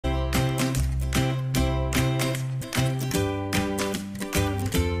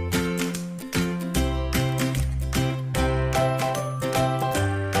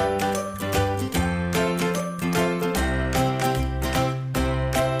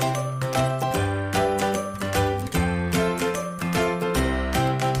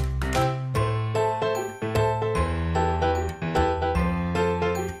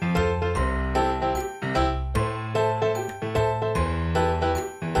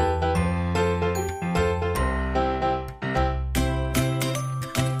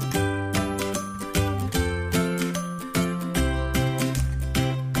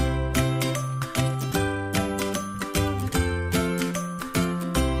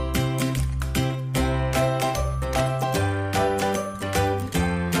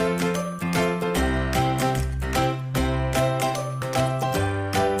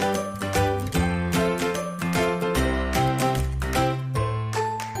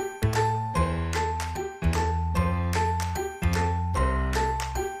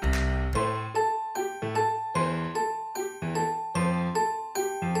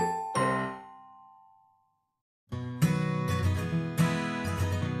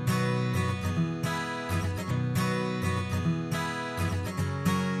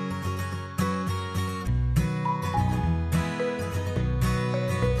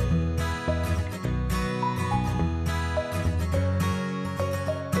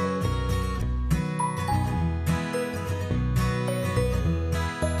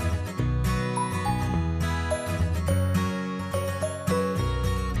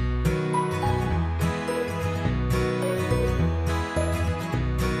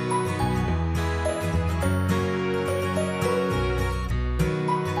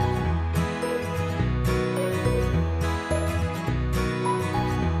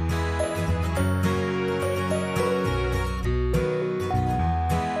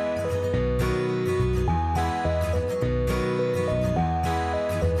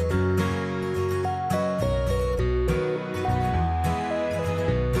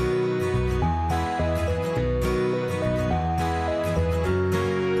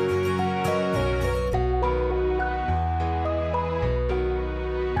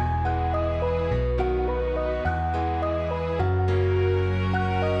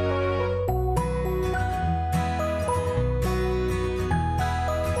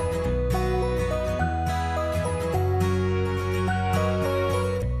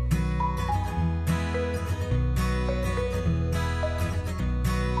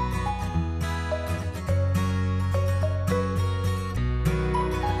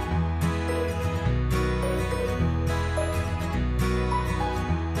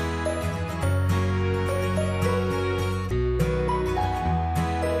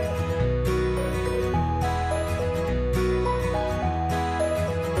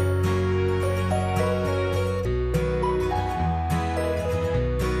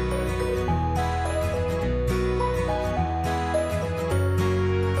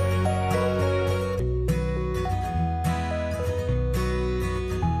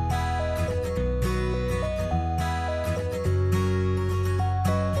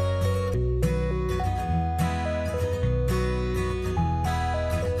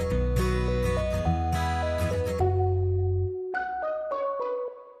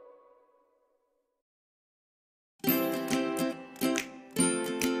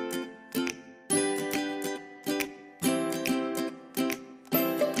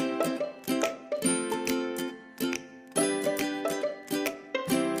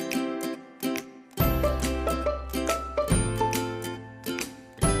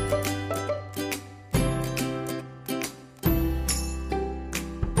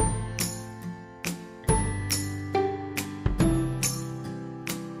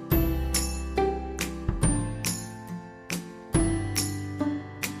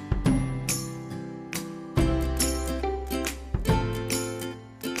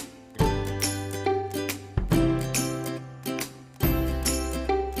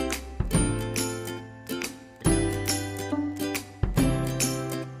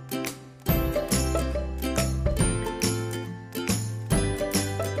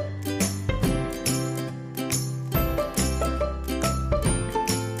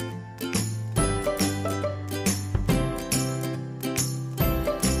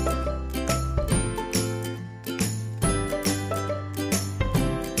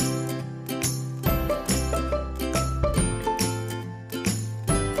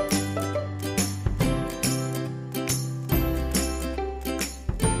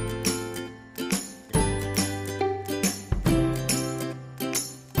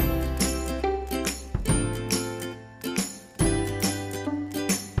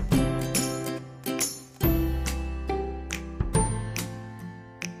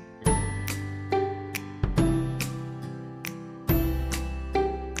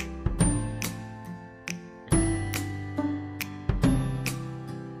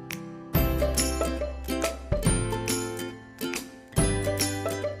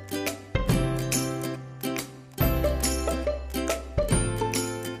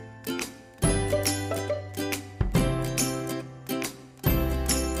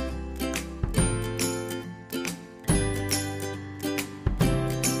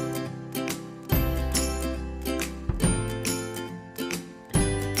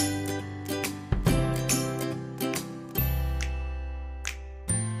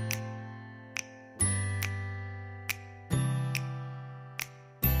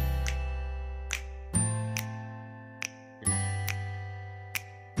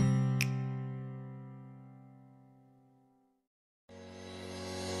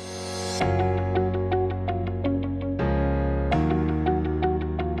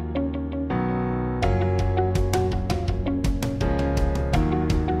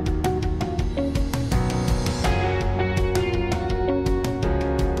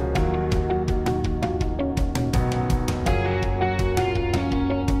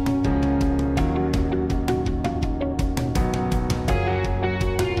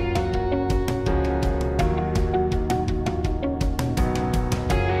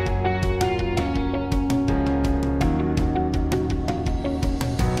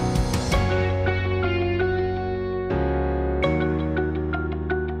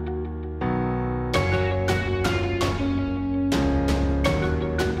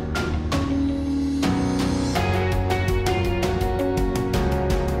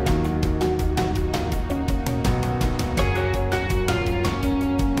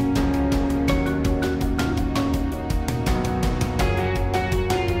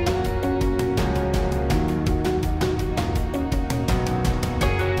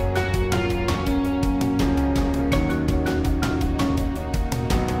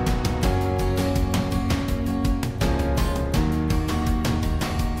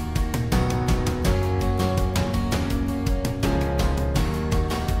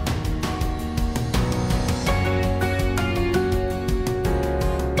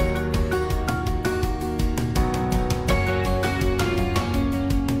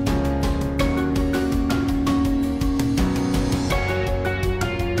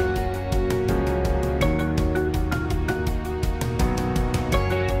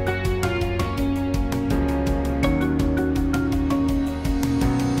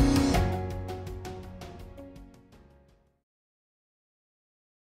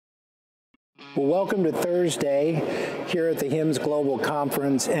Well, welcome to Thursday here at the HIMSS Global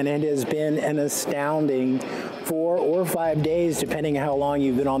Conference, and it has been an astounding 4 or 5 days, depending on how long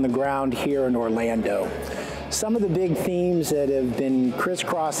you've been on the ground here in Orlando. Some of the big themes that have been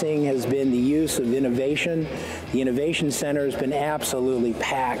crisscrossing has been the use of innovation. The Innovation Center has been absolutely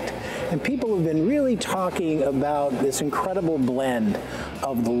packed, and people have been really talking about this incredible blend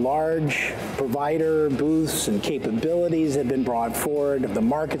of the large provider booths and capabilities that have been brought forward, of the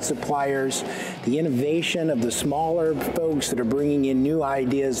market suppliers, the innovation of the smaller folks that are bringing in new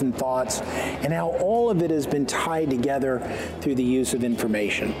ideas and thoughts, and how all of it has been tied together through the use of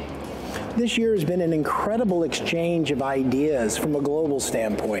information. This year has been an incredible exchange of ideas from a global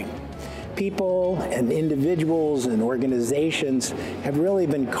standpoint. People and individuals and organizations have really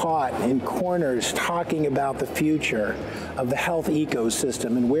been caught in corners talking about the future of the health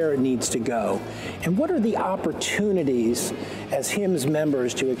ecosystem and where it needs to go. And what are the opportunities as HIMSS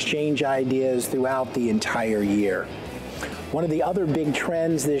members to exchange ideas throughout the entire year? One of the other big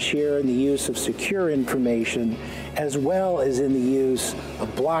trends this year in the use of secure information, as well as in the use of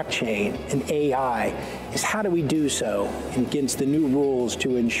blockchain and AI, is how do we do so against the new rules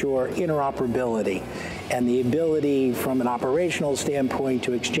to ensure interoperability and the ability from an operational standpoint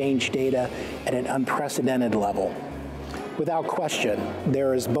to exchange data at an unprecedented level. Without question,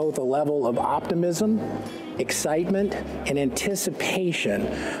 there is both a level of optimism, excitement, and anticipation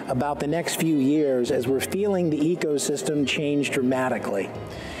about the next few years as we're feeling the ecosystem change dramatically.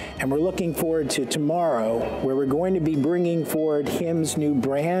 And we're looking forward to tomorrow, where we're going to be bringing forward HIMSS' new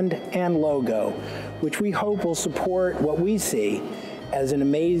brand and logo, which we hope will support what we see as an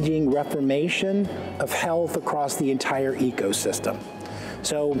amazing reformation of health across the entire ecosystem.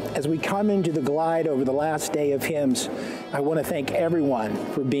 So as we come into the glide over the last day of HIMSS, I want to thank everyone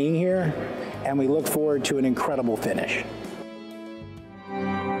for being here, and we look forward to an incredible finish.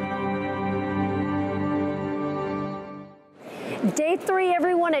 Day 3,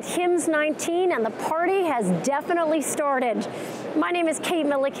 everyone, at HIMSS 19, and the party has definitely started. My name is Kate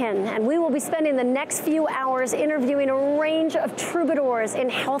Milliken, and we will be spending the next few hours interviewing a range of troubadours in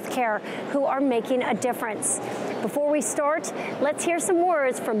healthcare who are making a difference. Before we start, let's hear some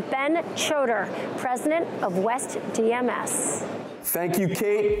words from Ben Choder, president of West DMS. Thank you,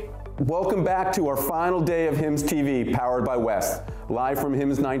 Kate. Welcome back to our final day of HIMSS TV, powered by West, live from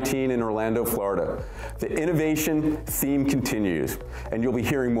HIMSS 19 in Orlando, Florida. The innovation theme continues, and you'll be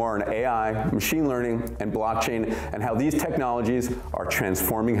hearing more on AI, machine learning, and blockchain, and how these technologies are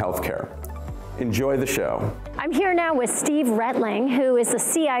transforming healthcare. Enjoy the show. I'm here now with Steve Retling, who is the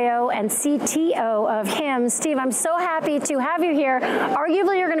CIO and CTO of HIMSS. Steve, I'm so happy to have you here.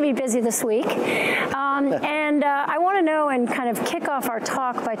 Arguably, you're going to be busy this week. And And I want to know and kind of kick off our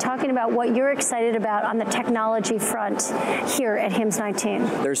talk by talking about what you're excited about on the technology front here at HIMSS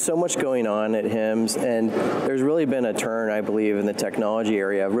 19. There's so much going on at HIMSS, and there's really been a turn, I believe, in the technology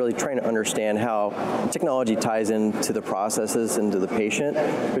area, really trying to understand how technology ties into the processes and to the patient.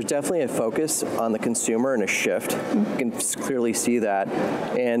 There's definitely a focus on the consumer and a shift. You can clearly see that.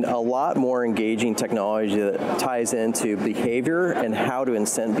 And a lot more engaging technology that ties into behavior and how to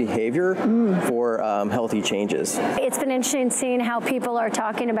incent behavior for healthy changes. It's been interesting seeing how people are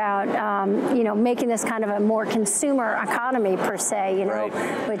talking about, making this kind of a more consumer economy per se, right.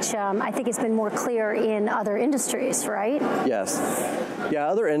 Which I think has been more clear in other industries, right? Yes. Yeah,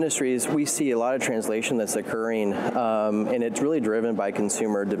 other industries, we see a lot of translation that's occurring, and it's really driven by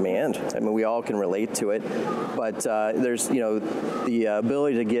consumer demand. I mean, we all can relate to it, but there's, the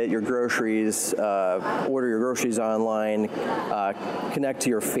ability to get your groceries, order your groceries online, connect to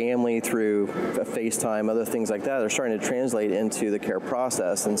your family through FaceTime, other things like that. They're starting to translate into the care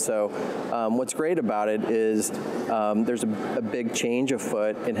process. And so what's great about it is there's a big change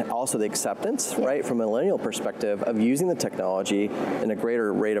afoot, and also the acceptance, right, from a millennial perspective of using the technology, and a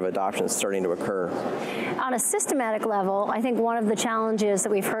greater rate of adoption is starting to occur. On a systematic level, I think one of the challenges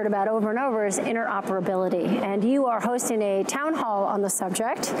that we've heard about over and over is interoperability. And you are hosting a town hall on the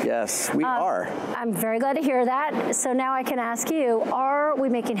subject. Yes, we are. I'm very glad to hear that. So now I can ask you, are we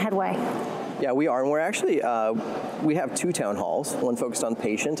making headway? Yeah, we are, and we're actually, we have two town halls, one focused on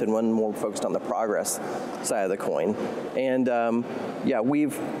patient and one more focused on the progress side of the coin. And yeah,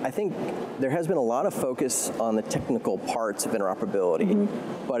 I think there has been a lot of focus on the technical parts of interoperability,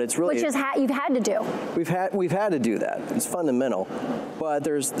 but it's really— Which is you've had to do. We've had to do that. It's fundamental. But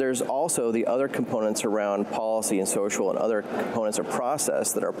there's also the other components around policy and social and other components of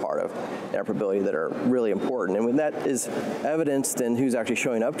process that are part of interoperability that are really important. And when that is evidenced in who's actually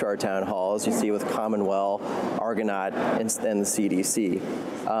showing up to our town halls, you see with Commonwealth, Argonaut, and the CDC.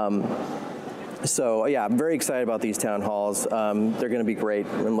 So yeah, I'm very excited about these town halls. They're going to be great.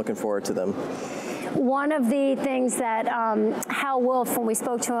 I'm looking forward to them. One of the things that Hal Wolf, when we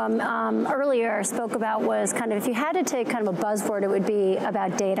spoke to him earlier, spoke about was kind of, if you had to take kind of a buzzword, it would be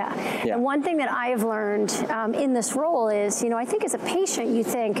about data. Yeah. And one thing that I have learned in this role is, I think as a patient, you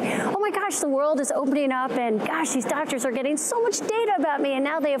think, oh my gosh, the world is opening up, and gosh, these doctors are getting so much data about me, and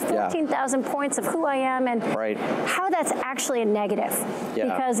now they have 14,000 points of who I am, and how that's actually a negative,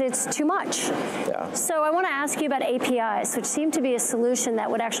 because it's too much. Yeah. So I want to ask you about APIs, which seem to be a solution that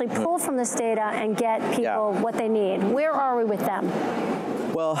would actually pull from this data and get people what they need. Where are we with them?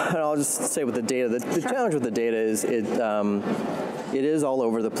 Well, and I'll just say with the data, the challenge with the data is it is all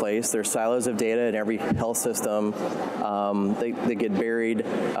over the place. There's silos of data in every health system. They get buried.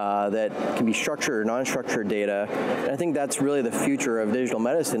 That can be structured or non-structured data. And I think that's really the future of digital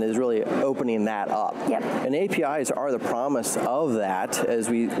medicine, is really opening that up. Yep. And APIs are the promise of that as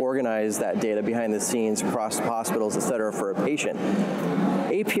we organize that data behind the scenes across hospitals, et cetera, for a patient.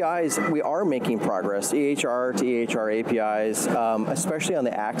 APIs, we are making progress, EHR to EHR APIs, especially on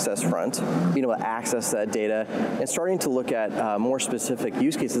the access front, being able to access that data and starting to look at more specific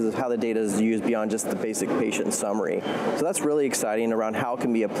use cases of how the data is used beyond just the basic patient summary. So that's really exciting around how it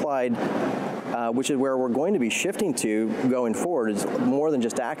can be applied, which is where we're going to be shifting to going forward, is more than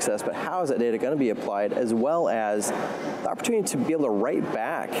just access, but how is that data going to be applied, as well as the opportunity to be able to write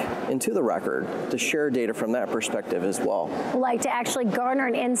back into the record to share data from that perspective as well. Like to actually garner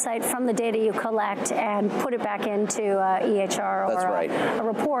an insight from the data you collect and put it back into EHR or a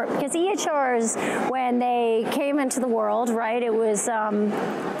report. Because EHRs, when they came into the world, it was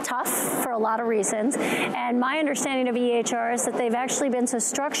tough for a lot of reasons. And my understanding of EHR is that they've actually been so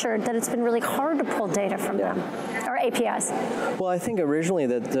structured that it's been really hard to pull data from them, or APIs. Well, I think originally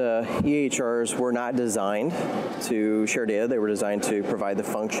that the EHRs were not designed to share data. They were designed to provide the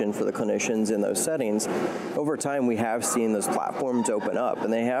function for the clinicians in those settings. Over time, we have seen those platforms open up,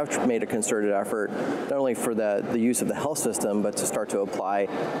 and they have made a concerted effort, not only for the use of the health system, but to start to apply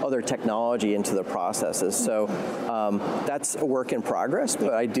other technology into the processes. So that's a work in progress,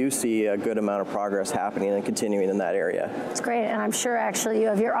 but I do see a good amount of progress happening and continuing in that area. It's great, and I'm sure actually you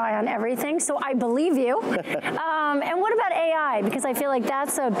have your eye on everything, so I believe you. And what about AI? Because I feel like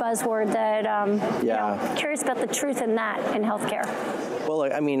that's a buzzword that, I'm curious about the truth in that in healthcare. Well,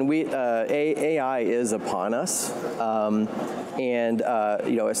 I mean, AI is upon us,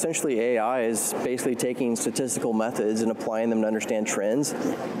 essentially AI is basically taking statistical methods and applying them to understand trends,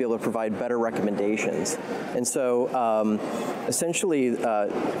 be able to provide better recommendations. And so, essentially,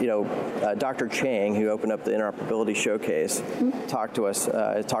 Dr. Chang, who opened up the interoperability showcase, talked to us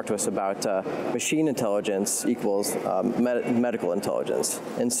about machine intelligence equals medical intelligence,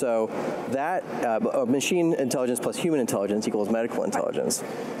 and so that machine intelligence plus human intelligence equals medical intelligence,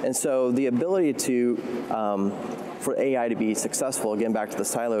 and so the ability to for AI to be successful, again back to the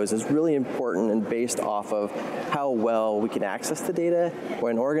silos, is really important and based off of how well we can access the data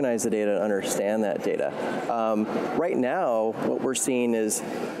and organize the data and understand that data. Right now, what we're seeing is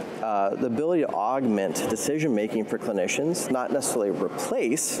the ability to augment decision-making for clinicians, not necessarily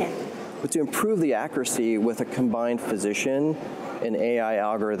replace, but to improve the accuracy with a combined physician and AI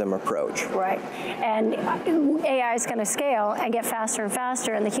algorithm approach. Right, and AI is going to scale and get faster and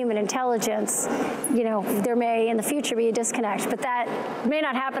faster, and the human intelligence, there may in the future be a disconnect, but that may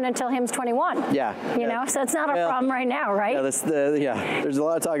not happen until HIMSS 21. Yeah. So it's not a problem right now, right? Yeah, there's a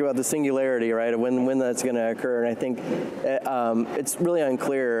lot of talk about the singularity, right, when that's going to occur, and I think it's really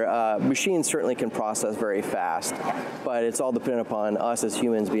unclear. Machines certainly can process very fast, but it's all dependent upon us as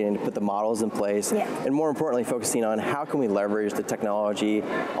humans being able to put the models in place, and more importantly, focusing on how can we leverage the technology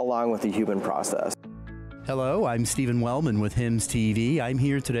along with the human process. Hello, I'm Stephen Wellman with HIMSS TV. I'm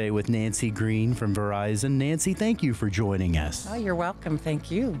here today with Nancy Green from Verizon. Nancy, thank you for joining us. Oh, you're welcome.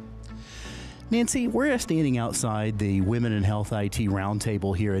 Thank you. Nancy, we're standing outside the Women in Health IT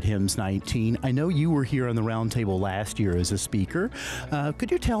Roundtable here at HIMSS 19. I know you were here on the roundtable last year as a speaker.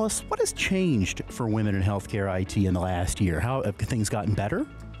 Could you tell us what has changed for women in healthcare IT in the last year? How have things gotten better?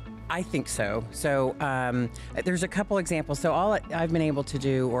 I think so. So there's a couple examples. So all I've been able to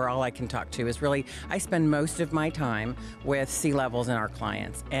do, or all I can talk to, is really I spend most of my time with C-levels and our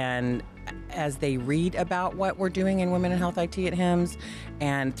clients. And as they read about what we're doing in Women in Health IT at HIMSS,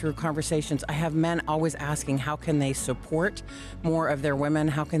 and through conversations, I have men always asking how can they support more of their women,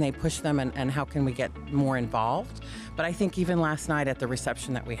 how can they push them, and how can we get more involved. But I think even last night at the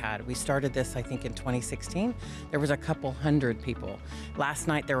reception that we had, we started this, I think, in 2016. There was a couple hundred people. Last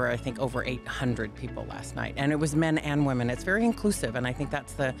night, there were, I think, over 800 people last night. And it was men and women. It's very inclusive, and I think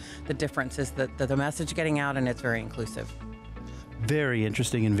that's the difference, is that the message getting out, and it's very inclusive. Very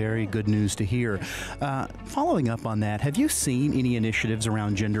interesting and very good news to hear. Following up on that, have you seen any initiatives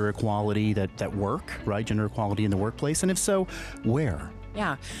around gender equality that work, right? Gender equality in the workplace, and if so, where?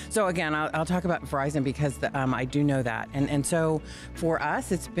 Yeah. So again, I'll talk about Verizon because I do know that. And so for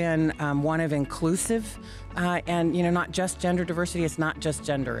us, it's been one of inclusive and, not just gender diversity. It's not just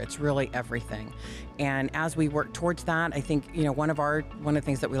gender. It's really everything. And as we work towards that, I think, one of the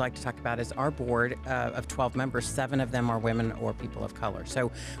things that we like to talk about is our board of 12 members, 7 of them are women or people of color. So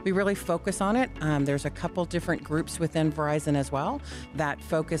we really focus on it. There's a couple different groups within Verizon as well that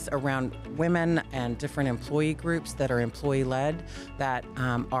focus around women and different employee groups that are employee-led that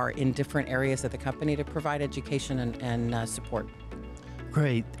are in different areas of the company to provide education and support.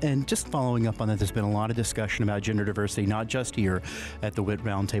 Great. And just following up on that, there's been a lot of discussion about gender diversity, not just here at the WIT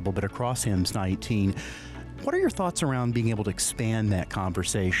Roundtable, but across HIMSS 19. What are your thoughts around being able to expand that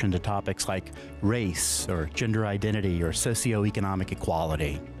conversation to topics like race or gender identity or socioeconomic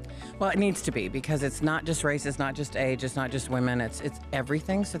equality? Well, it needs to be, because it's not just race, it's not just age, it's not just women, it's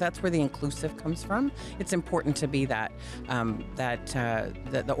everything. So that's where the inclusive comes from. It's important to be that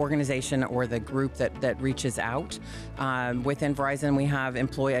the organization or the group that reaches out. Within Verizon, we have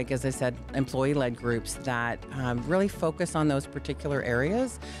employee-led groups that really focus on those particular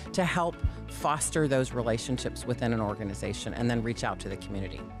areas to help foster those relationships within an organization and then reach out to the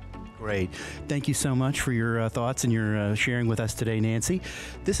community. Great. Thank you so much for your thoughts and your sharing with us today, Nancy.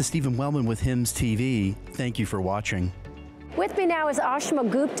 This is Stephen Wellman with HIMSS TV. Thank you for watching. With me now is Ashima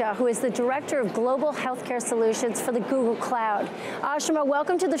Gupta, who is the Director of Global Healthcare Solutions for the Google Cloud. Ashima,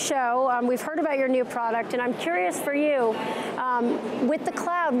 welcome to the show. We've heard about your new product, and I'm curious for you, with the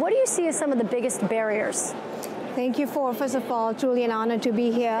cloud, what do you see as some of the biggest barriers? Thank you first of all, truly an honor to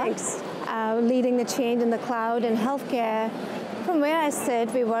be here. Thanks. Leading the change in the cloud and healthcare. From where I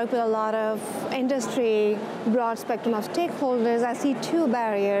sit, we work with a lot of industry, broad spectrum of stakeholders. I see 2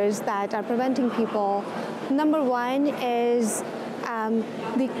 barriers that are preventing people. Number one is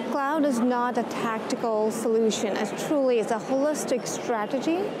the cloud is not a tactical solution. It's a holistic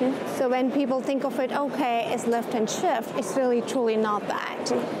strategy. Mm-hmm. So when people think of it, okay, it's lift and shift, it's really truly not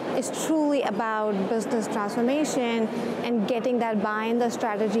that. It's truly about business transformation and getting that buy-in, the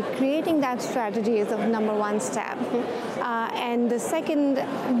strategy. Creating that strategy is the number 1 step. Mm-hmm. And the second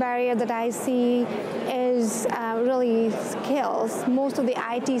barrier that I see is really scales. Most of the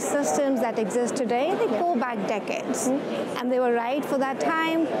IT systems that exist today, they go back decades. And they were right for that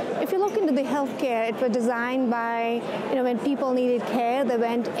time. If you look into the healthcare, it was designed by, when people needed care, they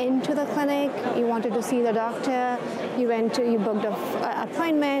went into the clinic, you wanted to see the doctor, you booked an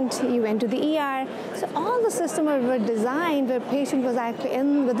appointment, you went to the ER. So all the systems were designed where patient was actually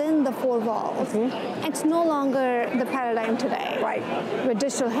within the four walls. It's no longer the paradigm today. Right. With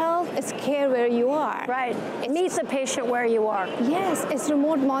digital health, it's care where you are. Right. It meets the patient where you are. Yes, it's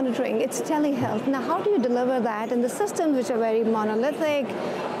remote monitoring, it's telehealth. Now, how do you deliver that? And the systems, which are very monolithic,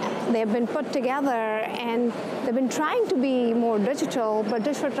 they've been put together and they've been trying to be more digital, but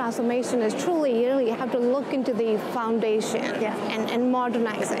digital transformation is truly, you have to look into the foundation and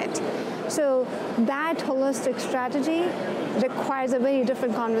modernize it. So that holistic strategy requires a very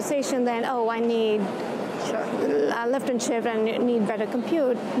different conversation than, I need lift and shift and need better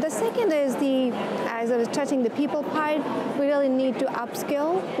compute. The second is as I was touching the people part, we really need to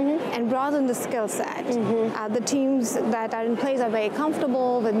upskill and broaden the skill set. The teams that are in place are very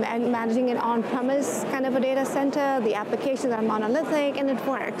comfortable with managing an on-premise kind of a data center. The applications are monolithic and it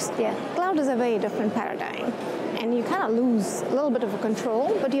works. Cloud is a very different paradigm. And you kind of lose a little bit of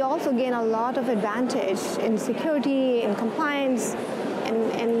control, but you also gain a lot of advantage in security, in compliance,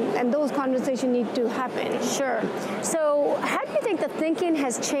 and those conversations need to happen. Sure. So how do you think the thinking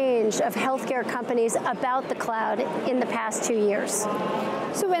has changed of healthcare companies about the cloud in the past 2 years?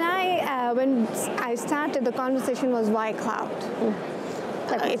 So when I started, the conversation was why cloud?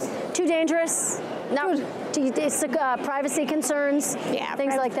 It's too dangerous? No, it's privacy concerns,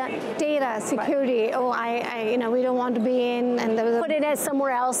 things like that. Data, security. Right. We don't want to be in, and put it as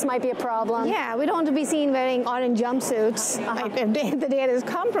somewhere else might be a problem. Yeah, we don't want to be seen wearing orange jumpsuits if the data is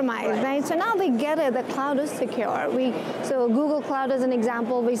compromised, right? So now they get it. The cloud is secure. So Google Cloud is an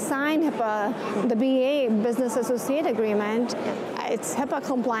example. We signed HIPAA, the BA Business Associate Agreement. It's HIPAA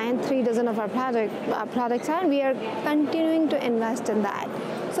compliant. 3 dozen of our products are, and we are continuing to invest in that.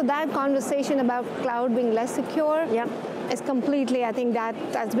 So that conversation about cloud being less secure is completely, I think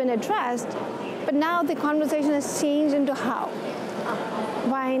that's been addressed. But now the conversation has changed into how.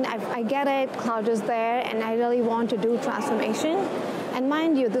 Fine, I get it, cloud is there, and I really want to do transformation. And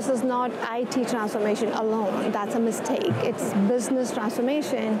mind you, this is not IT transformation alone. That's a mistake. It's business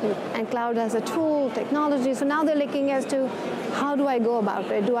transformation, and cloud has a tool, technology. So now they're looking as to how do I go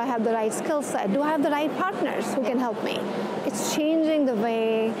about it? Do I have the right skill set? Do I have the right partners who can help me? It's changing the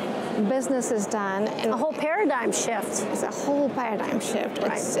way business is done. A whole paradigm shift. It's a whole paradigm shift.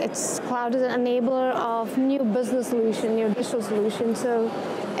 Right. It's cloud is an enabler of new business solution, new digital solution. So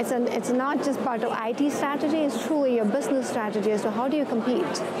it's not just part of IT strategy, it's truly your business strategy as to how do you compete.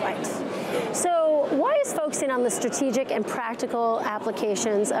 Right. So why is focusing on the strategic and practical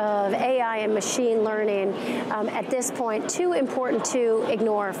applications of AI and machine learning at this point too important to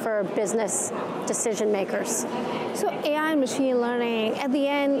ignore for business decision makers? So AI and machine learning, at the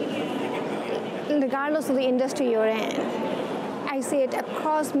end, regardless of the industry you're in, I see it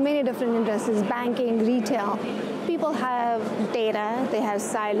across many different industries, banking, retail. People have data, they have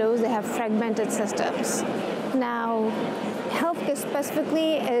silos, they have fragmented systems. Now, healthcare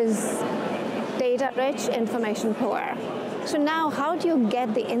specifically is data-rich, information poor. So now, how do you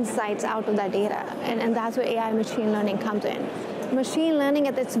get the insights out of that data? And that's where AI and machine learning comes in. Machine learning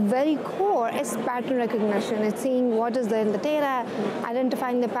at its very core is pattern recognition. It's seeing what is there in the data,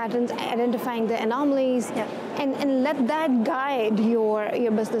 identifying the patterns, identifying the anomalies, and let that guide your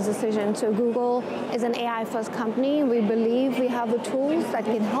business decision. So Google is an AI-first company. We believe we have the tools that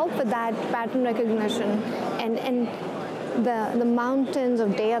can help with that pattern recognition and the mountains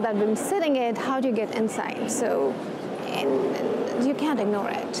of data that have been sitting in, how do you get insight? So and you can't ignore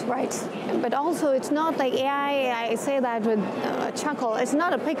it. Right. But also, it's not like AI, I say that with a chuckle, it's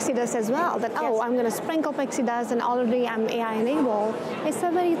not a pixie dust as well, that, I'm going to sprinkle pixie dust and already I'm AI enabled. It's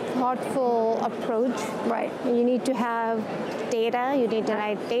a very thoughtful approach. Right. You need to have data, you need to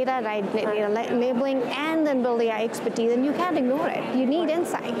write data, write data labeling, and then build AI expertise, and you can't ignore it. You need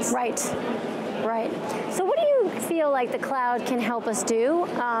insights. Right. Right. So what do you feel like the cloud can help us do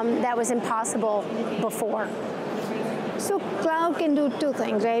that was impossible before? So cloud can do two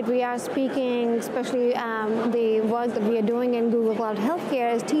things, right? We are speaking, especially the work that we are doing in Google Cloud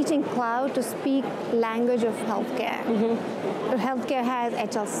Healthcare is teaching cloud to speak language of healthcare. So healthcare has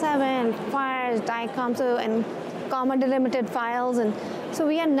HL7, FHIR, DICOM, and comma delimited files, and so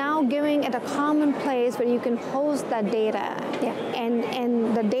we are now giving it a common place where you can host that data.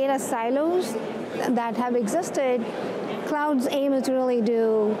 And the data silos that have existed, cloud's aim is to really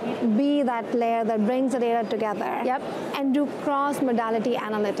be that layer that brings the data together and do cross-modality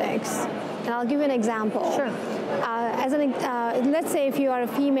analytics. And I'll give you an example. Sure. let's say if you are a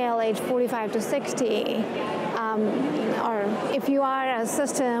female age 45 to 60, or if you are a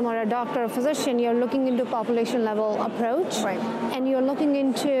system or a doctor or physician, you're looking into population level approach, right, and you're looking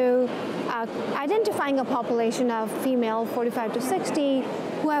into identifying a population of female 45 to 60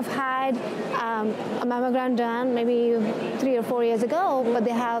 who have had a mammogram done maybe 3 or 4 years ago, but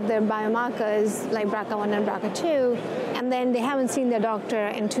they have their biomarkers like BRCA1 and BRCA2, and then they haven't seen their doctor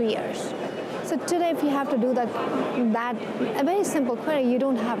in 2 years. So today, if you have to do that a very simple query, you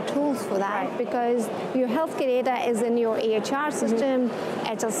don't have tools for that, right, because your healthcare data is in your EHR system,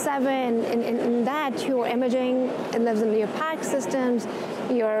 HL7, in that your imaging, it lives in your PACS systems,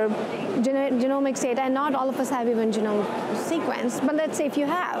 your genomics data, and not all of us have even genome sequence, but let's say if you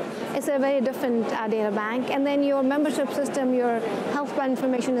have, it's a very different data bank, and then your membership system, your health plan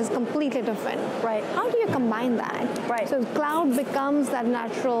information is completely different. Right. How do you combine that? Right. So cloud becomes that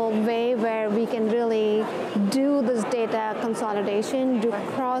natural way where we can really do this data consolidation, do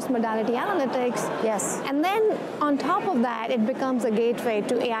cross-modality analytics. Yes. And then on top of that, it becomes a gateway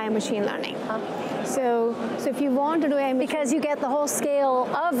to AI and machine learning. So if you want to do AI, because you get the whole scale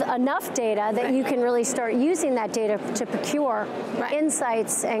of enough data that, right, you can really start using that data to procure, right,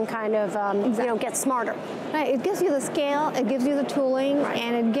 insights and kind of exactly, get smarter. Right. It gives you the scale, it gives you the tooling, right,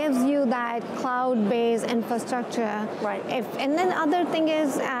 and it gives you that cloud-based infrastructure. Right. And then other thing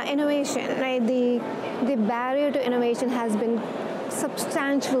is innovation. Right. The barrier to innovation has been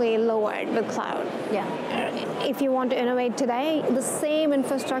substantially lowered with cloud. Yeah. If you want to innovate today, the same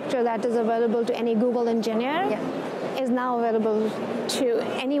infrastructure that is available to any Google engineer, yeah, is now available to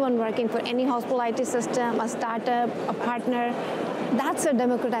anyone working for any hospital IT system, a startup, a partner. That's a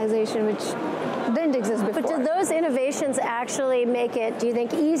democratization which didn't exist before. But do those innovations actually make it, do you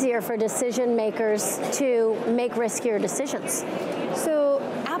think, easier for decision makers to make riskier decisions? So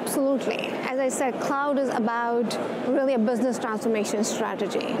absolutely. As I said, cloud is about really a business transformation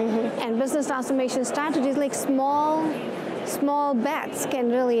strategy. Mm-hmm. And business transformation strategies, like small bets can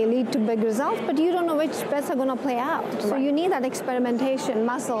really lead to big results, but you don't know which bets are going to play out. Right. So you need that experimentation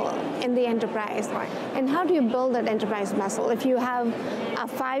muscle in the enterprise. Right. And how do you build that enterprise muscle? If you have a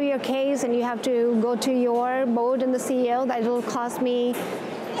 5-year case and you have to go to your board and the CEO, that will cost me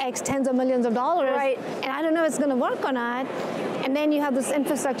X tens of millions of dollars, right, and I don't know if it's going to work or not. And then you have this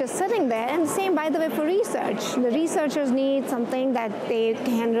infrastructure sitting there. And the same, by the way, for research. The researchers need something that they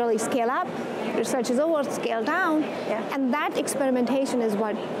can really scale up. Research is over, scale down. Yeah. And that experimentation is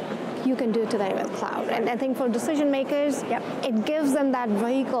what you can do today with cloud. And I think for decision makers, yep, it gives them that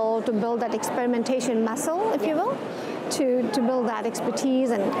vehicle to build that experimentation muscle, if, yep, you will, to build that expertise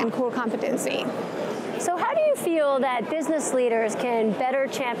and core competency. So how do you feel that business leaders can better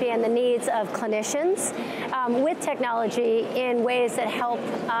champion the needs of clinicians with technology in ways that help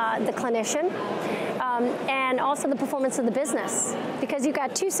the clinician and also the performance of the business? Because you've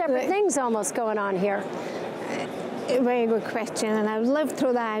got two separate things almost going on here. Very good question, and I've lived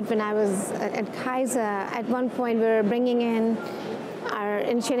through that when I was at Kaiser. At one point, we were bringing in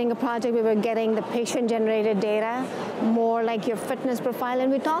initiating a project, we were getting the patient-generated data, more like your fitness profile,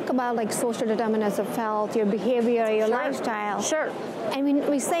 and we talk about like social determinants of health, your behavior, your lifestyle. Sure. And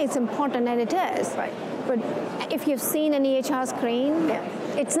we say it's important, and it is. Right. But if you've seen an EHR screen, yeah,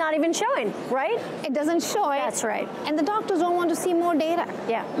 it's not even showing, right? It doesn't show it. That's right. And the doctors don't want to see more data.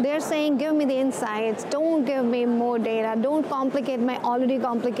 Yeah. They're saying, give me the insights. Don't give me more data. Don't complicate my already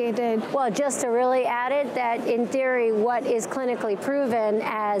complicated. Well, just to really add it, that in theory, what is clinically proven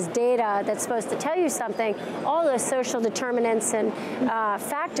as data that's supposed to tell you something, all those social determinants and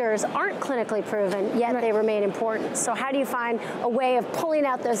factors aren't clinically proven, yet they remain important. So how do you find a way of pulling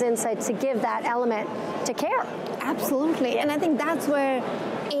out those insights to give that element to care? Absolutely. And I think that's where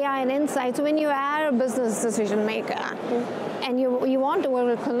AI and insights, when you are a business decision maker, and you want to work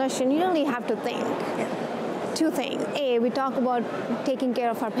with a clinician, you really have to think. Two things. A, we talk about taking care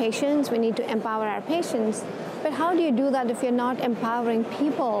of our patients. We need to empower our patients. But how do you do that if you're not empowering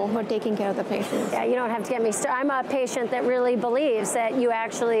people who are taking care of the patients? Yeah, you don't have to get me started. I'm a patient that really believes that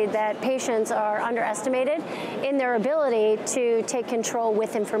that patients are underestimated in their ability to take control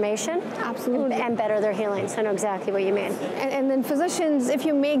with information. Absolutely. And better their healing. So I know exactly what you mean. And then physicians, if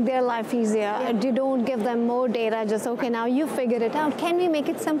you make their life easier, you don't give them more data, just, okay, now you figured it out. Can we make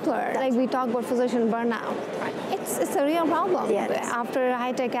it simpler? Like we talk about physician burnout. Right. It's a real problem. Yeah, after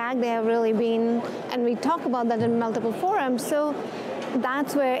High-Tech Act, they have really been, and we talk about that in multiple forums. So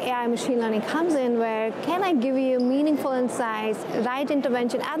that's where AI machine learning comes in, where can I give you meaningful insights, right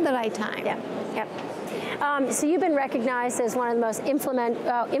intervention at the right time? Yeah. So you've been recognized as one of the most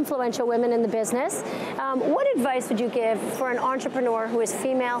influential women in the business. What advice would you give for an entrepreneur who is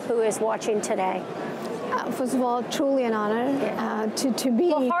female, who is watching today? First of all, truly an honor to be.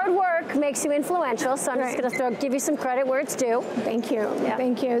 Well, hard work makes you influential, so I'm just going to give you some credit where it's due. Thank you. Yeah.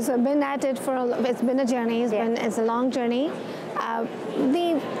 Thank you. So I've been at it it's been a journey. It's a long journey.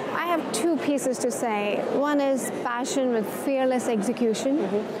 I have two pieces to say. One is passion with fearless execution.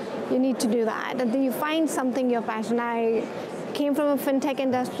 You need to do that. And then you find something you're passionate. I came from a fintech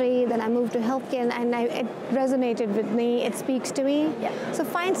industry, then I moved to healthcare, and it resonated with me. It speaks to me. Yeah. So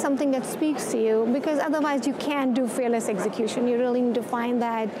find something that speaks to you, because otherwise you can't do fearless execution. You really need to find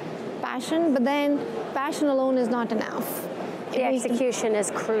that passion, but then passion alone is not enough. The execution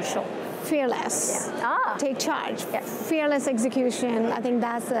is crucial. Fearless. Yeah. Take charge. Yeah. Fearless execution. I think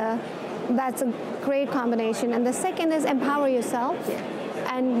that's a great combination. And the second is empower yourself,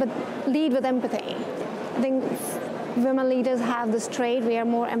 but lead with empathy. I think women leaders have this trait. We are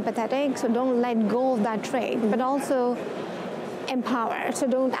more empathetic, so don't let go of that trait, but also empower. So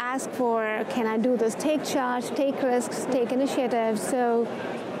don't ask for, can I do this? Take charge, take risks, take initiative. So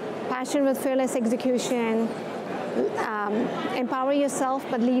passion with fearless execution. Empower yourself,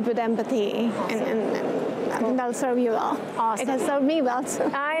 but lead with empathy, and I think that'll serve you well. Awesome. It has served me well. So.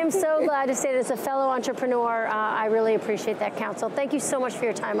 I am so glad to say that as a fellow entrepreneur, I really appreciate that counsel. Thank you so much for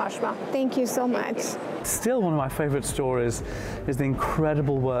your time, Ashma. Thank you so much. Still, one of my favorite stories is the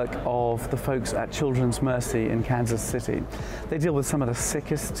incredible work of the folks at Children's Mercy in Kansas City. They deal with some of the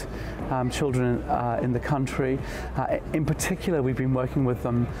sickest children in the country. In particular, we've been working with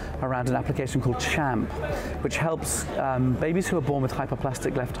them around an application called CHAMP, which helps babies who are born with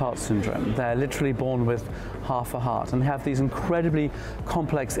hypoplastic left heart syndrome. They're literally born with half a heart, and they have these incredibly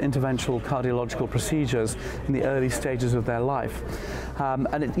complex interventional cardiological procedures in the early stages of their life.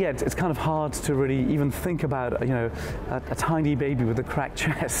 It's kind of hard to really even think about, a tiny baby with a cracked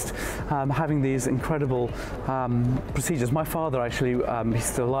chest having these incredible procedures. My father actually, he's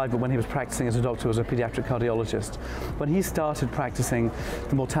still alive, but when he was practicing as a doctor, was a pediatric cardiologist. When he started practicing,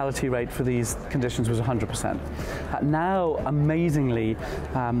 the mortality rate for these conditions was 100%. Now, amazingly,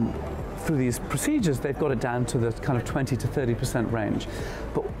 through these procedures, they've got it down to the kind of 20 to 30% range.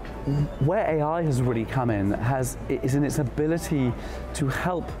 But where AI has really come in is in its ability to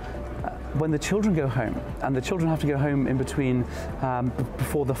help when the children go home, and the children have to go home in between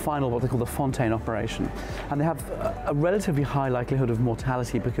before the final, what they call the Fontaine operation. And they have a relatively high likelihood of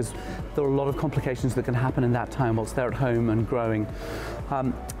mortality because there are a lot of complications that can happen in that time whilst they're at home and growing.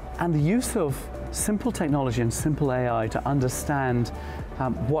 And the use of simple technology and simple AI to understand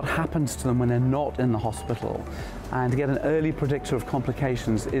what happens to them when they're not in the hospital and to get an early predictor of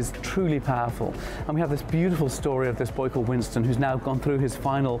complications is truly powerful. And we have this beautiful story of this boy called Winston who's now gone through his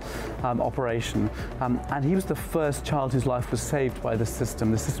final operation. And he was the first child whose life was saved by this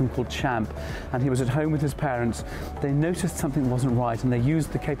system called CHAMP. And he was at home with his parents. They noticed something wasn't right, and they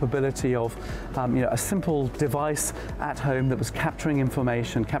used the capability of a simple device at home that was capturing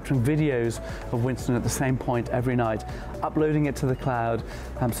information, capturing videos of Winston at the same point every night, uploading it to the cloud,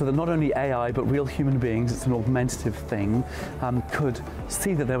 so that not only AI but real human beings, it's an augmentative thing, could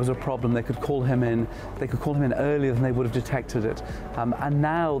see that there was a problem. They could call him in. They could call him in earlier than they would have detected it. And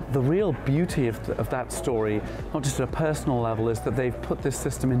now the real beauty of that story, not just at a personal level, is that they've put this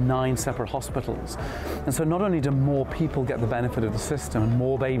system in 9 separate hospitals. And so not only do more people get the benefit of the system, and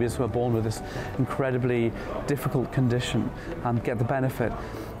more babies who are born with this incredibly difficult condition get the benefit,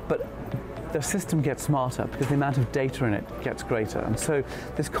 but the system gets smarter because the amount of data in it gets greater. And so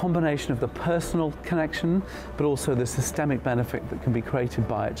this combination of the personal connection, but also the systemic benefit that can be created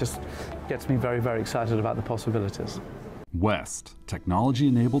by it, just gets me very, very excited about the possibilities. West,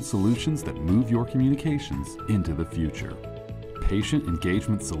 technology-enabled solutions that move your communications into the future. Patient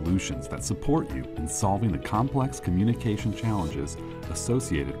engagement solutions that support you in solving the complex communication challenges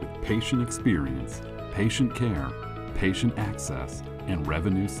associated with patient experience, patient care, patient access, and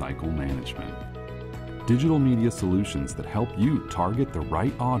revenue cycle management. Digital media solutions that help you target the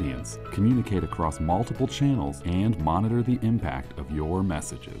right audience, communicate across multiple channels, and monitor the impact of your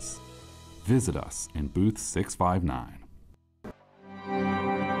messages. Visit us in booth 659.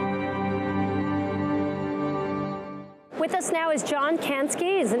 With us now is John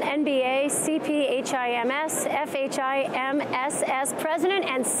Kansky. He's an NBA, CPHIMS, FHIMSS President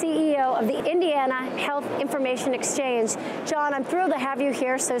and CEO of the Indiana Health Information Exchange. John, I'm thrilled to have you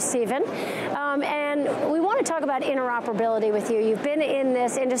here, so Stephen. And we want to talk about interoperability with you. You've been in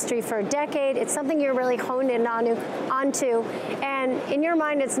this industry for a decade. It's something you're really honed in onto. And in your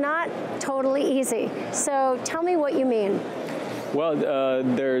mind, it's not totally easy. So tell me what you mean. Well,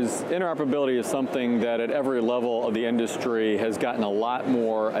 interoperability is something that at every level of the industry has gotten a lot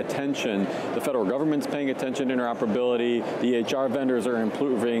more attention. The federal government's paying attention to interoperability. The EHR vendors are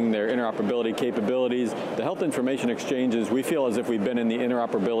improving their interoperability capabilities. The health information exchanges, we feel as if we've been in the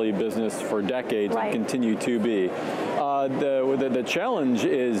interoperability business for decades and continue to be. The challenge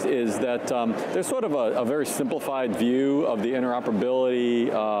is that there's sort of a very simplified view of the interoperability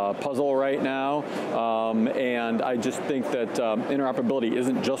puzzle right now, and I just think that interoperability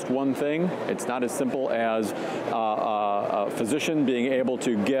isn't just one thing. It's not as simple as a physician being able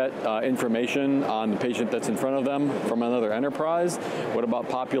to get information on the patient that's in front of them from another enterprise. What about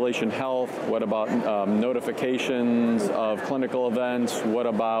population health? What about notifications of clinical events? What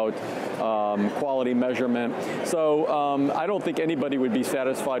about quality measurement? So I don't think anybody would be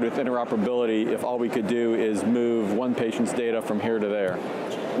satisfied with interoperability if all we could do is move one patient's data from here to there.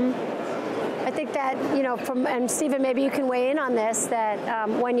 I think that, and Stephen, maybe you can weigh in on this, that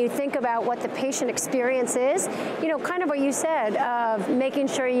when you think about what the patient experience is, kind of what you said, of making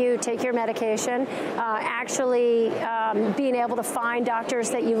sure you take your medication, actually being able to find doctors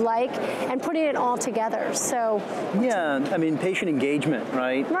that you like, and putting it all together. So yeah, I mean, patient engagement,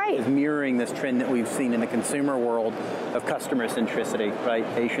 right? Right. Is mirroring this trend that we've seen in the consumer world of customer centricity, right?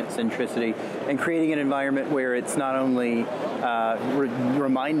 Patient centricity, and creating an environment where it's not only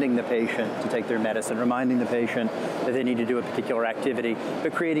reminding the patient to take their medicine, reminding the patient that they need to do a particular activity,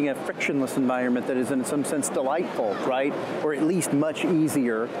 but creating a frictionless environment that is in some sense delightful, right? Or at least much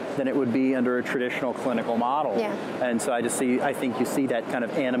easier than it would be under a traditional clinical model. Yeah. And so I think you see that kind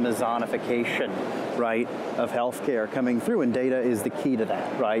of Amazonification, right, of healthcare coming through, and data is the key to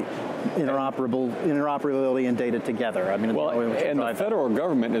that, right? Interoperability and data together. I mean, and the federal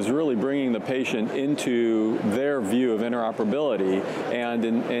government is really bringing the patient into their view of interoperability, and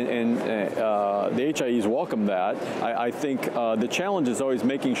the HIEs welcome that. I think the challenge is always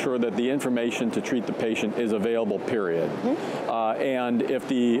making sure that the information to treat the patient is available, period. Mm-hmm. And if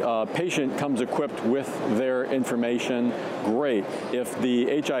the patient comes equipped with their information, great. If the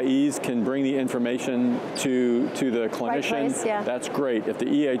HIEs can bring the information to the clinician, that's great. If the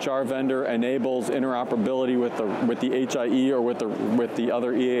EHR vendor enables interoperability with the HIE or with the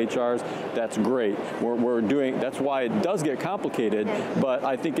other EHRs, that's great. We're doing. That's why it does get complicated, but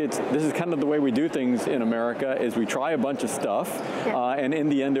I think this is kind of the way we do things in America. Is we try a bunch of stuff, and in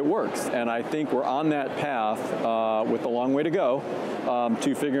the end it works. And I think we're on that path with a long way to go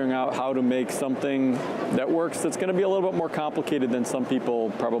to figuring out how to make something that works. That's going to be a little bit more complicated than some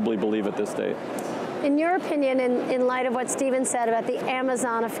people probably believe at this stage. In your opinion, in light of what Stephen said about the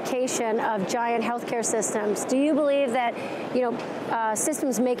Amazonification of giant healthcare systems, do you believe that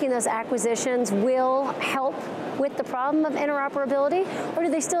systems making those acquisitions will help with the problem of interoperability, or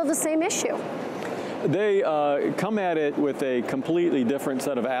do they still have the same issue? They come at it with a completely different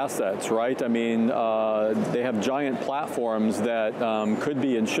set of assets, right? I mean, they have giant platforms that could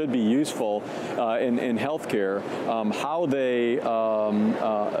be and should be useful in healthcare. How they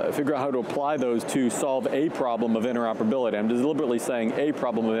figure out how to apply those to solve a problem of interoperability. I'm deliberately saying a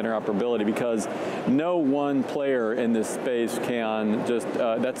problem of interoperability because no one player in this space can just,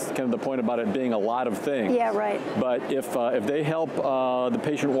 that's kind of the point about it being a lot of things. Yeah, right. But if they help the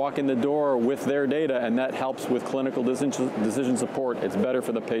patient walk in the door with their data, and that helps with clinical decision support, it's better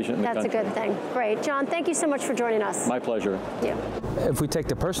for the patient and the country. That's a good thing. Great. John, thank you so much for joining us. My pleasure. Yeah. If we take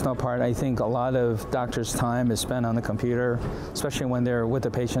the personal part, I think a lot of doctors' time is spent on the computer, especially when they're with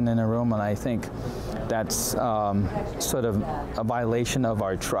the patient in a room, and I think that's sort of a violation of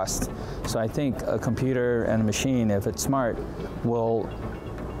our trust. So I think a computer and a machine, if it's smart, will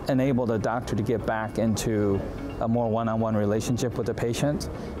enable the doctor to get back into a more one-on-one relationship with the patient,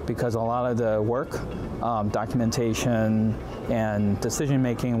 because a lot of the work, documentation and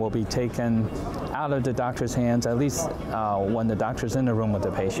decision-making will be taken out of the doctor's hands, at least when the doctor's in the room with the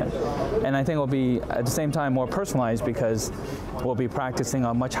patient. And I think it will be, at the same time, more personalized because we'll be practicing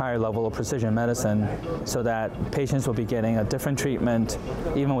a much higher level of precision medicine so that patients will be getting a different treatment,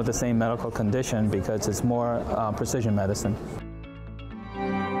 even with the same medical condition, because it's more precision medicine.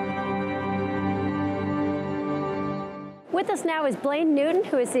 With us now is Blaine Newton,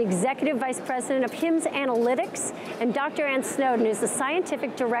 who is the Executive Vice President of HIMSS Analytics, and Dr. Ann Snowden, who's the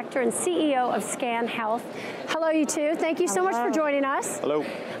Scientific Director and CEO of Scan Health. Hello, you two. Thank you so much for joining us. Hello.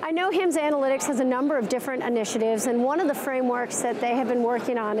 I know HIMSS Analytics has a number of different initiatives, and one of the frameworks that they have been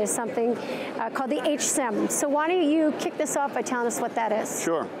working on is something called the HSIM. So why don't you kick this off by telling us what that is?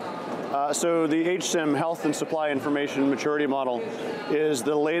 Sure. So the HSIM, Health and Supply Information Maturity Model, is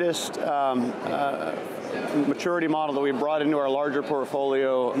the latest maturity model that we brought into our larger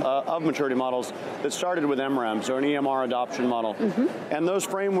portfolio of maturity models that started with MRAM, so an EMR adoption model. And those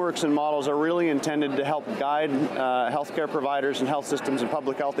frameworks and models are really intended to help guide healthcare providers and health systems and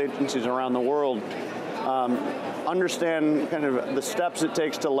public health agencies around the world understand kind of the steps it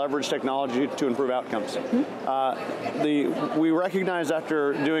takes to leverage technology to improve outcomes. We recognize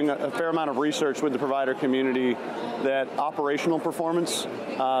after doing a fair amount of research with the provider community that operational performance,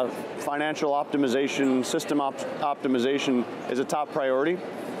 financial optimization, system optimization is a top priority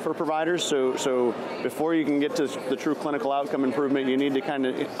for providers. So before you can get to the true clinical outcome improvement, you need to kind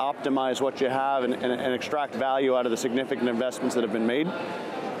of optimize what you have and extract value out of the significant investments that have been made.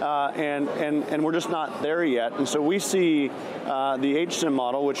 And we're just not there yet. And so we see the HSIM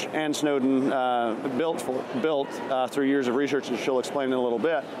model, which Ann Snowden built through years of research, and she'll explain in a little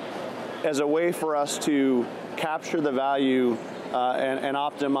bit, as a way for us to capture the value and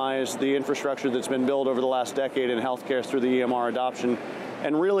optimize the infrastructure that's been built over the last decade in healthcare through the EMR adoption.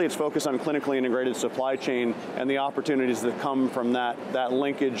 And really it's focused on clinically integrated supply chain and the opportunities that come from that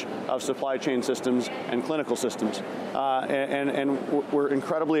linkage of supply chain systems and clinical systems. And we're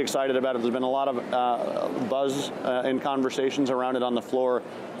incredibly excited about it. There's been a lot of buzz and conversations around it on the floor.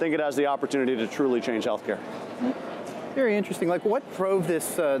 I think it has the opportunity to truly change healthcare. Very interesting. Like, what drove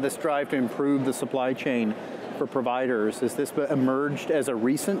this this drive to improve the supply chain for providers? Has this emerged as a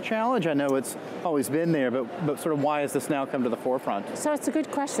recent challenge? I know it's always been there, but sort of why has this now come to the forefront? So it's a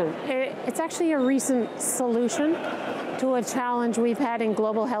good question. It's actually a recent solution to a challenge we've had in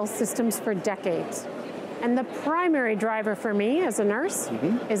global health systems for decades. And the primary driver for me as a nurse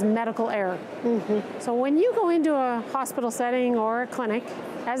is medical error. So when you go into a hospital setting or a clinic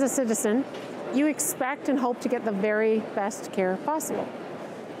as a citizen, you expect and hope to get the very best care possible.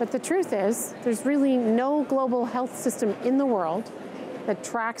 But the truth is, there's really no global health system in the world that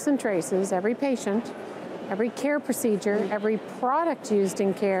tracks and traces every patient, every care procedure, every product used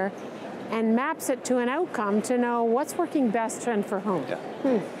in care, and maps it to an outcome to know what's working best and for whom.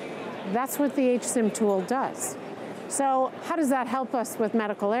 That's what the HSIM tool does. So how does that help us with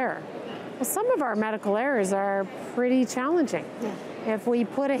medical error? Well, some of our medical errors are pretty challenging. If we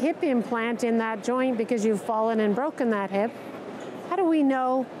put a hip implant in that joint because you've fallen and broken that hip, how do we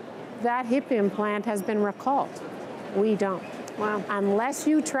know that hip implant has been recalled? We don't. Wow. Unless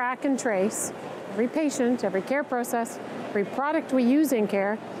you track and trace every patient, every care process, every product we use in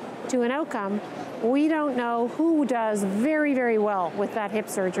care to an outcome, we don't know who does very, very well with that hip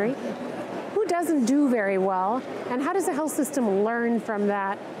surgery, who doesn't do very well, and how does the health system learn from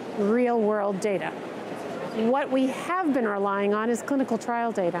that real-world data? What we have been relying on is clinical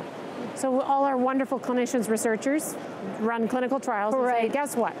trial data. So all our wonderful clinicians, researchers run clinical trials and say,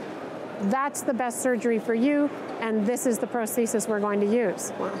 guess what? That's the best surgery for you, and this is the prosthesis we're going to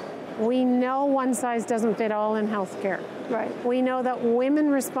use. We know one size doesn't fit all in healthcare. We know that women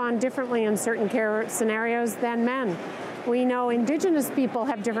respond differently in certain care scenarios than men. We know Indigenous people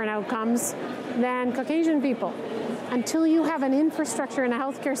have different outcomes than Caucasian people. Until you have an infrastructure in a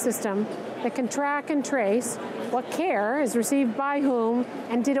healthcare system that can track and trace what care is received by whom,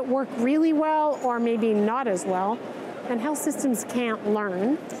 and did it work really well or maybe not as well, then health systems can't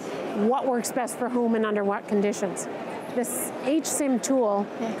learn what works best for whom and under what conditions. This HSIM tool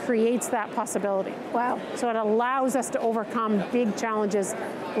creates that possibility. Wow. So it allows us to overcome big challenges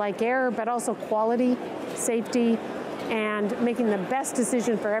like error, but also quality, safety, and making the best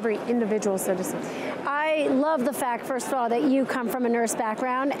decision for every individual citizen. I love the fact, first of all, that you come from a nurse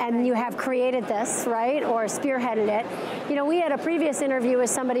background and you have created this, right, or spearheaded it. You know, we had a previous interview with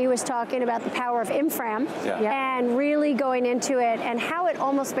somebody who was talking about the power of IMFRAM and really going into it and how it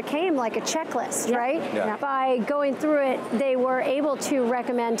almost became like a checklist, right? By going through it, they were able to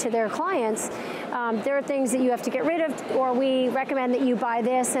recommend to their clients, there are things that you have to get rid of, or we recommend that you buy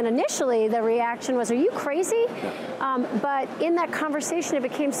this. And initially, the reaction was, are you crazy? But in that conversation, it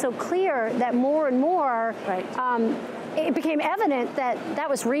became so clear that more and more, it became evident that that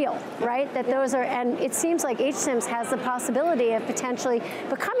was real, right? That those are, and it seems like HSIMS has the possibility of potentially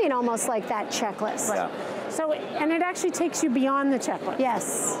becoming almost like that checklist. So, and it actually takes you beyond the checklist.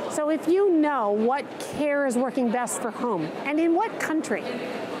 Yes. So if you know what care is working best for whom, and in what country,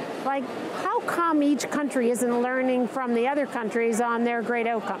 like how come each country isn't learning from the other countries on their great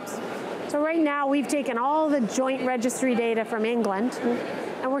outcomes? So right now we've taken all the joint registry data from England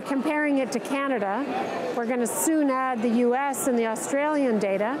and we're comparing it to Canada. We're going to soon add the US and the Australian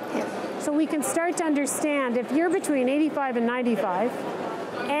data. So we can start to understand if you're between 85 and 95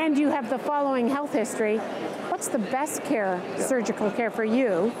 and you have the following health history, what's the best care, surgical care for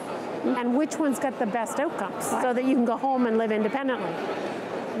you, and which one's got the best outcomes so that you can go home and live independently.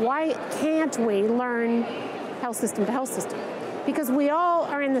 why can't we learn health system to health system? Because we all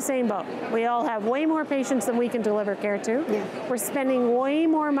are in the same boat. We all have way more patients than we can deliver care to. Yeah. We're spending way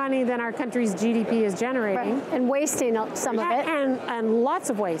more money than our country's GDP is generating. Right. And wasting some of it. And lots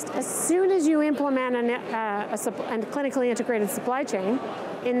of waste. As soon as you implement a clinically integrated supply chain,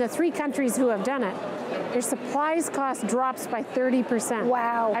 in the 3 countries who have done it, their supplies cost drops by 30%.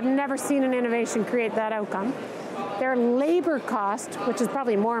 Wow. I've never seen an innovation create that outcome. Their labor cost, which is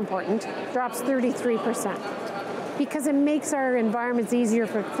probably more important, drops 33%. Because it makes our environments easier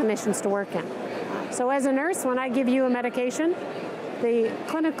for clinicians to work in. So as a nurse, when I give you a medication, the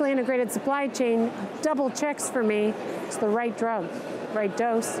clinically integrated supply chain double checks for me it's the right drug, right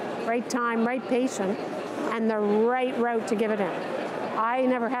dose, right time, right patient, and the right route to give it in. I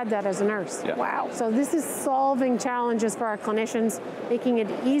never had that as a nurse. Yeah. Wow. So this is solving challenges for our clinicians, making it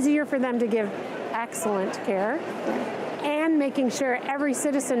easier for them to give excellent care, and making sure every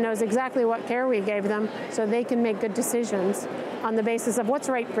citizen knows exactly what care we gave them so they can make good decisions on the basis of what's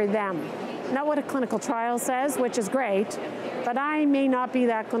right for them. Not what a clinical trial says, which is great, but I may not be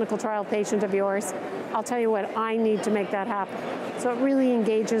that clinical trial patient of yours. I'll tell you what, I need to make that happen. So it really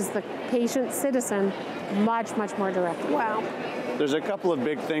engages the patient citizen much, much more directly. Wow. There's a couple of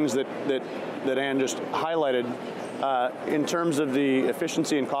big things that Anne just highlighted. In terms of the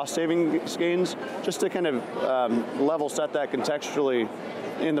efficiency and cost savings gains, just to kind of level set that contextually,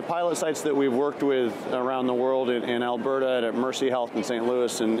 in the pilot sites that we've worked with around the world in Alberta and at Mercy Health in St.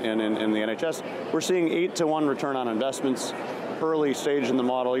 Louis and in the NHS, we're seeing 8-to-1 return on investments early stage in the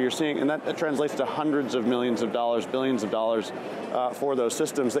model. You're seeing, and that translates to hundreds of millions of dollars, billions of dollars for those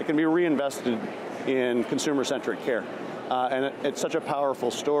systems that can be reinvested in consumer-centric care. And it's such a powerful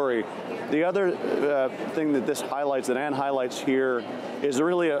story. The other thing that this highlights, that Anne highlights here, is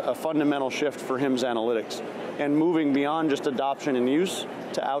really a fundamental shift for HIMSS analytics and moving beyond just adoption and use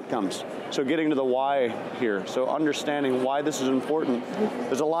to outcomes. So getting to the why here, so understanding why this is important.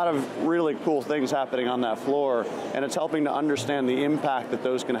 There's a lot of really cool things happening on that floor, and it's helping to understand the impact that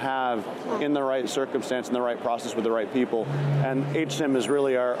those can have in the right circumstance, in the right process with the right people. And HSIM is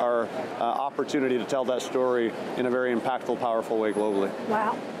really our opportunity to tell that story in a very impactful, powerful way globally.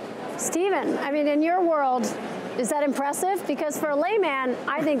 Wow. Stephen, I mean, in your world, is that impressive? Because for a layman,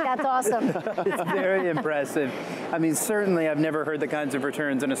 I think that's awesome. It's very impressive. I mean, certainly I've never heard the kinds of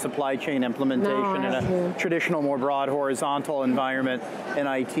returns in a supply chain implementation in a traditional, more broad horizontal environment in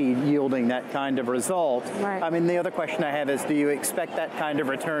IT yielding that kind of result. Right. I mean, the other question I have is, do you expect that kind of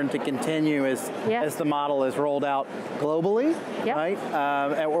return to continue as the model is rolled out globally, right?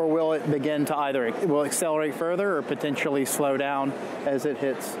 Or will it begin to will accelerate further or potentially slow down as it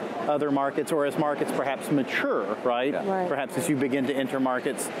hits other markets, or as markets perhaps mature, right? Perhaps as you begin to enter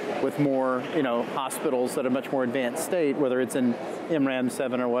markets with more, hospitals at a much more advanced state, whether it's in MRAM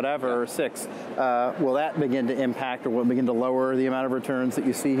 7 or whatever, or 6, will that begin to impact, or will it begin to lower the amount of returns that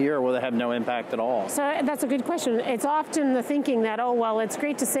you see here, or will it have no impact at all? So that's a good question. It's often the thinking that, oh, well, it's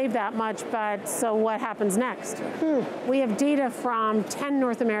great to save that much, but so what happens next? We have data from 10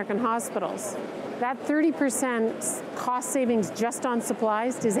 North American hospitals. That 30% cost savings just on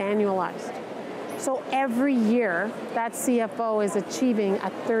supplies is annualized. So every year, that CFO is achieving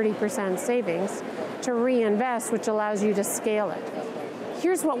a 30% savings to reinvest, which allows you to scale it.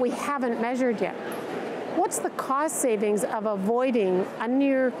 Here's what we haven't measured yet. What's the cost savings of avoiding a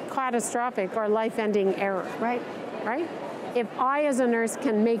near catastrophic or life-ending error? Right. If I, as a nurse,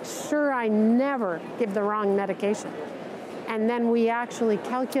 can make sure I never give the wrong medication, and then we actually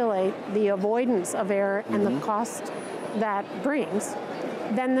calculate the avoidance of error and the cost that brings,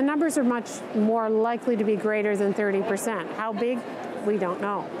 then the numbers are much more likely to be greater than 30%. How big? We don't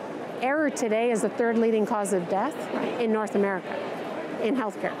know. Error today is the 3rd leading cause of death in North America in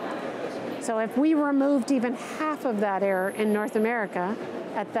healthcare. So if we removed even half of that error in North America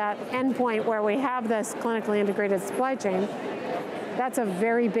at that endpoint where we have this clinically integrated supply chain, that's a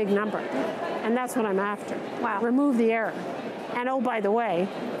very big number. And that's what I'm after. Wow. Remove the error. And oh, by the way,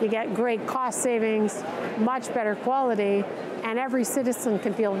 you get great cost savings, much better quality, and every citizen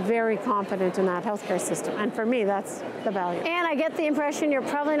can feel very confident in that healthcare system. And for me, that's the value. And I get the impression you're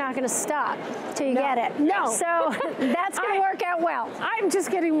probably not going to stop till you get it. No. So that's going to work out well. I'm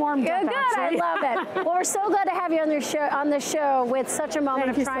just getting warmed up. Good. I love it. Well, we're so glad to have you on the show with such a moment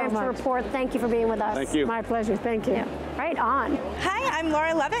of triumph to report. Thank you for being with us. Thank you. My pleasure. Thank you. Yeah. Right on. Hi, I'm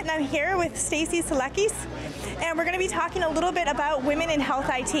Laura Levitt, and I'm here with Stacy Salekis. And we're going to be talking a little bit about women in health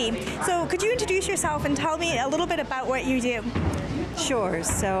IT. So could you introduce yourself and tell me a little bit about what you do? Sure.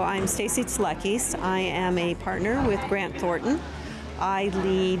 So I'm Stacy Salekis. I am a partner with Grant Thornton. I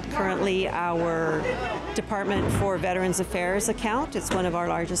lead currently our Department for Veterans Affairs account. It's one of our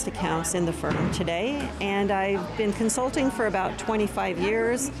largest accounts in the firm today. And I've been consulting for about 25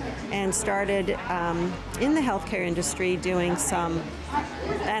 years and started in the healthcare industry doing some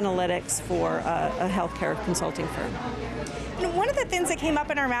analytics for a healthcare consulting firm. And one of the things that came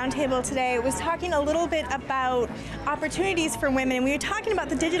up in our roundtable today was talking a little bit about opportunities for women. And we were talking about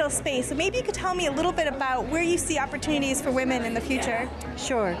the digital space. So maybe you could tell me a little bit about where you see opportunities for women in the future.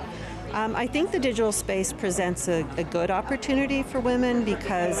 Sure. I think the digital space presents a good opportunity for women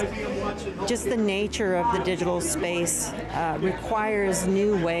because just the nature of the digital space requires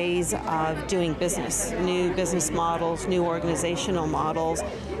new ways of doing business, new business models, new organizational models,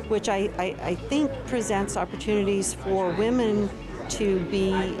 which I think presents opportunities for women to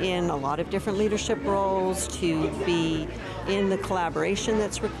be in a lot of different leadership roles, to be in the collaboration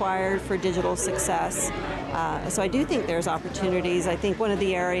that's required for digital success. So I do think there's opportunities. I think one of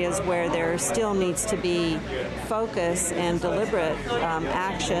the areas where there still needs to be focus and deliberate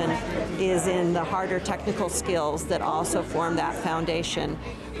action is in the harder technical skills that also form that foundation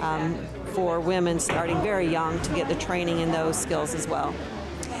for women starting very young to get the training in those skills as well.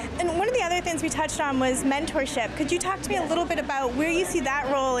 And one of the other things we touched on was mentorship. Could you talk to me a little bit about where you see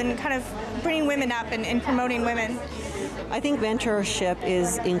that role in kind of bringing women up and promoting women? I think mentorship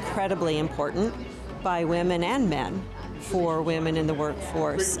is incredibly important by women and men for women in the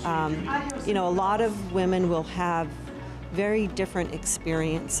workforce. You know, a lot of women will have very different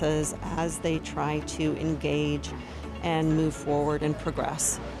experiences as they try to engage and move forward and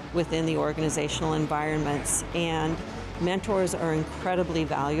progress within the organizational environments. And mentors are incredibly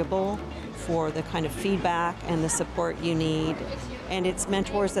valuable for the kind of feedback and the support you need. And it's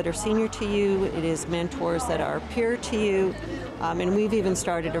mentors that are senior to you, it is mentors that are peer to you, and we've even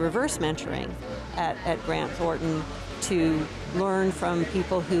started a reverse mentoring at Grant Thornton to learn from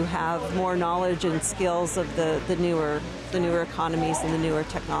people who have more knowledge and skills of the newer economies and the newer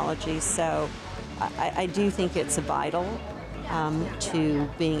technologies. So I do think it's vital to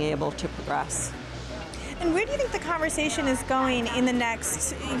being able to progress. And where do you think the conversation is going in the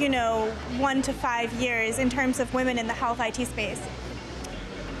next, 1 to 5 years in terms of women in the health IT space?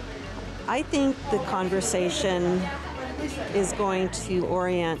 I think the conversation is going to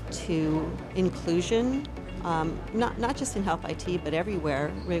orient to inclusion, not just in health IT, but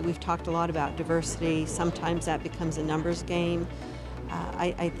everywhere. We've talked a lot about diversity. Sometimes that becomes a numbers game.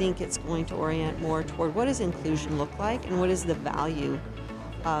 I think it's going to orient more toward what does inclusion look like and what is the value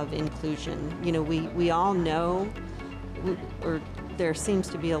of inclusion. You know, we all know, or there seems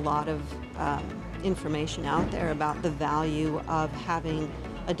to be a lot of information out there about the value of having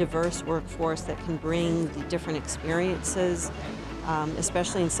a diverse workforce that can bring the different experiences,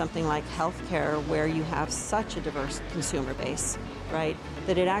 especially in something like healthcare where you have such a diverse consumer base, right?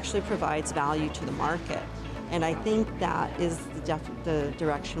 That it actually provides value to the market. And I think that is the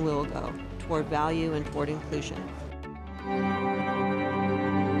direction we will go, toward value and toward inclusion.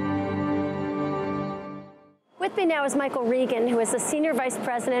 With me now is Michael Regan, who is the Senior Vice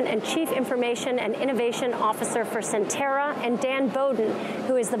President and Chief Information and Innovation Officer for Centera, and Dan Bowden,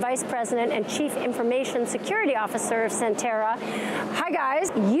 who is the Vice President and Chief Information Security Officer of Centera. Hi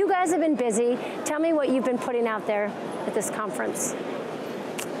guys, you guys have been busy. Tell me what you've been putting out there at this conference.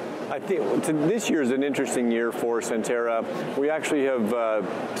 I think this year is an interesting year for Centera. We actually have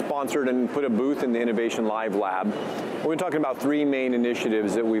sponsored and put a booth in the Innovation Live Lab. We're talking about 3 main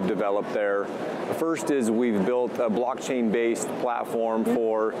initiatives that we've developed there. The first is we've built a blockchain-based platform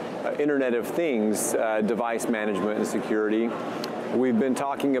for Internet of Things device management and security. We've been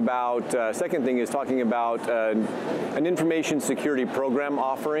talking about, second thing is talking about an information security program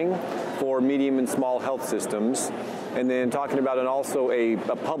offering for medium and small health systems. And then talking about also a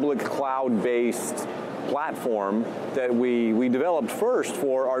public cloud-based platform that we developed first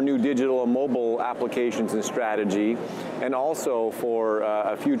for our new digital and mobile applications and strategy, and also for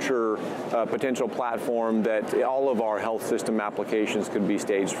a future potential platform that all of our health system applications could be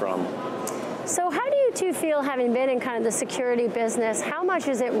staged from. So how do you two feel, having been in kind of the security business, how much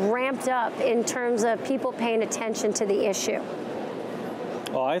is it ramped up in terms of people paying attention to the issue?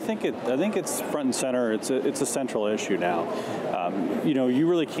 Well, I think it's front and center. It's a central issue now. You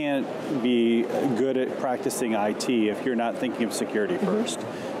really can't be good at practicing IT if you're not thinking of security first.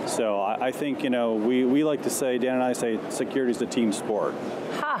 So I think we like to say, Dan and I say, security is a team sport.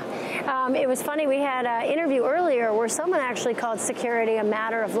 It was funny, we had an interview earlier where someone actually called security a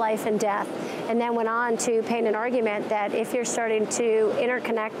matter of life and death, and then went on to paint an argument that if you're starting to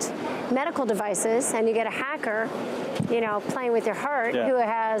interconnect medical devices and you get a hacker, you know, playing with your heart, who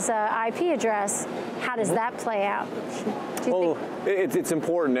has an IP address, how does that play out? Well, it's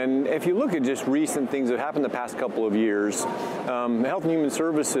important, and if you look at just recent things that happened the past couple of years, Health and Human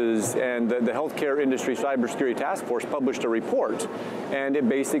Services and the Healthcare Industry Cybersecurity Task Force published a report, and it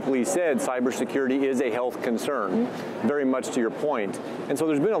basically said cybersecurity is a health concern, very much to your point. And so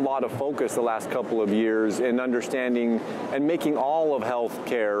there's been a lot of focus the last couple of years in understanding and making all of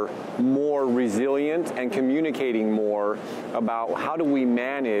healthcare more resilient and communicating more about how do we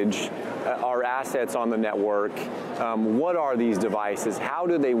manage our assets on the network, what are these devices, how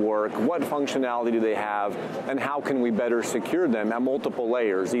do they work, what functionality do they have, and how can we better secure them at multiple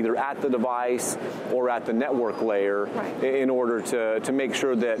layers, either at the device or at the network layer, in order to make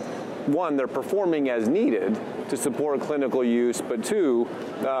sure that, one, they're performing as needed to support clinical use, but two,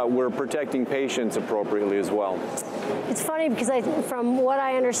 we're protecting patients appropriately as well. It's funny because from what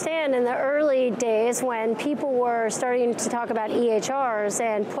I understand, in the early days when people were starting to talk about EHRs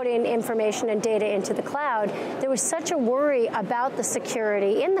and putting information and data into the cloud, there was such a worry about the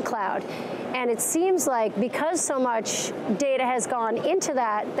security in the cloud. And it seems like because so much data has gone into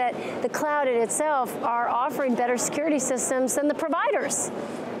that the cloud in itself are offering better security systems than the providers.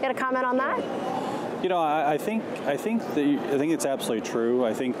 You got a comment on that? You know, I think it's absolutely true.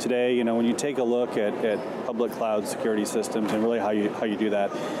 I think today, you know, when you take a look at public cloud security systems and really how you do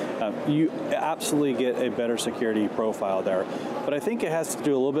that, you absolutely get a better security profile there. But I think it has to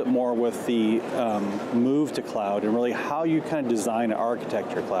do a little bit more with the move to cloud and really how you kind of design and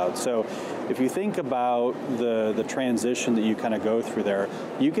architect your cloud. So if you think about the transition that you kind of go through there,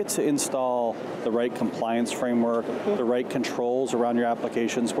 you get to install the right compliance framework, the right controls around your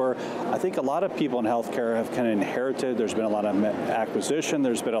applications, where I think a lot of people in healthcare have kind of inherited. There's been a lot of acquisition.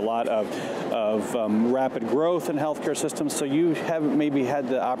 There's been a lot of rapid growth in healthcare systems. So you haven't maybe had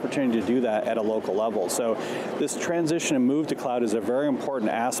the opportunity to do that at a local level. So this transition and move to cloud is a very important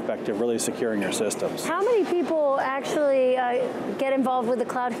aspect of really securing your systems. How many people actually get involved with the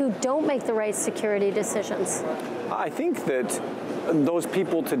cloud who don't make the right security decisions? I think that those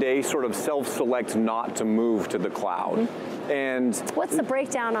people today sort of self-select not to move to the cloud. And what's the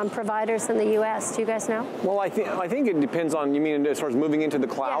breakdown on providers in the U.S.? Do you guys know? Well, I think it depends on, you mean as far as moving into the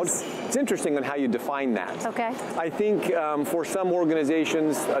cloud? Yes. It's interesting on how you define that. Okay. I think for some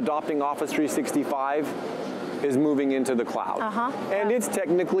organizations, adopting Office 365 is moving into the cloud. And it's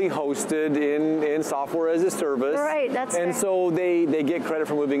technically hosted in software as a service. Right, that's And fair. so they get credit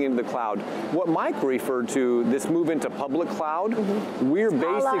for moving into the cloud. What Mike referred to, this move into public cloud, we're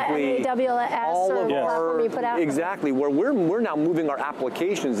basically AWS all or of platform you put out. Exactly, where we're now moving our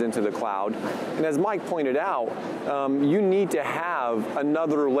applications into the cloud. And as Mike pointed out, you need to have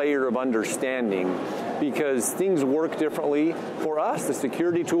another layer of understanding because things work differently. For us, the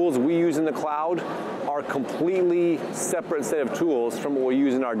security tools we use in the cloud are completely separate set of tools from what we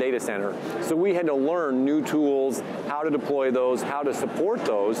use in our data center. So we had to learn new tools, how to deploy those, how to support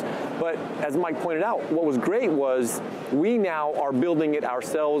those. But as Mike pointed out, what was great was we now are building it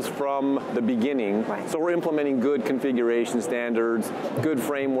ourselves from the beginning. So we're implementing good configuration standards, good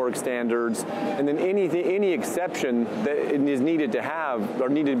framework standards, and then any exception that is needed to have or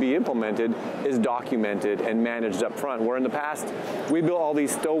needed to be implemented is documented and managed up front. Where in the past, we built all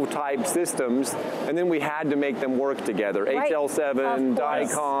these stove-type systems, and then we had to make them work together. Right. HL7,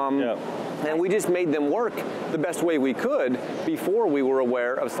 DICOM, and we just made them work the best way we could before we were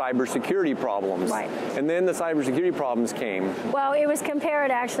aware of cybersecurity problems. Right. And then the cybersecurity problems came. Well, it was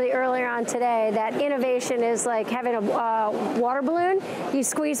compared actually earlier on today that innovation is like having a water balloon. You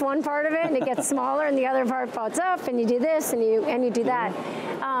squeeze one part of it and it gets smaller and the other part floats up and you do this and you do that.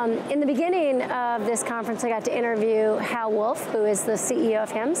 In the beginning of this conference, I got to interview Hal Wolf, who is the CEO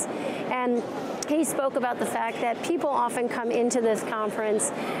of HIMSS, and he spoke about the fact that people often come into this conference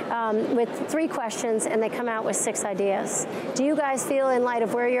with 3 questions and they come out with 6 ideas. Do you guys feel, in light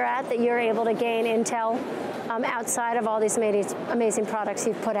of where you're at, that you're able to gain intel outside of all these amazing products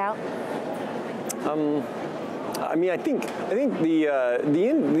you've put out? I mean, I think the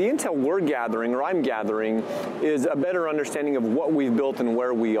intel we're gathering, or I'm gathering, is a better understanding of what we've built and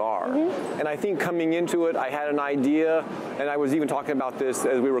where we are. And I think coming into it, I had an idea, and I was even talking about this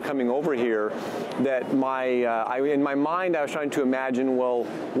as we were coming over here, that in my mind I was trying to imagine, well,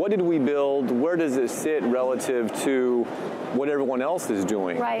 what did we build? Where does it sit relative to what everyone else is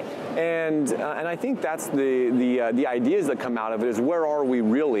doing? Right. And I think that's the ideas that come out of it is where are we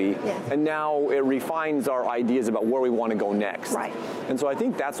really? And now it refines our ideas about where we want to go next. Right. And so I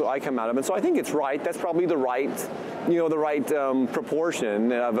think that's what I come out of. And so I think it's right. That's probably the right,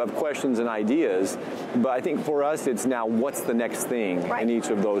 proportion of questions and ideas. But I think for us, it's now what's the next thing in each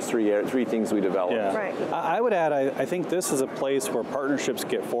of those three things we develop. Yeah. Right. I would add, I think this is a place where partnerships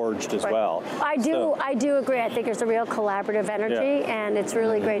get forged as well. I do agree. I think there's a real collaborative energy, and it's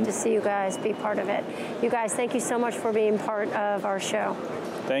really great to see you guys be part of it. You guys, thank you so much for being part of our show.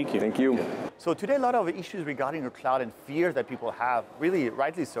 Thank you. Thank you. So today, a lot of issues regarding the cloud and fears that people have, really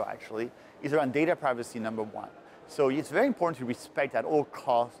rightly so actually, is around data privacy, number one. So it's very important to respect at all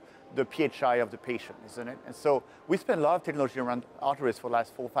costs the PHI of the patient, isn't it? And so we spend a lot of technology around Arteris for the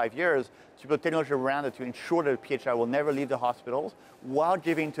last 4 or 5 years to put technology around it to ensure that the PHI will never leave the hospitals while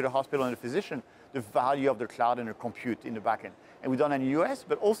giving to the hospital and the physician the value of the cloud and the compute in the backend. And we've done that in the US,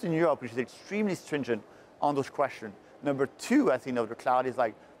 but also in Europe, which is extremely stringent on those questions. Number two, I think, of the cloud is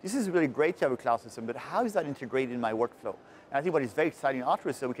like, this is really great to have a cloud system, but how is that integrated in my workflow? And I think what is very exciting in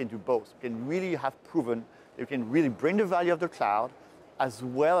Arteris is that we can do both. We can really have proven that we can really bring the value of the cloud as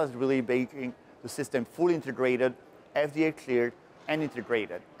well as really making the system fully integrated, FDA cleared, and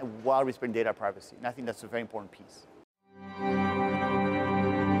integrated, and while respecting data privacy. And I think that's a very important piece.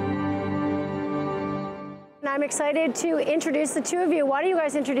 And I'm excited to introduce the two of you. Why don't you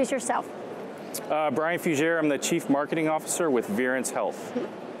guys introduce yourself? Brian Fugere, I'm the Chief Marketing Officer with Verance Health.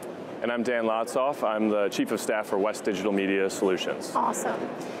 And I'm Dan Lotsoff. I'm the Chief of Staff for West Digital Media Solutions. Awesome.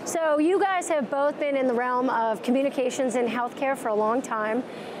 So you guys have both been in the realm of communications in healthcare for a long time.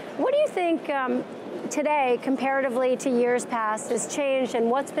 What do you think today, comparatively to years past, has changed, and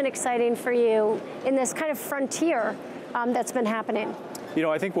what's been exciting for you in this kind of frontier that's been happening? You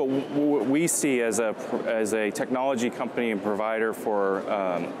know, I think what we see as a technology company and provider for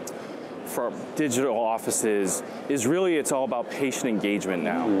digital offices is really, it's all about patient engagement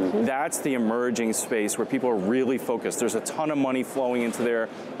now. Mm-hmm. That's the emerging space where people are really focused. There's a ton of money flowing into there,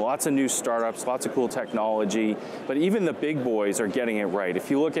 lots of new startups, lots of cool technology, but even the big boys are getting it right.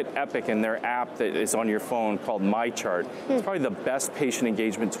 If you look at Epic and their app that is on your phone called MyChart, it's probably the best patient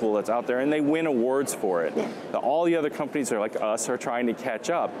engagement tool that's out there, and they win awards for it. Yeah. All the other companies are like us are trying to catch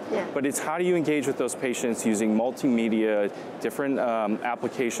up, but it's how do you engage with those patients using multimedia, different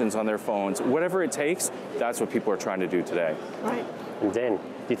applications on their phone. Whatever it takes, that's what people are trying to do today. Right. And Dan, do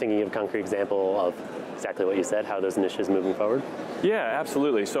you think you give a concrete example of exactly what you said, how those initiatives moving forward? Yeah,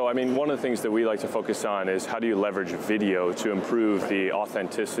 absolutely. So, I mean, one of the things that we like to focus on is how do you leverage video to improve the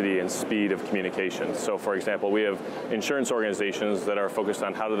authenticity and speed of communication. So, for example, we have insurance organizations that are focused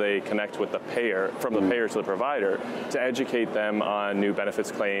on how do they connect with the payer, from the payer to the provider, to educate them on new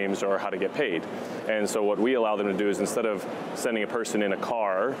benefits claims or how to get paid. And so what we allow them to do is, instead of sending a person in a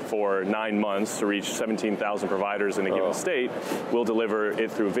car for 9 months to reach 17,000 providers in a given state, we'll deliver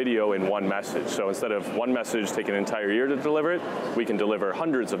it through video in one message. So instead of one message take an entire year to deliver it, we can deliver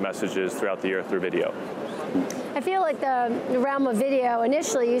hundreds of messages throughout the year through video. I feel like the realm of video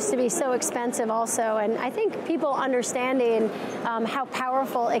initially used to be so expensive also, and I think people understanding how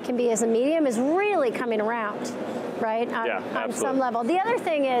powerful it can be as a medium is really coming around, right? On some level. The other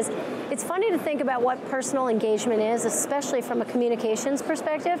thing is, it's funny to think about what personal engagement is, especially from a communications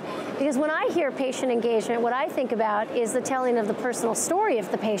perspective, because when I hear patient engagement, what I think about is the telling of the personal story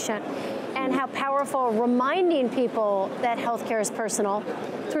of the patient and how powerful reminding people that healthcare is personal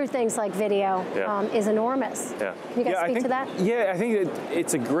through things like video is enormous. Yeah. Can you guys speak to that? Yeah, I think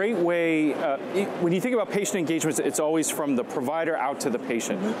it's a great way. When you think about patient engagement, it's always from the provider out to the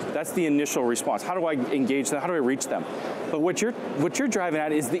patient. That's the initial response. How do I engage them? How do I reach them? But what you're driving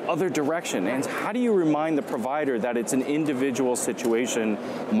at is the other direction. And how do you remind the provider that it's an individual situation,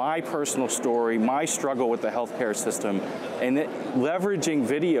 my personal story, my struggle with the healthcare system, and that leveraging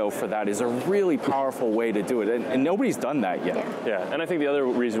video for that is a really powerful way to do it. And nobody's done that yet. Yeah, and I think the other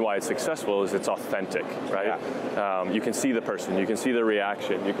reason why it's successful is it's authentic, right? You can see the person, you can see the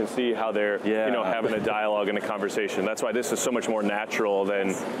reaction, you can see how they're having a dialogue and a conversation. That's why this is so much more natural than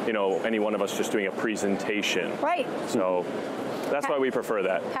any one of us just doing a presentation. Right. So that's why we prefer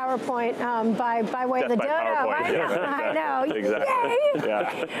that. PowerPoint by way of the dodo. I know. Exactly. Yay.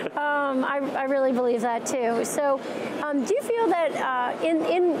 Yeah. I really believe that too. So, do you feel that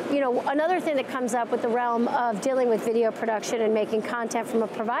in another thing that comes up with the realm of dealing with video production and making content from a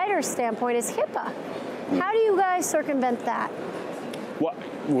provider standpoint is HIPAA? How do you guys circumvent that? Well,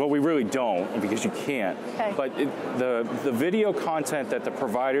 well, we really don't, because you can't. Okay. But the video content that the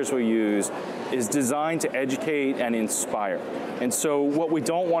providers will use is designed to educate and inspire. And so what we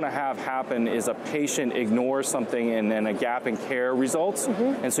don't want to have happen is a patient ignores something and then a gap in care results.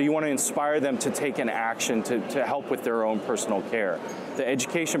 And so you want to inspire them to take an action to help with their own personal care. The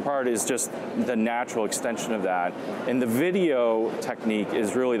education part is just the natural extension of that. And the video technique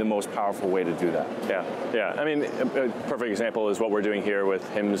is really the most powerful way to do that. Yeah, yeah. I mean, a perfect example is what we're doing here with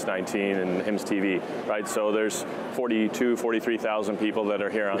HIMSS 19 and HIMSS TV, right? So there's 43,000 people that are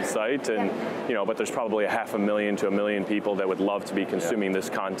here on site, and you know, but there's probably 500,000 to 1 million people that would love to be consuming this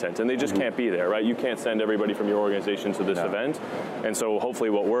content, and they just can't be there, right? You can't send everybody from your organization to this event, and so hopefully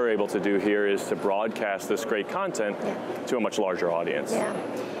what we're able to do here is to broadcast this great content to a much larger audience. Yeah.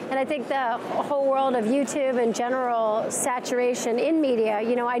 And I think the whole world of YouTube and general saturation in media,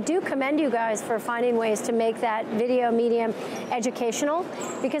 you know, I do commend you guys for finding ways to make that video medium educational,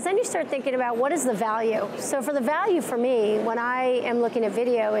 because then you start thinking about what is the value. So for the value for me, when I am looking at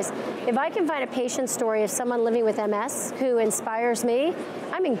video, is if I can find a patient story of someone living with MS who inspires me,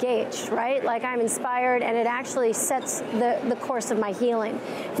 I'm engaged, right? Like I'm inspired, and it actually sets the course of my healing.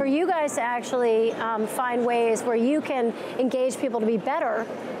 For you guys to actually find ways where you can engage people to be better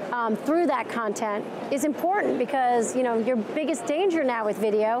through that content is important, because you know your biggest danger now with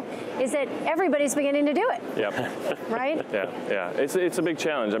video is that everybody's beginning to do it. Yep. Right? Yeah. It's a big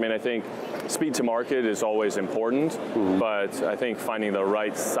challenge. I mean, I think speed to market is always important, but I think finding the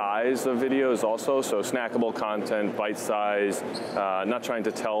right size of video is also, so snackable content, bite size, not trying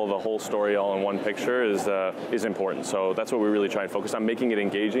to tell the whole story all in one picture is important. So that's what we really try and focus on, making it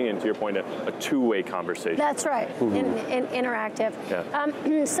engaging, and to your point, a two-way conversation. That's right, interactive. Yeah.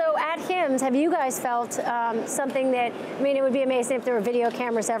 So at HIMSS, have you guys felt something that, I mean, it would be amazing if there were video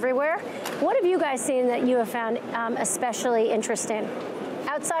cameras everywhere. What have you guys seen that you have found especially interesting,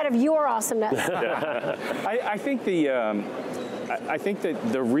 outside of your awesomeness? I think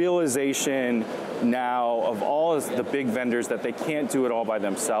that the realization now of all the big vendors that they can't do it all by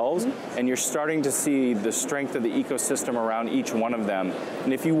themselves, and you're starting to see the strength of the ecosystem around each one of them.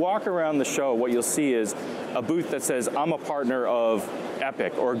 And if you walk around the show, what you'll see is a booth that says, I'm a partner of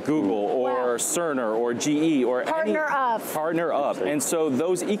Epic or Google or Cerner or GE or Partner of. And so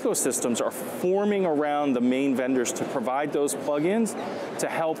those ecosystems are forming around the main vendors to provide those plugins to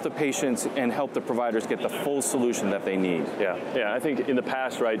help the patients and help the providers get the full solution that they need. Yeah. I think in the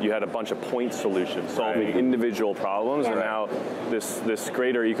past, right, you had a bunch of point solutions solving individual problems, and now this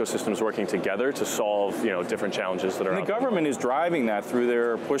greater ecosystem is working together to solve, you know, different challenges that are. And the government is driving that through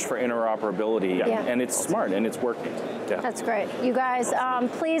their push for interoperability, and it's smart and it's working. That's great. You guys,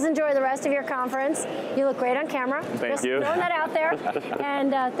 please enjoy the rest of your conference. You look great on camera. Thank you. Throwing that out there.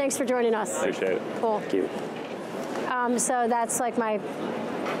 And thanks for joining us. Appreciate it. Cool. Thank you. So that's like my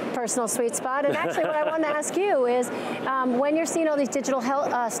personal sweet spot. And actually what I wanted to ask you is, when you're seeing all these digital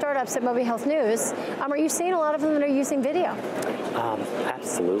health startups at Moby Health News, are you seeing a lot of them that are using video?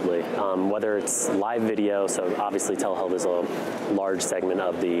 Absolutely. Whether it's live video, so obviously telehealth is a large segment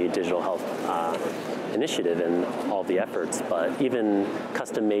of the digital health initiative and all the efforts, but even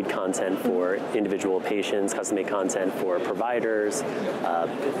custom-made content for individual patients, custom-made content for providers.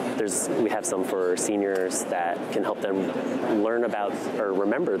 We have some for seniors that can help them learn about or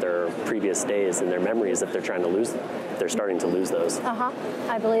remember their previous days and their memories if they're trying to lose them. They're starting to lose those.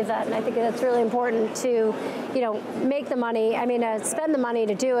 I believe that, and I think that's really important to, you know, make the money. I mean, spend the money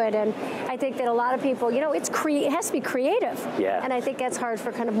to do it, and I think that a lot of people, you know, it has to be creative. Yeah. And I think that's hard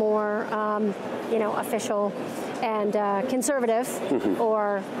for kind of more, you know, official and conservative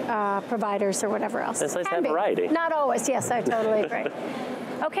or providers or whatever else. It's nice to have variety. Not always. Yes, I totally agree.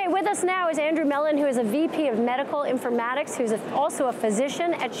 Okay, with us now is Andrew Mellon, who is a VP of Medical Informatics, who's also a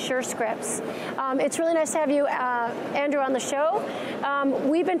physician at SureScripts. It's really nice to have you, Andrew, on the show.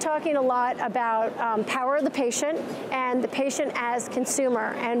 We've been talking a lot about power of the patient and the patient as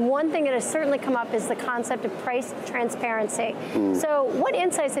consumer. And one thing that has certainly come up is the concept of price transparency. So what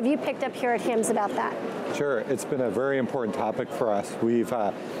insights have you picked up here at HIMSS about that? Sure, it's been a very important topic for us. We've,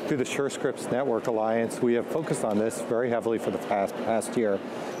 through the SureScripts Network Alliance, we have focused on this very heavily for the past year.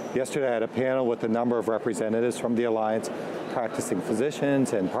 Yesterday I had a panel with a number of representatives from the Alliance, practicing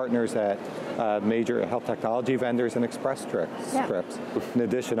physicians and partners at major health technology vendors and Express Scripts. In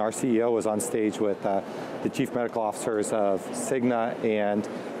addition, our CEO was on stage with the chief medical officers of Cigna and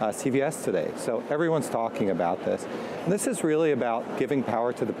CVS today. So everyone's talking about this. And this is really about giving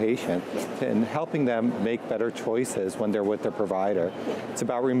power to the patient and helping them make better choices when they're with their provider. It's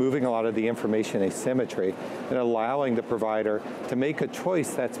about removing a lot of the information asymmetry and allowing the provider to make a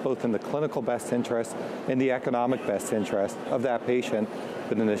choice that's both in the clinical best interest and the economic best interest of that patient,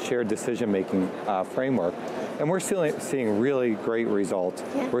 but in a shared decision-making framework. And we're seeing really great results.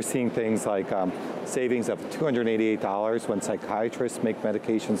 Yeah. We're seeing things like savings of $288 when psychiatrists make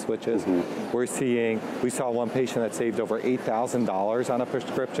medication switches. We saw one patient that saved over $8,000 on a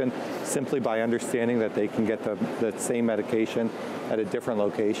prescription simply by understanding that they can get the same medication at a different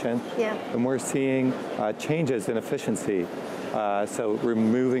location. Yeah. And we're seeing changes in efficiency. So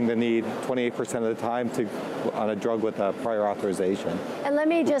removing the need 28% of the time on a drug with a prior authorization. And let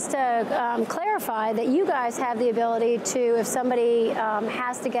me just clarify that you guys have the ability to, if somebody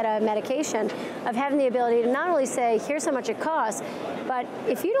has to get a medication, of having the ability to not only say, here's how much it costs, but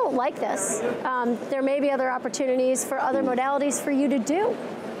if you don't like this, there may be other opportunities for other modalities for you to do.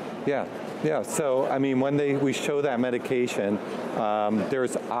 Yeah. Yeah, so I mean, when we show that medication,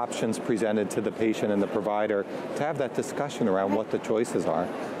 there's options presented to the patient and the provider to have that discussion around what the choices are.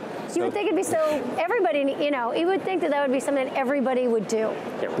 You would think it'd be everybody, you would think that would be something that everybody would do.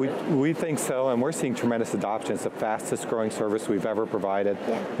 We think so, and we're seeing tremendous adoption. It's the fastest growing service we've ever provided.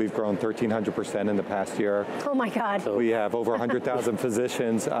 Yeah. We've grown 1,300% in the past year. Oh my God. We have over 100,000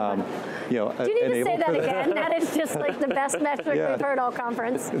 physicians, Do you need to say that again? That is just like the best metric we've heard all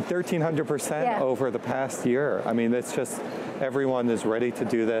conference. 1,300% over the past year. I mean, it's just, everyone is ready to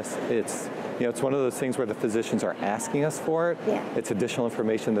do this. It's one of those things where the physicians are asking us for it. Yeah. It's additional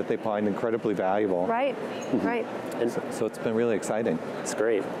information that they find incredibly valuable. Right, right. And so it's been really exciting. It's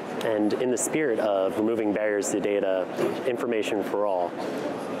great. And in the spirit of removing barriers to data, information for all,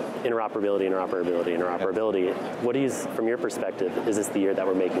 interoperability, what do you, from your perspective, is this the year that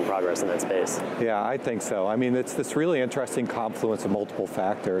we're making progress in that space? Yeah, I think so. I mean, it's this really interesting confluence of multiple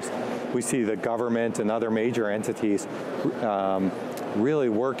factors. We see the government and other major entities really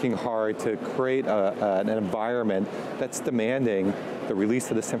working hard to create an environment that's demanding the release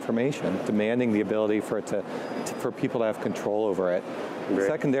of this information, demanding the ability for people to have control over it. Great.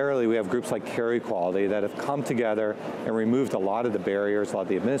 Secondarily, we have groups like Carequality that have come together and removed a lot of the barriers, a lot of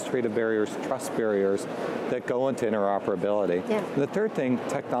the administrative barriers, trust barriers that go into interoperability. Yeah. And the third thing,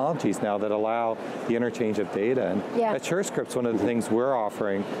 technologies now that allow the interchange of data. And at SureScripts, one of the things we're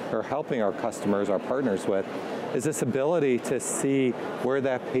offering or helping our customers, our partners with, is this ability to see where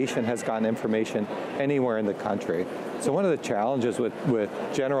that patient has gotten information anywhere in the country. So one of the challenges with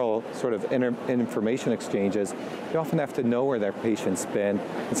general sort of information exchanges, you often have to know where their patient's been.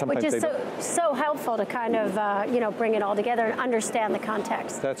 And sometimes which is so helpful to kind of bring it all together and understand the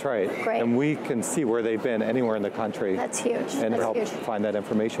context. That's right. Great. And we can see where they've been anywhere in the country. That's huge. And help find that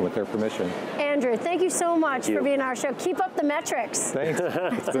information with their permission. Andrew, thank you so much for being on our show. Keep up the metrics. Thanks.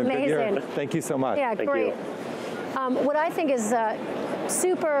 It's amazing. Thank you so much. Yeah, great. What I think is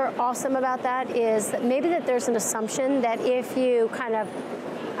super awesome about that is that maybe that there's an assumption that if you kind of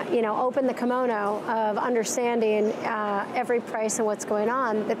open the kimono of understanding every price and what's going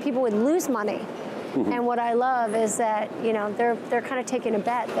on, that people would lose money. And what I love is that they're kind of taking a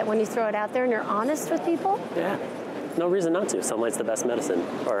bet that when you throw it out there and you're honest with people, no reason not to. Sunlight's the best medicine.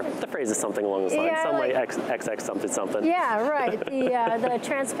 Or the phrase is something along those lines. Yeah, Sunlight XX something. Yeah, right. The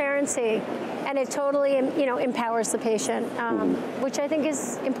transparency, and it totally empowers the patient, which I think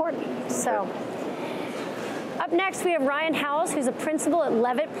is important. So. Up next, we have Ryan Howells, who's a principal at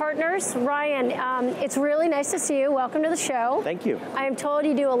Levitt Partners. Ryan, it's really nice to see you. Welcome to the show. Thank you. I am told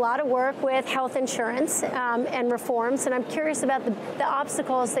you do a lot of work with health insurance and reforms, and I'm curious about the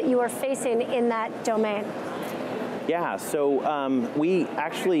obstacles that you are facing in that domain. Yeah, so we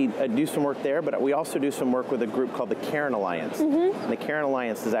actually do some work there, but we also do some work with a group called the Caring Alliance. And the Caring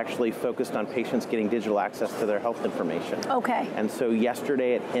Alliance is actually focused on patients getting digital access to their health information. Okay. And so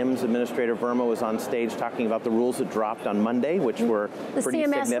yesterday at HIMSS, Administrator Verma was on stage talking about the rules that dropped on Monday, which were pretty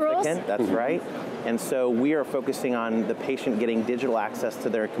CMS significant. Rules? That's right. And so we are focusing on the patient getting digital access to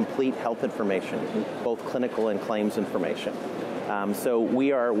their complete health information, both clinical and claims information. So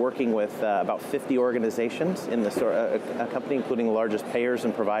we are working with about 50 organizations in the company, including the largest payers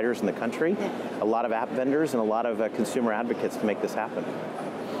and providers in the country, a lot of app vendors, and a lot of consumer advocates to make this happen.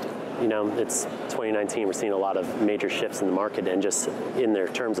 It's 2019. We're seeing a lot of major shifts in the market, and just in their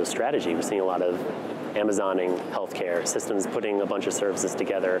terms of strategy, we're seeing a lot of Amazoning healthcare systems, putting a bunch of services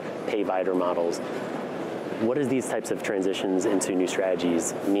together, pay-vider models. What do these types of transitions into new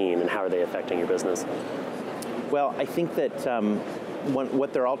strategies mean, and how are they affecting your business? Well, I think that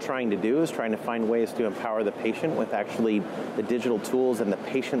what they're all trying to do is trying to find ways to empower the patient with actually the digital tools and the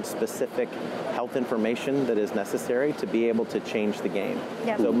patient-specific health information that is necessary to be able to change the game.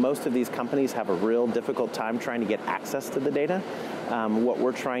 Yep. So most of these companies have a real difficult time trying to get access to the data. What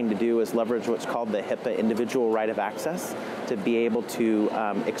we're trying to do is leverage what's called the HIPAA individual right of access to be able to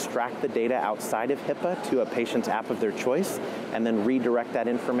extract the data outside of HIPAA to a patient's app of their choice, and then redirect that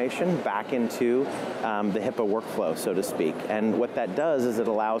information back into the HIPAA workflow, so to speak. And what that does is it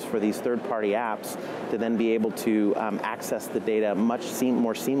allows for these third-party apps to then be able to access the data much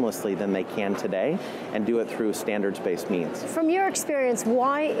more seamlessly than they can today, and do it through standards-based means. From your experience,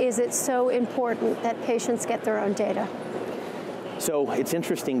 why is it so important that patients get their own data? So it's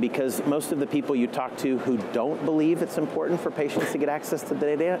interesting because most of the people you talk to who don't believe it's important for patients to get access to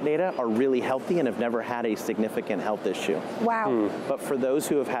the data are really healthy and have never had a significant health issue. Wow. But for those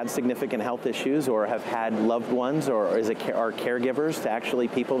who have had significant health issues or have had loved ones or are caregivers to actually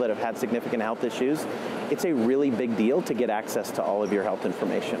people that have had significant health issues, it's a really big deal to get access to all of your health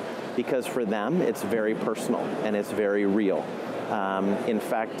information because for them it's very personal and it's very real. In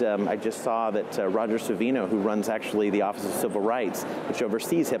fact, I just saw that Roger Savino, who runs actually the Office of Civil Rights, which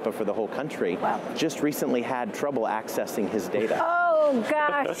oversees HIPAA for the whole country, just recently had trouble accessing his data. Oh,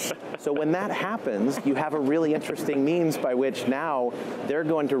 gosh. So when that happens, you have a really interesting means by which now they're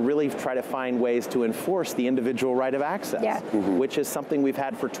going to really try to find ways to enforce the individual right of access, which is something we've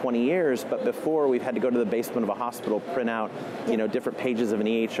had for 20 years, but before we've had to go to the basement of a hospital, print out different pages of an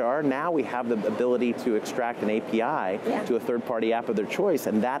EHR. Now we have the ability to extract an API to a third-party app of their choice,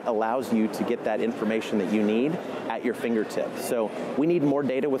 and that allows you to get that information that you need at your fingertips. So we need more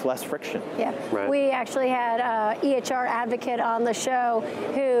data with less friction. Yeah, we actually had an EHR advocate on the show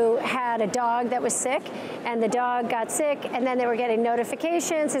who had a dog that was sick, and the dog got sick, and then they were getting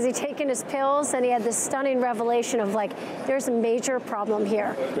notifications. Has he taken his pills? And he had this stunning revelation of like, there's a major problem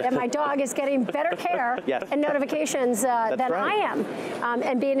here, that my dog is getting better care and notifications than I am,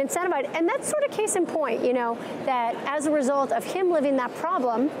 and being incentivized. And that's sort of case in point, that as a result of him living that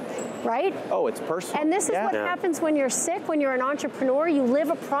problem, right? Oh, it's personal. And this is what happens when you're sick, when you're an entrepreneur, you live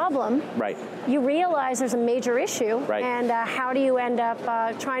a problem. Right. You realize there's a major issue. Right. And how do you end up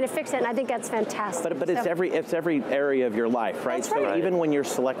trying to fix it? And I think that's fantastic. But it's every area of your life, right? That's right. So even when you're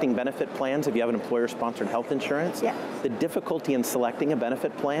selecting benefit plans, if you have an employer-sponsored health insurance, the difficulty in selecting a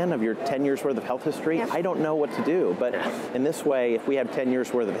benefit plan of your 10 years worth of health history, I don't know what to do. But in this way, if we have 10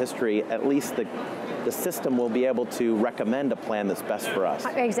 years worth of history, at least the system will be able to recommend a plan that's best for us.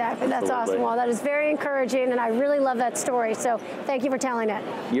 Exactly. That's awesome. Well, that is very encouraging, and I really love that story. So thank you for telling it.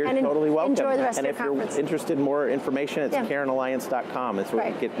 You're totally welcome. Enjoy the rest and of your conference. And if you're interested in more information, it's care'nalliance.com. It's where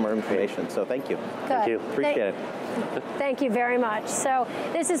you get more information. So thank you. Thank you. Appreciate it. Thank you very much. So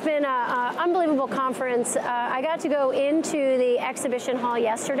this has been an unbelievable conference. I got to go into the exhibition hall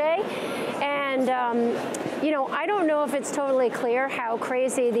yesterday, and I don't know if it's totally clear how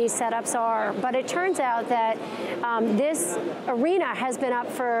crazy these setups are, but it turns out that this arena has been up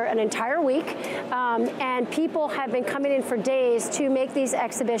for an entire week, and people have been coming in for days to make these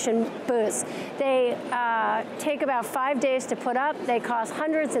exhibition booths. They take about 5 days to put up. They cost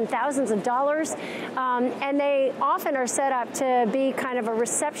hundreds and thousands of dollars, and they often are set up to be kind of a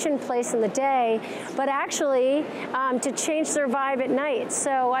reception place in the day, but actually to change their vibe at night.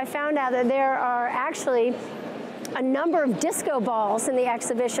 So I found out that there are actually a number of disco balls in the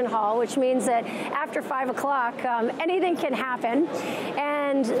exhibition hall, which means that after 5 o'clock, anything can happen.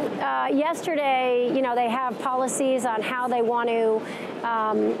 And yesterday, they have policies on how they want to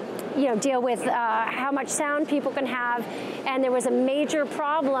deal with how much sound people can have. And there was a major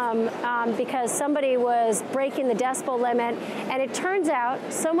problem because somebody was breaking the decibel limit. And it turns out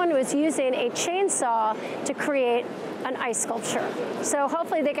someone was using a chainsaw to create an ice sculpture. So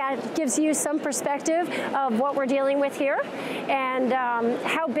hopefully that gives you some perspective of what we're dealing with here and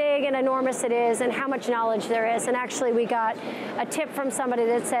how big and enormous it is and how much knowledge there is. And actually we got a tip from somebody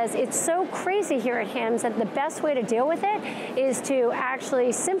that says it's so crazy here at HIMSS that the best way to deal with it is to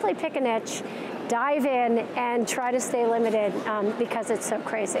actually simply pick a niche, dive in, and try to stay limited because it's so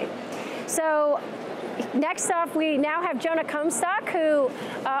crazy. So next up, we now have Jonah Comstock, who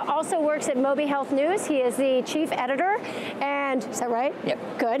also works at Moby Health News. He is the chief editor, and is that right? Yep.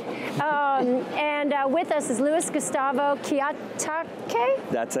 Good. And with us is Luis Gustavo Quiataque.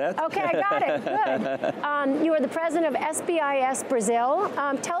 That's it. Okay, I got it. Good. You are the president of SBIS Brazil.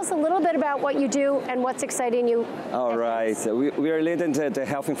 Tell us a little bit about what you do and what's exciting you. All right. So we are leading the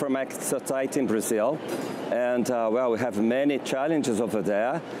Health Informatics Society in Brazil, and we have many challenges over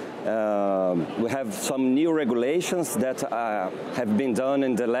there. We have some new regulations that have been done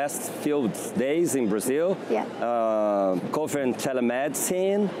in the last last few days in Brazil, covering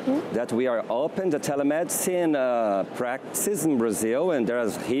telemedicine, that we are open the telemedicine practices in Brazil, and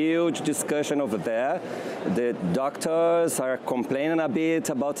there's huge discussion over there. The doctors are complaining a bit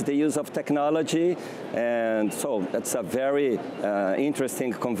about the use of technology, and so it's a very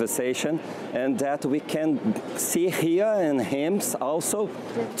interesting conversation, and that we can see here in HIMSS also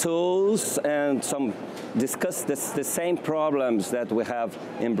tools and some discuss the same problems that we have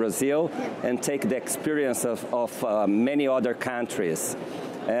in Brazil and take the experience of many other countries.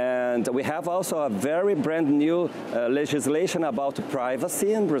 And we have also a very brand new legislation about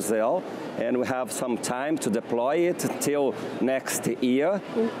privacy in Brazil, and we have some time to deploy it till next year.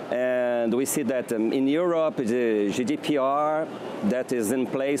 And we see that in Europe, the GDPR that is in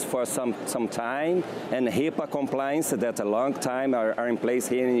place for some time, and HIPAA compliance that a long time are in place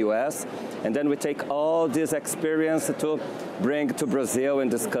here in the US. And then we take all this experience to bring to Brazil and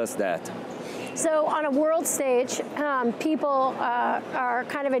discuss that. So on a world stage, people are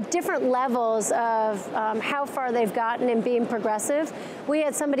kind of at different levels of how far they've gotten in being progressive. We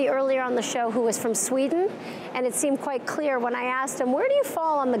had somebody earlier on the show who was from Sweden, and it seemed quite clear when I asked him, where do you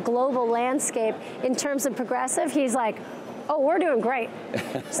fall on the global landscape in terms of progressive? He's like, oh, we're doing great.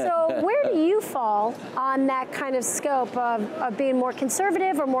 So where do you fall on that kind of scope of being more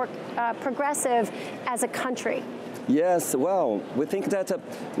conservative or more progressive as a country? Yes, well, we think that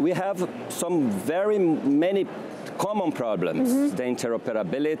we have some very many common problems. The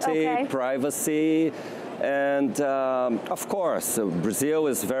interoperability, privacy, and of course, Brazil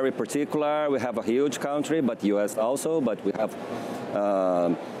is very particular. We have a huge country, but US also, but we have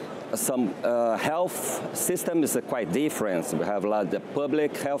some health system is quite different. We have the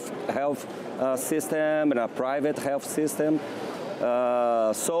public health system and a private health system.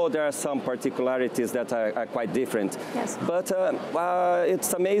 So there are some particularities that are quite different. Yes. But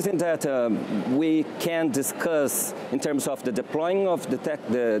it's amazing that we can discuss in terms of the deploying of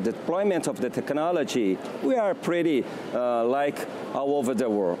the deployment of the technology. We are pretty like all over the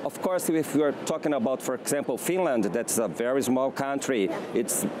world. Of course, if we are talking about, for example, Finland, that's a very small country,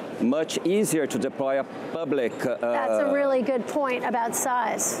 it's much easier to deploy a public. That's a really good point about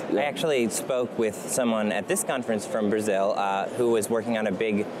size. I actually spoke with someone at this conference from Brazil who was working on a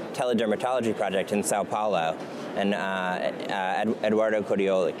big teledermatology project in Sao Paulo, and Eduardo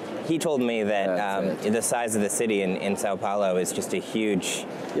Codioli. He told me that the size of the city in Sao Paulo is just a huge...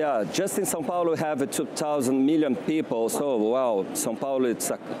 Yeah, just in Sao Paulo we have 2,000 million people, so wow, Sao Paulo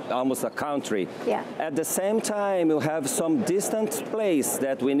it's almost a country. Yeah. At the same time, we have some distant place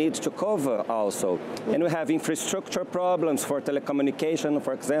that we need to cover also. And we have infrastructure problems for telecommunication,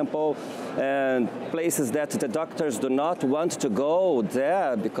 for example, and places that the doctors do not want to go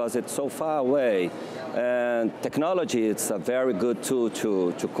there because it's so far away. And technology, it's a very good tool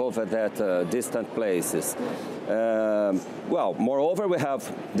to cover that distant places. Well, moreover, we have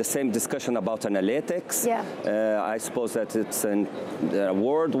the same discussion about analytics. Yeah. I suppose that it's a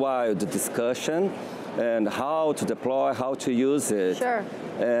worldwide discussion and how to deploy, how to use it. Sure.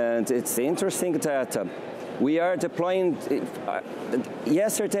 And it's interesting that we are deploying.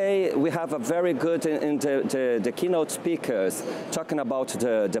 Yesterday, we have a very good in the keynote speakers talking about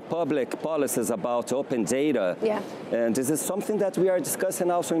the public policies about open data. Yeah. And this is something that we are discussing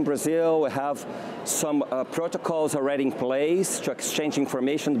also in Brazil. We have some protocols already in place to exchange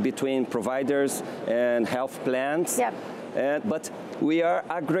information between providers and health plans. Yep. But we are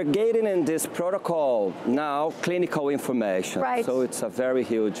aggregating in this protocol now clinical information. Right. So it's a very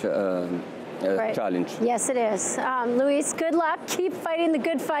huge challenge. Yes, it is. Luis, good luck. Keep fighting the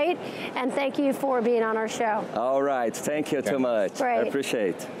good fight, and thank you for being on our show. All right. Thank you too much. Great. I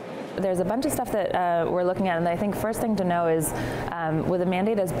appreciate it. There's a bunch of stuff that we're looking at, and I think first thing to know is with a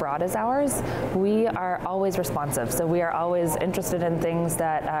mandate as broad as ours, we are always responsive. So we are always interested in things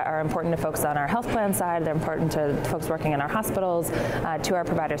that are important to folks on our health plan side, they're important to folks working in our hospitals, to our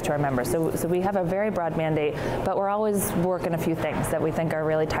providers, to our members. So we have a very broad mandate, but we're always working a few things that we think are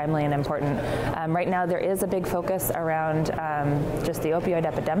really timely and important. Right now there is a big focus around just the opioid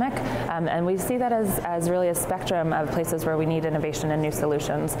epidemic, and we see that as really a spectrum of places where we need innovation and new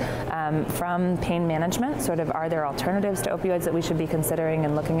solutions. From pain management, sort of are there alternatives to opioids that we should be considering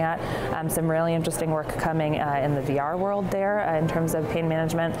and looking at? Some really interesting work coming in the VR world there in terms of pain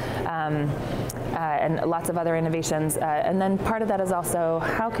management, and lots of other innovations. And then part of that is also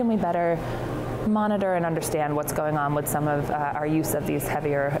how can we better monitor and understand what's going on with some of our use of these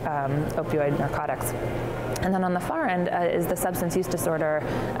heavier opioid narcotics. And then on the far end is the substance use disorder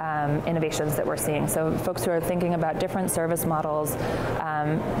innovations that we're seeing. So folks who are thinking about different service models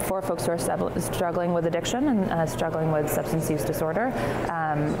for folks who are struggling with addiction and struggling with substance use disorder.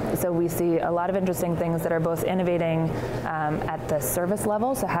 So we see a lot of interesting things that are both innovating at the service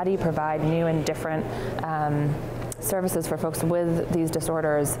level. So how do you provide new and different services for folks with these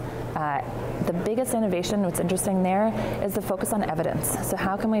disorders? The biggest innovation, what's interesting there, is the focus on evidence. So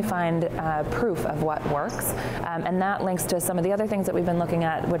how can we find proof of what works? And that links to some of the other things that we've been looking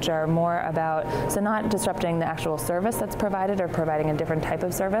at, which are more about, so not disrupting the actual service that's provided or providing a different type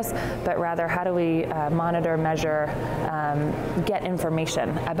of service, but rather how do we monitor, measure, get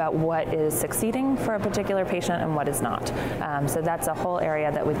information about what is succeeding for a particular patient and what is not. So that's a whole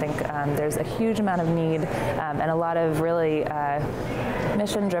area that we think there's a huge amount of need and a lot of really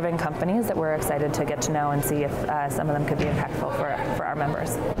mission-driven companies that we're excited to get to know and see if some of them could be impactful for our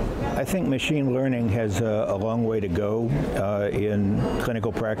members. I think machine learning has a long way to go in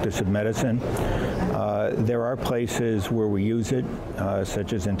clinical practice of medicine. There are places where we use it,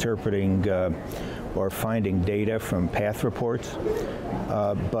 such as interpreting or finding data from path reports.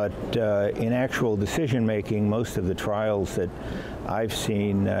 But in actual decision making, most of the trials that I've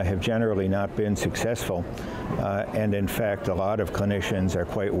seen have generally not been successful. And in fact, a lot of clinicians are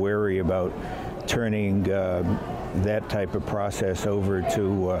quite wary about turning that type of process over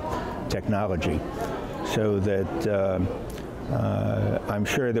to technology. So that I'm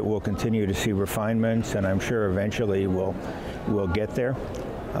sure that we'll continue to see refinements, and I'm sure eventually we'll get there,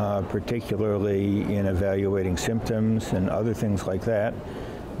 particularly in evaluating symptoms and other things like that.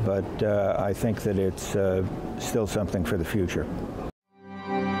 But I think that it's still something for the future.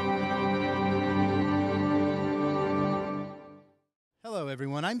 Hello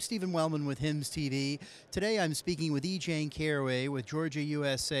everyone, I'm Stephen Wellman with HIMSS TV. Today I'm speaking with E. Caraway with Georgia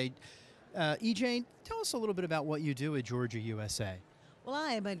USA. E. Tell us a little bit about what you do at Georgia USA. Well,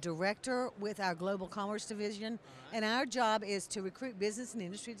 I am a director with our Global Commerce Division, and our job is to recruit business and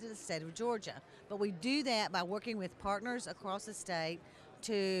industry to the state of Georgia. But we do that by working with partners across the state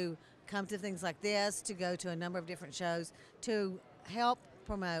to come to things like this, to go to a number of different shows, to help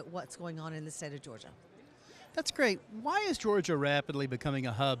promote what's going on in the state of Georgia. That's great. Why is Georgia rapidly becoming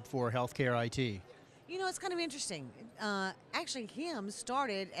a hub for healthcare IT? You know, it's kind of interesting. Actually, HIMSS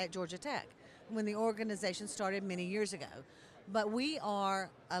started at Georgia Tech when the organization started many years ago. But we are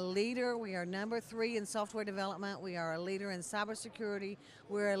a leader. We are number 3 in software development. We are a leader in cybersecurity.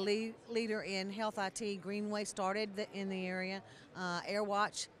 We're a leader in health IT. Greenway started in the area.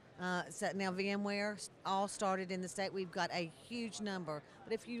 AirWatch, now VMware, all started in the state. We've got a huge number.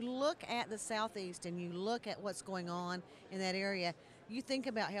 But if you look at the Southeast and you look at what's going on in that area, you think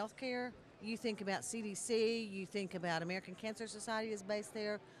about healthcare, you think about CDC, you think about American Cancer Society is based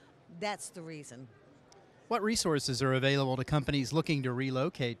there. That's the reason. What resources are available to companies looking to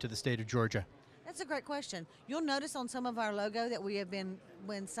relocate to the state of Georgia? That's a great question. You'll notice on some of our logo that we have been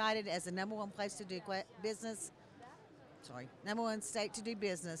cited as the #1 place to do business, #1 state to do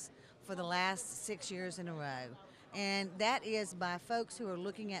business for the last 6 years in a row. And that is by folks who are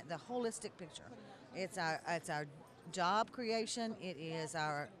looking at the holistic picture. It's our job creation, it is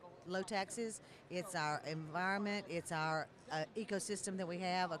our low taxes, it's our environment, it's our ecosystem that we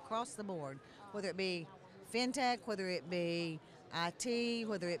have across the board, whether it be fintech, whether it be IT,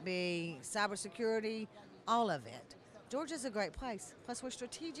 whether it be cybersecurity, all of it. Georgia's a great place. Plus, we're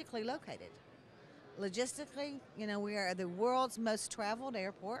strategically located. Logistically, you know, we are the world's most traveled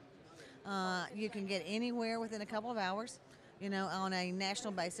airport. You can get anywhere within a couple of hours, you know, on a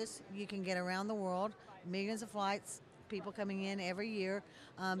national basis. You can get around the world, millions of flights, people coming in every year.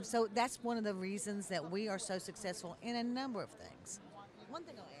 So that's one of the reasons that we are so successful in a number of things. One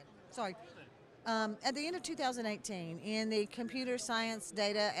thing I'll add, sorry. At the end of 2018, in the computer science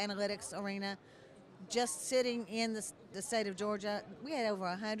data analytics arena, just sitting in the state of Georgia, we had over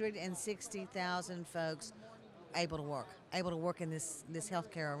 160,000 folks able to work in this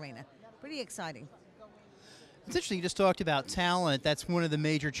healthcare arena. Pretty exciting. It's interesting, you just talked about talent. That's one of the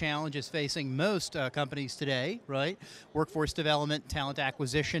major challenges facing most companies today, right? Workforce development, talent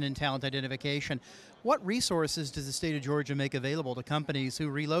acquisition, and talent identification. What resources does the state of Georgia make available to companies who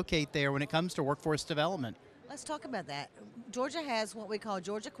relocate there when it comes to workforce development? Let's talk about that. Georgia has what we call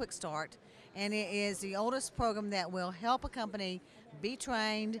Georgia Quick Start, and it is the oldest program that will help a company be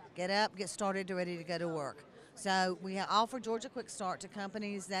trained, get up, get started, ready to go to work. So we offer Georgia Quick Start to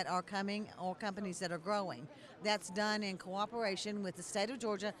companies that are coming or companies that are growing. That's done in cooperation with the state of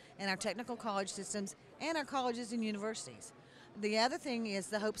Georgia and our technical college systems and our colleges and universities. The other thing is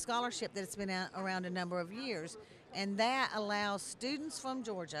the Hope Scholarship that's been around a number of years, and that allows students from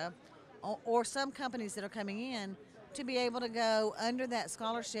Georgia or some companies that are coming in to be able to go under that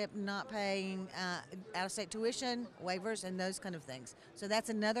scholarship, not paying out-of-state tuition, waivers, and those kind of things. So that's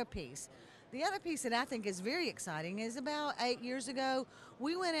another piece. The other piece that I think is very exciting is about 8 years ago,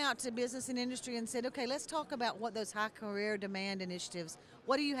 we went out to business and industry and said, okay, let's talk about what those high career demand initiatives,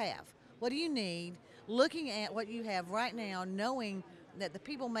 what do you have? What do you need? Looking at what you have right now, knowing that the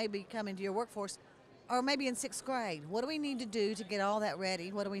people may be coming to your workforce or maybe in 6th grade. What do we need to do to get all that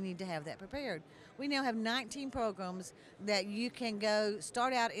ready? What do we need to have that prepared? We now have 19 programs that you can go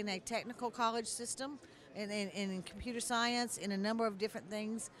start out in a technical college system, in computer science, in a number of different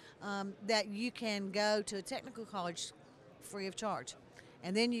things that you can go to a technical college free of charge.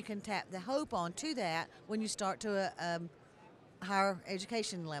 And then you can tap the Hope onto that when you start to a higher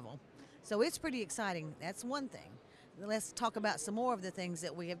education level. So it's pretty exciting. That's one thing. Let's talk about some more of the things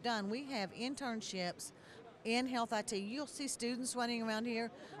that we have done. We have internships in Health IT. You'll see students running around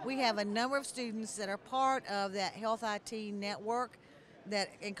here. We have a number of students that are part of that Health IT network that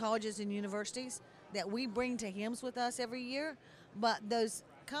in colleges and universities that we bring to HIMSS with us every year, but those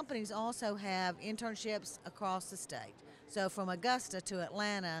companies also have internships across the state. So from Augusta to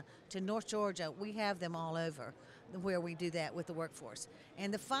Atlanta to North Georgia, we have them all over where we do that with the workforce.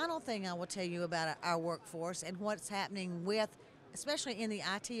 And the final thing I will tell you about our workforce and what's happening with, especially in the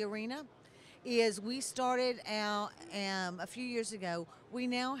IT arena, is we started out a few years ago, we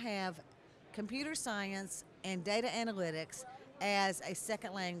now have computer science and data analytics as a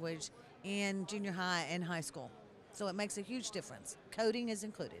second language in junior high and high school. So it makes a huge difference. Coding is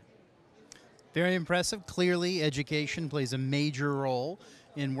included. Very impressive. Clearly, education plays a major role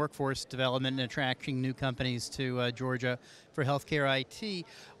in workforce development and attracting new companies to Georgia for healthcare IT.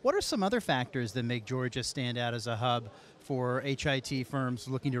 What are some other factors that make Georgia stand out as a hub for HIT firms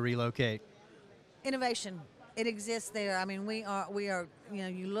looking to relocate? Innovation. It exists there. I mean, we are, you know,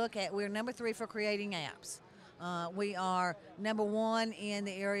 you look at, we're number 3 for creating apps. We are number 1 in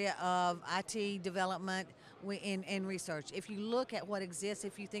the area of IT development in research. If you look at what exists,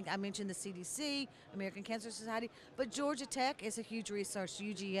 if you think, I mentioned the CDC, American Cancer Society, but Georgia Tech is a huge research,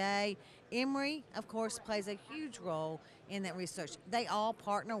 UGA. Emory, of course, plays a huge role in that research. They all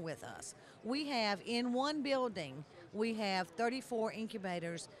partner with us. We have, in one building, we have 34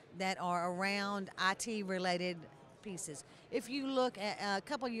 incubators that are around IT-related pieces. If you look at, a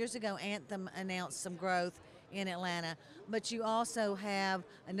couple of years ago, Anthem announced some growth in Atlanta, but you also have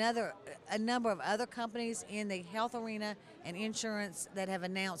a number of other companies in the health arena and insurance that have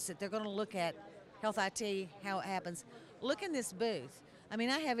announced that they're going to look at health IT, how it happens. Look in this booth. I mean,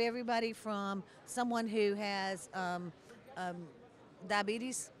 I have everybody from someone who has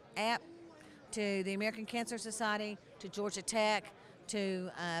diabetes app to the American Cancer Society to Georgia Tech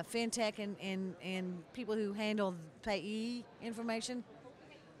to FinTech and people who handle payee information.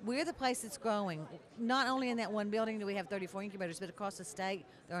 We're the place that's growing. Not only in that one building do we have 34 incubators, but across the state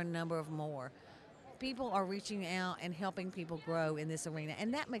there are a number of more. People are reaching out and helping people grow in this arena,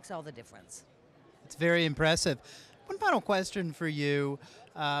 and that makes all the difference. It's very impressive. One final question for you.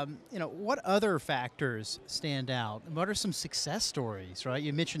 You know, what other factors stand out? What are some success stories, right?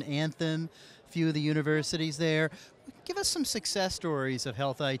 You mentioned Anthem, a few of the universities there. Give us some success stories of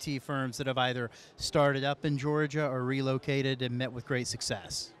health IT firms that have either started up in Georgia or relocated and met with great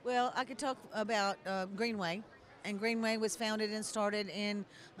success. Well, I could talk about Greenway, and Greenway was founded and started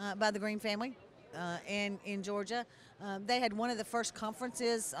by the Green family in Georgia. They had one of the first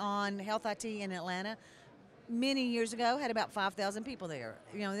conferences on health IT in Atlanta. Many years ago, had about 5,000 people there.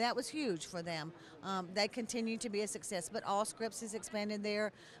 You know, that was huge for them. They continue to be a success, but Allscripts has expanded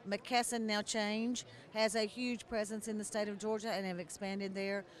there. McKesson, now Change, has a huge presence in the state of Georgia and have expanded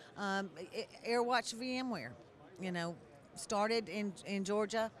there. AirWatch VMware, you know, started in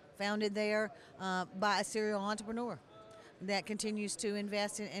Georgia, founded there by a serial entrepreneur that continues to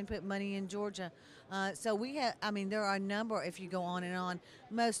invest and put money in Georgia. So we have, I mean, there are a number, if you go on and on.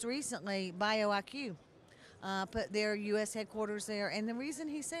 Most recently, BioIQ. Put their U.S. headquarters there, and the reason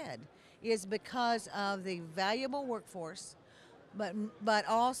he said is because of the valuable workforce, but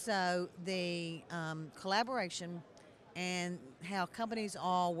also the collaboration and how companies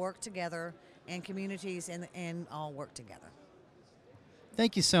all work together and communities and all work together.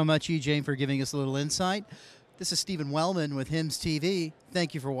 Thank you so much, E-Jane, for giving us a little insight. This is Stephen Wellman with HIMSS TV.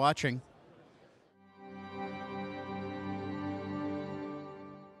 Thank you for watching.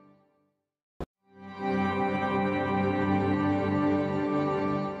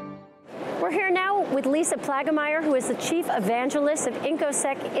 We're here now with Lisa Plagemeyer, who is the Chief Evangelist of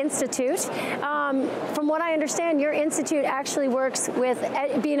IncoSec Institute. From what I understand, your institute actually works with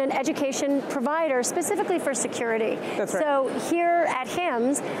being an education provider specifically for security. That's right. So here at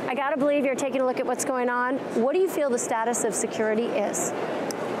HIMSS, I got to believe you're taking a look at what's going on. What do you feel the status of security is?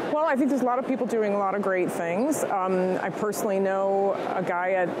 Well, I think there's a lot of people doing a lot of great things. I personally know a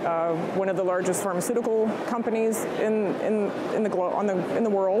guy at one of the largest pharmaceutical companies in the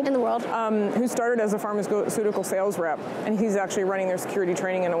world. Who started as a pharmaceutical sales rep, and he's actually running their security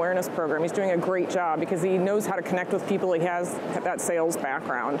training and awareness program. He's doing a great job because he knows how to connect with people. He has that sales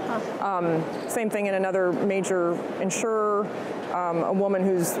background. Same thing in another major insurer. A woman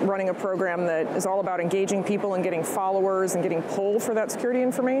who's running a program that is all about engaging people and getting followers and getting pull for that security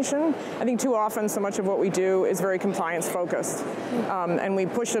information. I think too often so much of what we do is very compliance focused, and we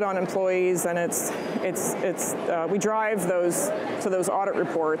push it on employees, and we drive those to those audit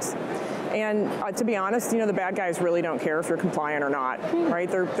reports. And to be honest, the bad guys really don't care if you're compliant or not, right?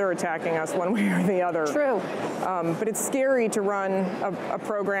 They're attacking us one way or the other. True. But it's scary to run a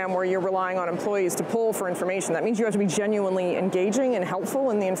program where you're relying on employees to pull for information. That means you have to be genuinely engaging and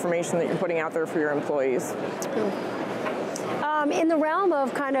helpful in the information that you're putting out there for your employees. In the realm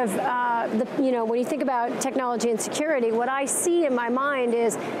of kind of, when you think about technology and security, what I see in my mind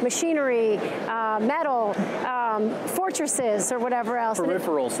is machinery, metal, fortresses, or whatever else.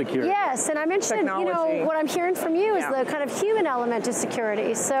 Peripheral security. Yes, and I'm interested, what I'm hearing from you is the kind of human element to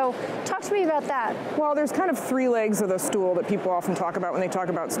security. So talk to me about that. Well, there's kind of three legs of the stool that people often talk about when they talk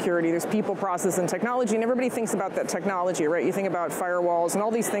about security. There's people, process, and technology, and everybody thinks about that technology, right? You think about firewalls and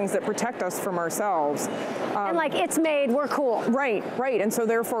all these things that protect us from ourselves. And like, it's made, we're cool. Right. And so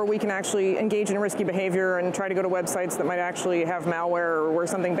therefore we can actually engage in risky behavior and try to go to websites that might actually have malware or where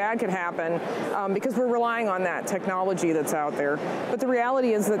something bad could happen because we're relying on that technology that's out there. But the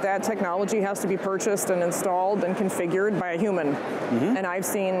reality is that technology has to be purchased and installed and configured by a human. And I've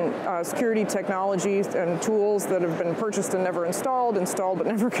seen security technologies and tools that have been purchased and never installed but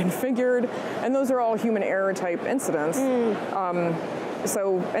never configured. And those are all human error type incidents.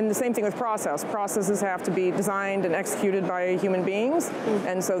 And the same thing with process. Processes have to be designed and executed by human beings,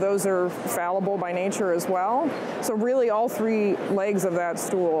 and so those are fallible by nature as well. So really all three legs of that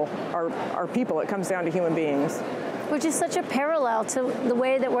stool are people. It comes down to human beings. Which is such a parallel to the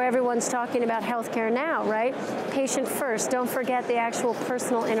way that where everyone's talking about healthcare now, right? Patient first. Don't forget the actual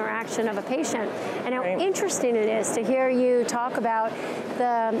personal interaction of a patient. And how interesting it is to hear you talk about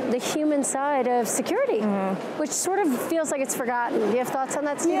the human side of security, which sort of feels like it's forgotten. Do you have thoughts on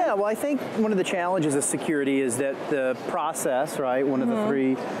that, Steve? Yeah, well, I think one of the challenges of security is that the process, right, one of the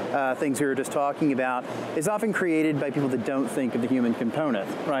three things we were just talking about, is often created by people that don't think of the human component,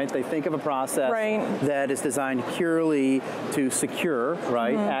 right? They think of a process that is designed purely to secure,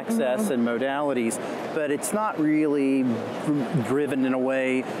 right, access and modalities, but it's not really driven in a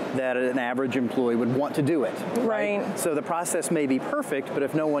way that an average employee would want to do it. Right. So the process may be perfect, but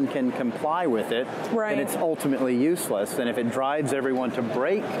if no one can comply with it, then it's ultimately useless. And if it drives everyone to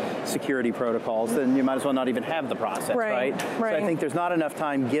break security protocols, then you might as well not even have the process, right? So I think there's not enough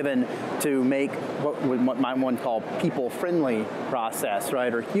time given to make what might one call people-friendly process,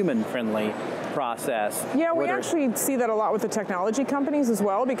 right, or human-friendly process. Yeah, we actually see that a lot with the technology companies as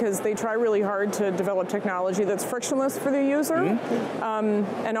well, because they try really hard to develop technology that's frictionless for the user.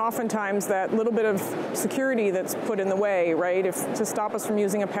 And oftentimes that little bit of security that's put in the way, right, to stop us from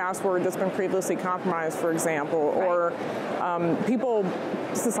using a password that's been previously compromised, for example, or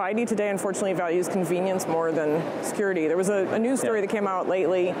society today unfortunately values convenience more than security. There was a news story that came out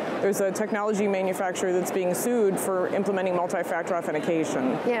lately. There's a technology manufacturer that's being sued for implementing multi-factor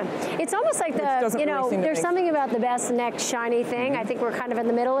authentication. Yeah, it's almost like there's something about the best next shiny thing. I think we're kind of in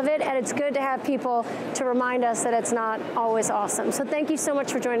the middle of it, and it's good to have people to remind us that it's not always awesome. So thank you so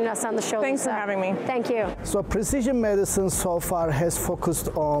much for joining us on the show. Thanks for having me. Thank you. So precision medicine so far has focused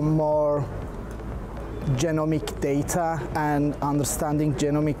on more genomic data and understanding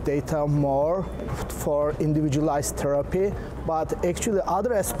genomic data more for individualized therapy, but actually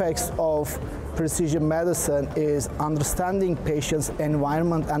other aspects of precision medicine is understanding patients'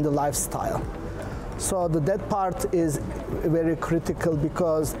 environment and the lifestyle. So that part is very critical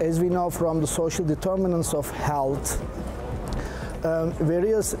because, as we know from the social determinants of health,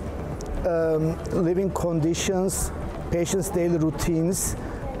 various living conditions, patients' daily routines,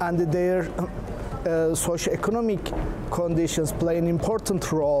 and their socioeconomic conditions play an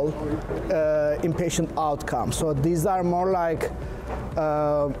important role in patient outcomes. So these are more like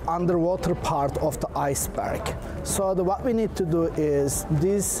underwater part of the iceberg. So what we need to do is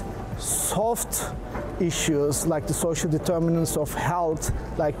these soft issues like the social determinants of health,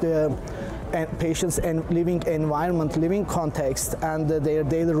 like the patients' living environment, living context, and their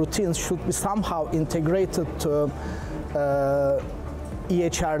daily routines should be somehow integrated to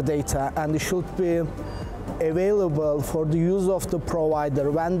EHR data, and should be available for the use of the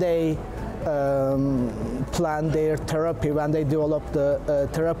provider when they plan their therapy, when they develop the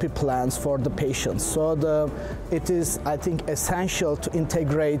therapy plans for the patients. So it is, I think, essential to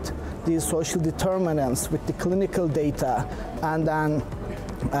integrate these social determinants with the clinical data,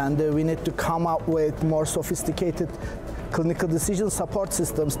 and we need to come up with more sophisticated clinical decision support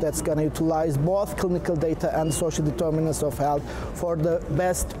systems that's going to utilize both clinical data and social determinants of health for the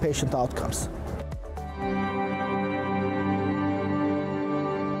best patient outcomes.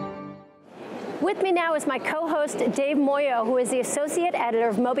 With me now is my co-host, Dave Moyo, who is the associate editor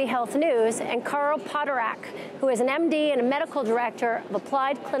of Moby Health News, and Carl Podorak, who is an MD and a medical director of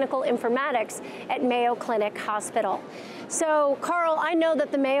applied clinical informatics at Mayo Clinic Hospital. So, Carl, I know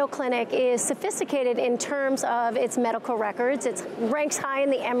that the Mayo Clinic is sophisticated in terms of its medical records. It ranks high in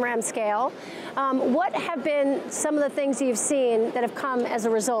the MRAM scale. What have been some of the things you've seen that have come as a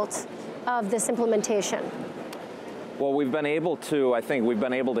result of this implementation? Well, I think we've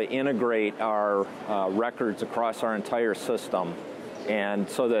been able to integrate our records across our entire system, and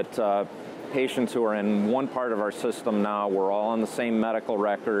so that patients who are in one part of our system now, we're all on the same medical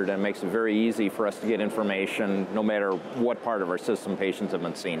record, and it makes it very easy for us to get information no matter what part of our system patients have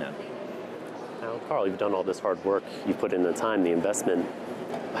been seen in. Now, Carl, you've done all this hard work, you've put in the time, the investment.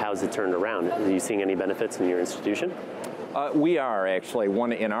 How's it turned around? Are you seeing any benefits in your institution? We are actually.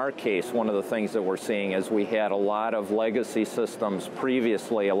 In our case, one of the things that we're seeing is we had a lot of legacy systems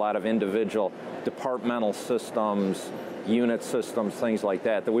previously, a lot of individual departmental systems, unit systems, things like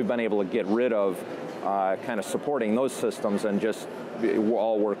that, that we've been able to get rid of, kind of supporting those systems, and just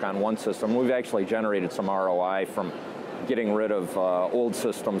all work on one system. We've actually generated some ROI from getting rid of old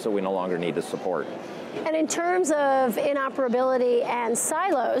systems that we no longer need to support. And in terms of interoperability and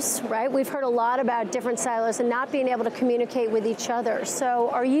silos, right, we've heard a lot about different silos and not being able to communicate with each other. So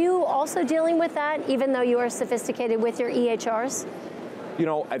are you also dealing with that, even though you are sophisticated with your EHRs? You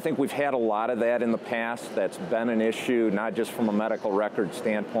know, I think we've had a lot of that in the past. That's been an issue, not just from a medical record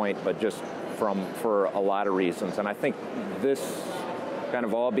standpoint, but just for a lot of reasons. And I think this kind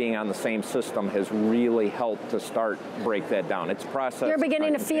of all being on the same system has really helped to break that down. It's a process. You're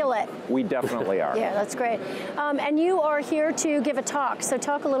beginning to feel it. We definitely are. Yeah, that's great. And you are here to give a talk, so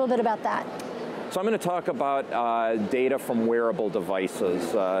talk a little bit about that. So I'm going to talk about data from wearable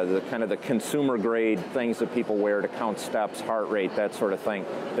devices, the consumer grade things that people wear to count steps, heart rate, that sort of thing.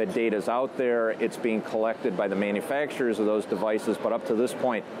 That data's out there. It's being collected by the manufacturers of those devices, but up to this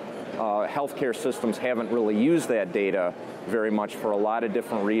point, healthcare systems haven't really used that data very much for a lot of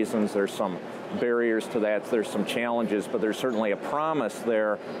different reasons. There's some barriers to that, there's some challenges, but there's certainly a promise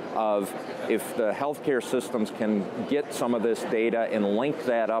there of if the healthcare systems can get some of this data and link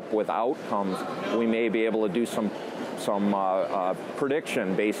that up with outcomes, we may be able to do some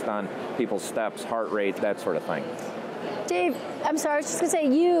prediction based on people's steps, heart rate, that sort of thing. Dave, I'm sorry, I was just going to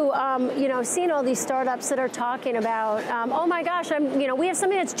say, you know, seeing all these startups that are talking about, oh my gosh, we have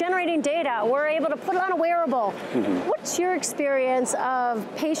something that's generating data. We're able to put it on a wearable. Mm-hmm. What's your experience of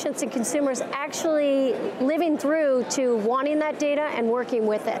patients and consumers actually living through to wanting that data and working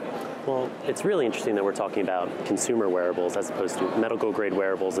with it? Well, it's really interesting that we're talking about consumer wearables as opposed to medical grade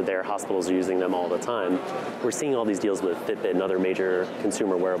wearables that their hospitals are using them all the time. We're seeing all these deals with Fitbit and other major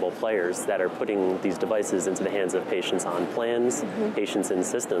consumer wearable players that are putting these devices into the hands of patients on plans, patients in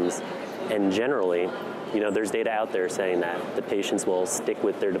systems, and generally, you know, there's data out there saying that the patients will stick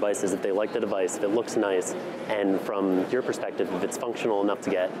with their devices if they like the device, if it looks nice, and from your perspective, if it's functional enough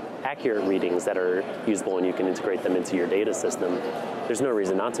to get accurate readings that are usable and you can integrate them into your data system, there's no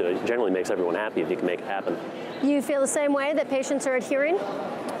reason not to. It generally makes everyone happy if you can make it happen. You feel the same way, that patients are adhering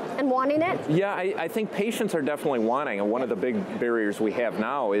and wanting it? Yeah, I think patients are definitely wanting, and one of the big barriers we have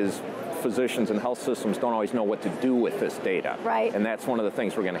now is physicians and health systems don't always know what to do with this data. Right. And that's one of the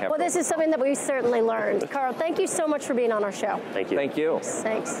things we're going to have. Well, this is something that we certainly learned. Carl, thank you so much for being on our show. Thank you. Thank you.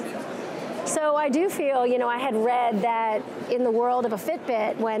 Thanks. So I do feel, you know, I had read that in the world of a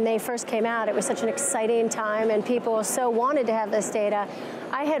Fitbit, when they first came out, it was such an exciting time and people so wanted to have this data.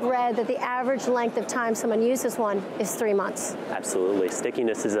 I had read that the average length of time someone uses one is 3 months. Absolutely.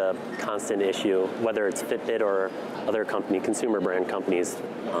 Stickiness is a constant issue, whether it's Fitbit or other consumer brand companies.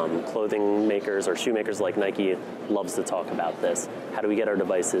 Clothing makers or shoe makers like Nike loves to talk about this. How do we get our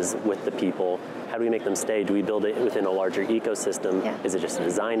devices with the people? How do we make them stay? Do we build it within a larger ecosystem? Yeah. Is it just a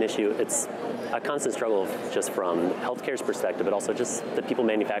design issue? It's a constant struggle just from healthcare's perspective, but also just the people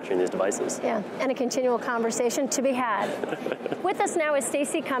manufacturing these devices. Yeah, and a continual conversation to be had. With us now is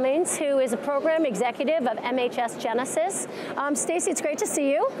Stacy Cummings, who is a program executive of MHS Genesis. Stacy, it's great to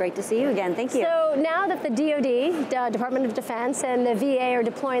see you. Great to see you again. Thank you. So now that the DoD, Department of Defense, and the VA are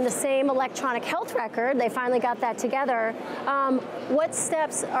deploying the same electronic health record, they finally got that together. What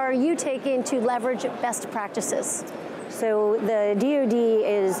steps are you taking to leverage best practices? So the DoD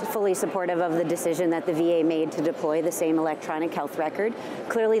is fully supportive of the decision that the VA made to deploy the same electronic health record.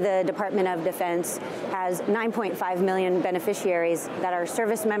 Clearly, the Department of Defense has 9.5 million beneficiaries that are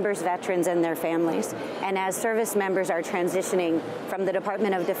service members, veterans, and their families. And as service members are transitioning from the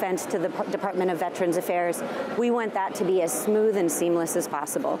Department of Defense to the Department of Veterans Affairs, we want that to be as smooth and seamless as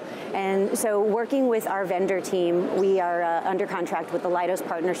possible. And so working with our vendor team, we are under contract with the Leidos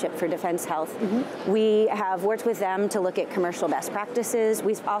Partnership for Defense Health. We have worked with them to look at commercial best practices.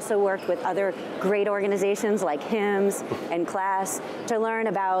 We've also worked with other great organizations like HIMSS and CLASS to learn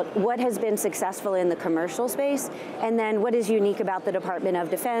about what has been successful in the commercial space and then what is unique about the Department of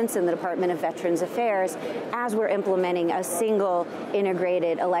Defense and the Department of Veterans Affairs as we're implementing a single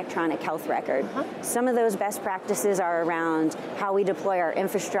integrated electronic health record. Some of those best practices are around how we deploy our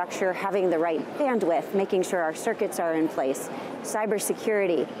infrastructure, having the right bandwidth, making sure our circuits are in place,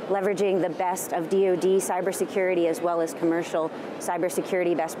 cybersecurity, leveraging the best of DoD cybersecurity as well as commercial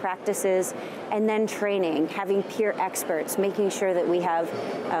cybersecurity best practices, and then training, having peer experts, making sure that we have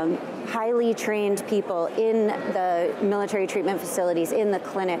highly trained people in the military treatment facilities, in the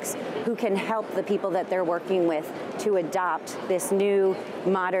clinics, who can help the people that they're working with to adopt this new,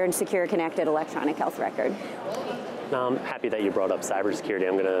 modern, secure, connected electronic health record. Now, I'm happy that you brought up cybersecurity.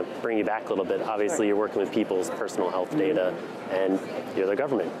 I'm going to bring you back a little bit. Obviously, you're working with people's personal health data, and you're the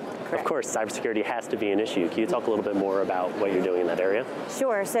government. Correct. Of course, cybersecurity has to be an issue. Can you talk a little bit more about what you're doing in that area?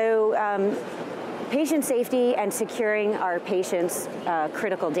 Sure. So, patient safety and securing our patients'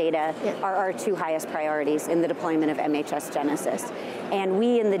 critical data are our two highest priorities in the deployment of MHS Genesis. And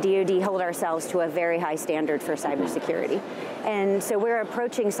we in the DoD hold ourselves to a very high standard for cybersecurity. And so we're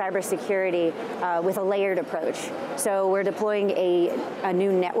approaching cybersecurity with a layered approach. So we're deploying a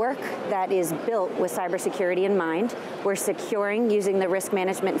new network that is built with cybersecurity in mind. We're securing using the risk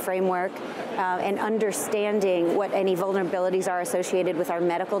management framework and understanding what any vulnerabilities are associated with our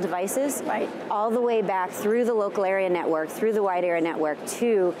medical devices, all the way back through the local area network, through the wide area network,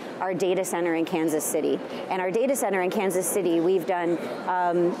 to our data center in Kansas City. And our data center in Kansas City, we've done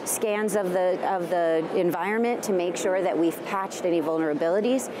scans of the environment to make sure that we've patched any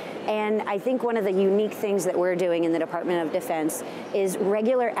vulnerabilities. And I think one of the unique things that we're doing in the Department of Defense is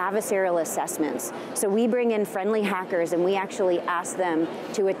regular adversarial assessments. So we bring in friendly hackers and we actually ask them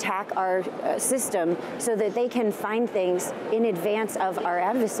to attack our system so that they can find things in advance of our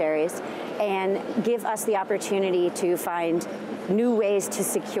adversaries and give us the opportunity to find new ways to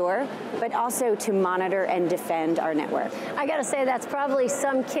secure, but also to monitor and defend our network. I gotta say, that's probably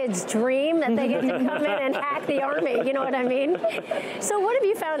some kid's dream that they get to come in and hack the Army, you know what I mean? So what have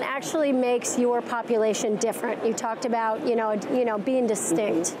you found actually makes your population different? You talked about, you know, being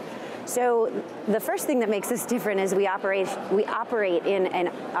distinct. So the first thing that makes us different is we operate in an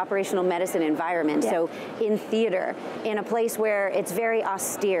operational medicine environment. So in theater, in a place where it's very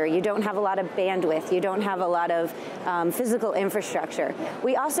austere, you don't have a lot of bandwidth, you don't have a lot of physical infrastructure.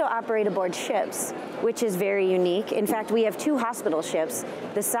 We also operate aboard ships, which is very unique. In fact, we have 2 hospital ships,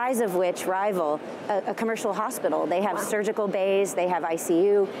 the size of which rival a commercial hospital. They have surgical bays, they have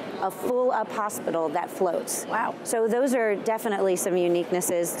ICU, a full-up hospital that floats. Wow. So those are definitely some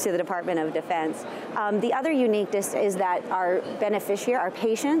uniquenesses to the Department of Defense. The other uniqueness is that our our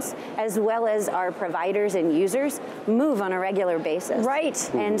patients, as well as our providers and users, move on a regular basis.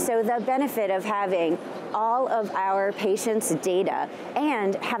 Right. And so the benefit of having all of our patients' data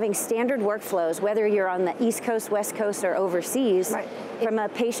and having standard workflows, whether you're on the East Coast, West Coast, or overseas, from a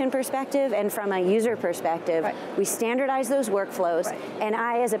patient perspective and from a user perspective, we standardize those workflows, and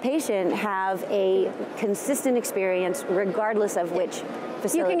I, as a patient, have a consistent experience regardless of which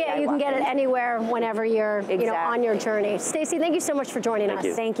facility you can get it anywhere whenever you're on your journey. Stacy, thank you so much for joining us.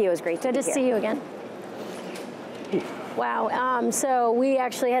 Thank you. It was great to be here. Good to see you again. Wow. So we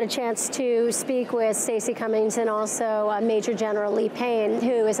actually had a chance to speak with Stacy Cummings and also Major General Lee Payne,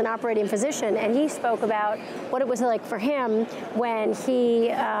 who is an operating physician, and he spoke about what it was like for him when he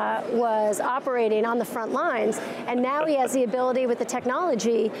was operating on the front lines, and now he has the ability with the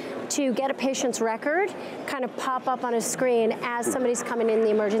technology to get a patient's record kind of pop up on his screen as somebody's coming in the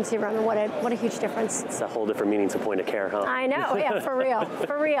emergency room, and what a huge difference. It's a whole different meaning to point of care, huh? I know, yeah, for real,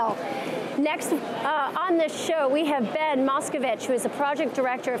 for real. Next on this show, we have Ben Moskovich, who is the Project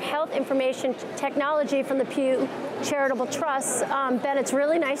Director of Health Information Technology from the Pew Charitable Trust. Ben, it's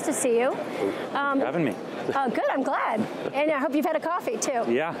really nice to see you. Thanks for having me. Good, I'm glad. And I hope you've had a coffee,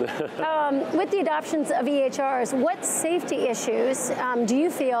 too. Yeah. With the adoptions of EHRs, what safety issues do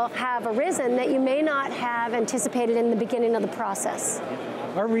you feel have arisen that you may not have anticipated in the beginning of the process?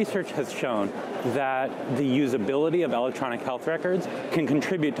 Our research has shown that the usability of electronic health records can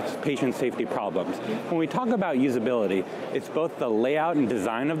contribute to patient safety problems. When we talk about usability, it's both the layout and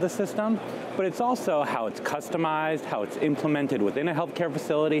design of the system, but it's also how it's customized, how it's implemented within a healthcare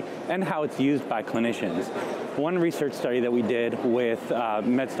facility, and how it's used by clinicians. One research study that we did with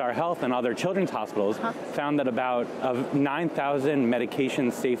MedStar Health and other children's hospitals found that about 9,000 medication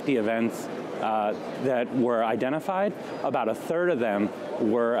safety events that were identified, about a third of them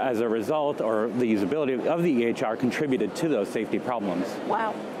were as a result, or the usability of the EHR contributed to those safety problems.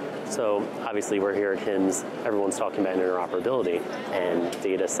 Wow. So obviously we're here at HIMSS, everyone's talking about interoperability and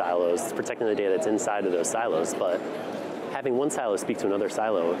data silos, protecting the data that's inside of those silos, but having one silo speak to another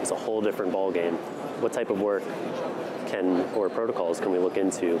silo is a whole different ballgame. What type of work or protocols can we look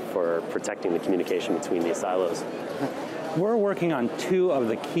into for protecting the communication between these silos? We're working on two of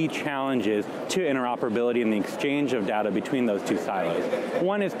the key challenges to interoperability and the exchange of data between those two silos.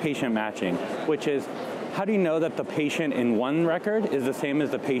 One is patient matching, which is how do you know that the patient in one record is the same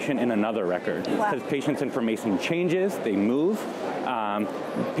as the patient in another record? Because patients' information changes, they move,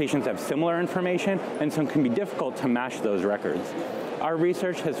 patients have similar information, and so it can be difficult to match those records. Our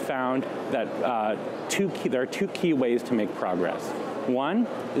research has found that there are two key ways to make progress. One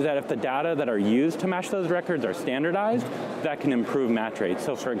is that if the data that are used to match those records are standardized, that can improve match rates.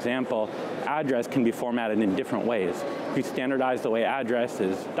 So for example, address can be formatted in different ways. If you standardize the way address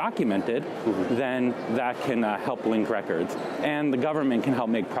is documented, then that can help link records. And the government can help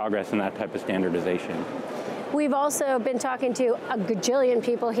make progress in that type of standardization. We've also been talking to a gajillion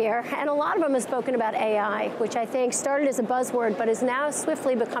people here, and a lot of them have spoken about AI, which I think started as a buzzword, but is now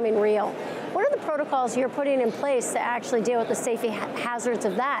swiftly becoming real. What are the protocols you're putting in place to actually deal with the safety hazards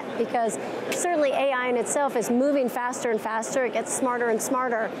of that? Because certainly AI in itself is moving faster and faster, it gets smarter and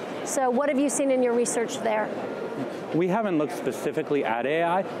smarter. So what have you seen in your research there? We haven't looked specifically at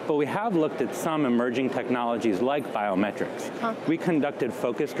AI, but we have looked at some emerging technologies like biometrics. We conducted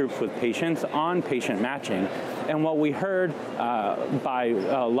focus groups with patients on patient matching, and what we heard by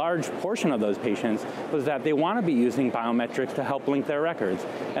a large portion of those patients was that they want to be using biometrics to help link their records,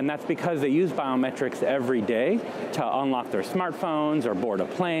 and that's because they use biometrics every day to unlock their smartphones or board a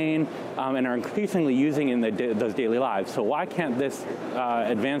plane, and are increasingly using in those daily lives. So why can't this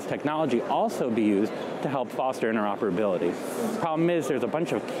advanced technology also be used to help foster interoperability? The problem is there's a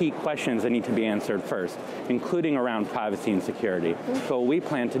bunch of key questions that need to be answered first, including around privacy and security. So what we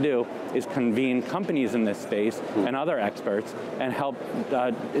plan to do is convene companies in this space and other experts and help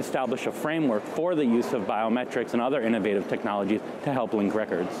establish a framework for the use of biometrics and other innovative technologies to help link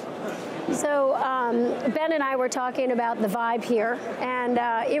records. So Ben and I were talking about the vibe here, and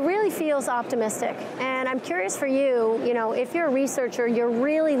it really feels optimistic. And I'm curious for you, if you're a researcher, you're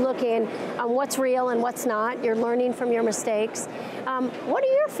really looking on what's real and what's not. You're learning from your mistakes. What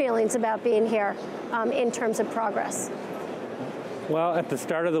are your feelings about being here in terms of progress? Well, at the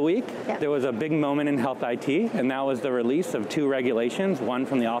start of the week, there was a big moment in health IT, and that was the release of two regulations, one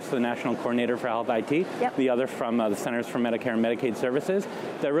from the Office of the National Coordinator for Health IT, the other from the Centers for Medicare and Medicaid Services,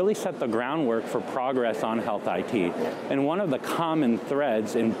 that really set the groundwork for progress on health IT. And one of the common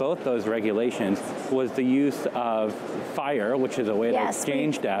threads in both those regulations was the use of FHIR, which is a way to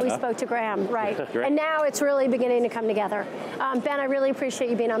exchange data. We spoke to Graham, right. And now it's really beginning to come together. Ben, I really appreciate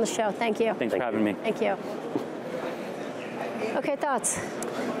you being on the show. Thank you. Thanks for having me. Thank you. Okay, thoughts?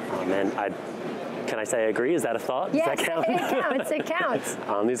 Oh man, can I say I agree? Is that a thought? Yes, does that count? it counts, it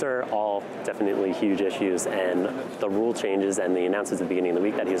counts. These are all definitely huge issues, and the rule changes and the announcements at the beginning of the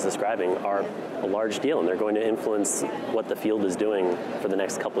week that he was describing are a large deal, and they're going to influence what the field is doing for the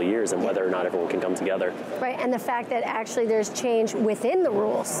next couple of years and whether or not everyone can come together. Right, and the fact that actually there's change within the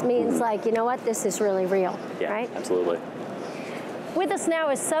rules means like, you know what, this is really real, right? Absolutely. With us now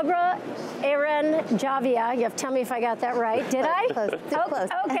is Sabra Eren-Javia. You have to tell me if I got that right. Did I? Close.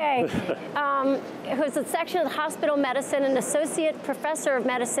 Okay. Who's a section of hospital medicine and associate professor of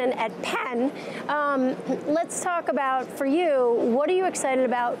medicine at Penn. Let's talk about, for you, what are you excited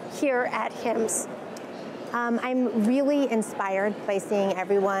about here at HIMSS? I'm really inspired by seeing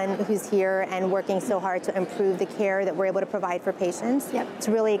everyone who's here and working so hard to improve the care that we're able to provide for patients. It's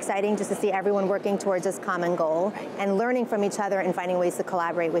really exciting just to see everyone working towards this common goal and learning from each other and finding ways to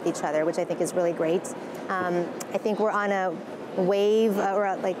collaborate with each other, which I think is really great. I think we're on a wave,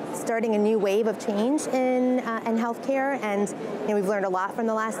 or like starting a new wave of change in healthcare, and we've learned a lot from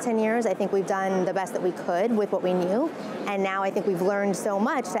the last 10 years. I think we've done the best that we could with what we knew, and now I think we've learned so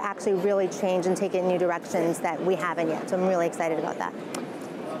much to actually really change and take it in new directions that we haven't yet. So I'm really excited about that.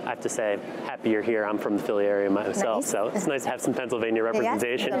 I have to say, happy you're here. I'm from the Philly area myself, so it's nice to have some Pennsylvania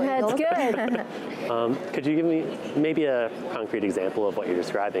representation. Yes, that's good. Could you give me maybe a concrete example of what you're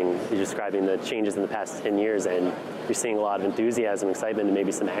describing? You're describing the changes in the past 10 years, and you're seeing a lot of enthusiasm, excitement, and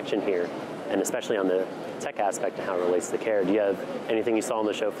maybe some action here, and especially on the tech aspect and how it relates to care. Do you have anything you saw on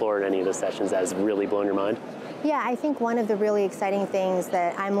the show floor in any of the sessions that has really blown your mind? Yeah, I think one of the really exciting things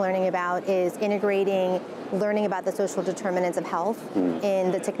that I'm learning about is integrating learning about the social determinants of health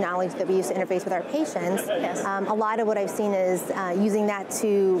in the technology that we use to interface with our patients. Yes. A lot of what I've seen is using that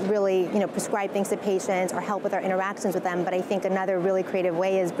to really, prescribe things to patients or help with our interactions with them. But I think another really creative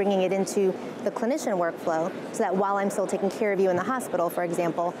way is bringing it into the clinician workflow, so that while I'm still taking care of you in the hospital, for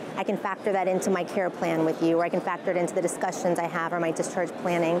example, I can factor that into my care plan with you, or I can factor it into the discussions I have or my discharge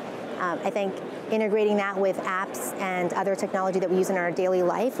planning. I think integrating that with apps and other technology that we use in our daily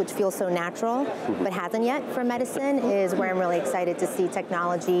life, which feels so natural but hasn't yet for medicine, is where I'm really excited to see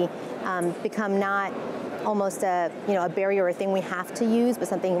technology become not almost a barrier or a thing we have to use, but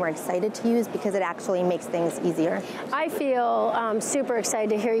something we're excited to use because it actually makes things easier. I feel super excited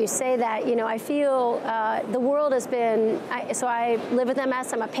to hear you say that. I feel the world has been, so I live with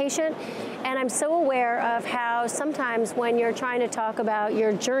MS, I'm a patient, and I'm so aware of how sometimes when you're trying to talk about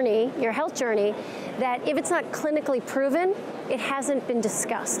your journey, your health journey, that if it's not clinically proven, it hasn't been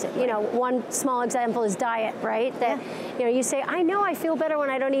discussed. One small example is diet, right? That, you say, I know I feel better when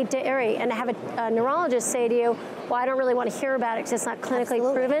I don't eat dairy, and to have a neurologist say to you, well, I don't really want to hear about it because it's not clinically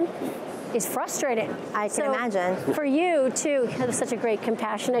proven, is frustrating. I can imagine. For you, too, that was such a great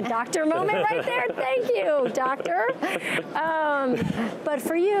compassionate doctor moment right there. Thank you, doctor. But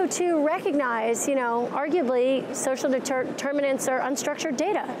for you to recognize, arguably social determinants are unstructured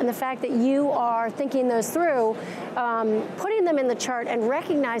data, and the fact that you are thinking those through, putting them in the chart and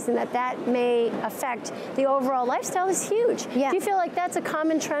recognizing that that may affect the overall lifestyle is huge. Yeah. Do you feel like that's a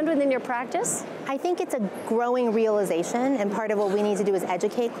common trend within your practice? I think it's a growing realization, and part of what we need to do is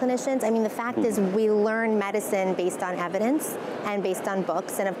educate clinicians. I mean, the fact is we learn medicine based on evidence and based on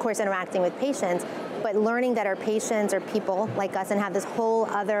books and, of course, interacting with patients, but learning that our patients are people like us and have this whole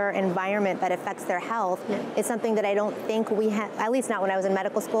other environment that affects their health is something that I don't think we have, at least not when I was in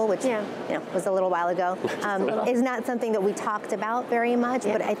medical school, which was a little while ago, is not something that we talked about very much,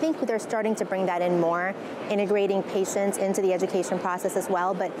 but I think they're starting to bring that in more, integrating patients into the education process as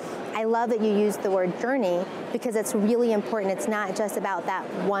well. But I love that you used the word journey, because it's really important. It's not just about that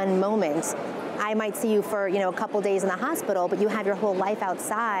one moment. I might see you for a couple days in the hospital, but you have your whole life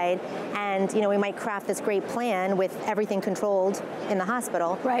outside, and we might craft this great plan with everything controlled in the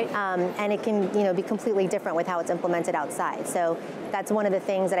hospital, right? And it can be completely different with how it's implemented outside. So that's one of the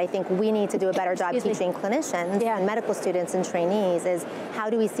things that I think we need to do a better job teaching clinicians and medical students and trainees is how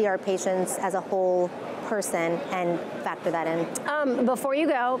do we see our patients as a whole person and factor that in. Before you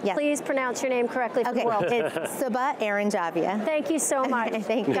go, please pronounce your name correctly for the world. It's Sabah Eranjavia. Thank you so much.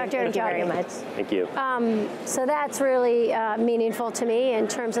 Thank you. Dr. Thank you very much. Thank you. So that's really meaningful to me in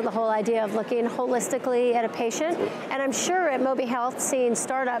terms of the whole idea of looking holistically at a patient. And I'm sure at Moby Health seeing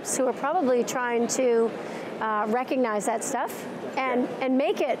startups who are probably trying to recognize that stuff and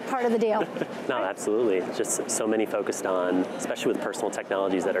make it part of the deal. No, absolutely. Just so many focused on, especially with personal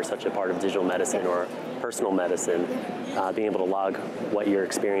technologies that are such a part of digital medicine or personal medicine, being able to log what your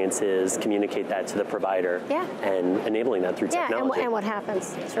experience is, communicate that to the provider, and enabling that through technology. And what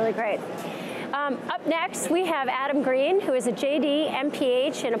happens. It's really great. Up next, we have Adam Green, who is a JD,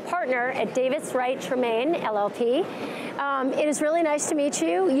 MPH, and a partner at Davis Wright Tremaine, LLP. It is really nice to meet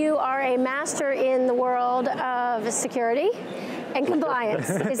you. You are a master in the world of security and compliance.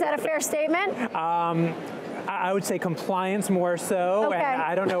 Is that a fair statement? I would say compliance more so, okay. And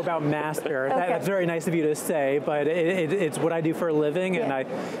I don't know about master. Okay. That's very nice of you to say, but it's what I do for a living, and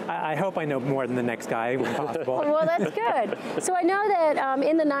I hope I know more than the next guy when possible. Well, that's good. So I know that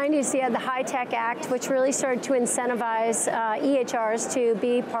in the 90s you had the HITECH Act, which really started to incentivize EHRs to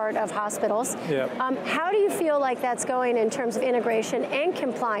be part of hospitals. Yep. How do you feel like that's going in terms of integration and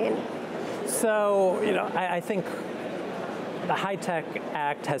compliance? So, I think the HITECH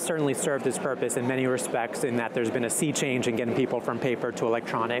Act has certainly served its purpose in many respects in that there's been a sea change in getting people from paper to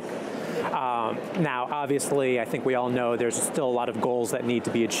electronic. Now, obviously, I think we all know there's still a lot of goals that need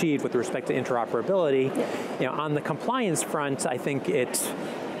to be achieved with respect to interoperability. On the compliance front, I think it's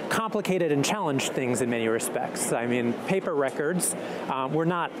complicated and challenged things in many respects. I mean, paper records, we're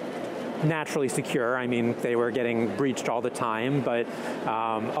not naturally secure. I mean, they were getting breached all the time, but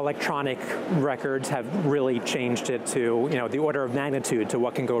electronic records have really changed it to, the order of magnitude to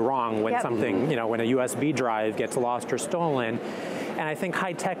what can go wrong when something, when a USB drive gets lost or stolen. And I think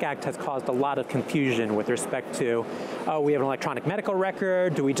HITECH Act has caused a lot of confusion with respect to, we have an electronic medical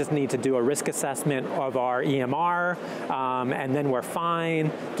record, do we just need to do a risk assessment of our EMR, and then we're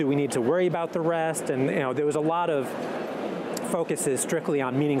fine? Do we need to worry about the rest? And there was a lot of focuses strictly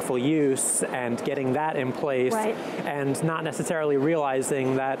on meaningful use and getting that in place, and not necessarily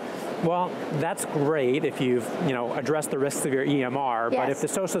realizing that, well, that's great if you've addressed the risks of your EMR, but if the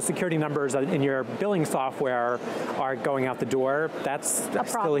Social Security numbers in your billing software are going out the door, that's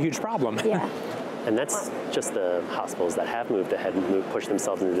still a huge problem. Yeah. And that's just the hospitals that have moved ahead and pushed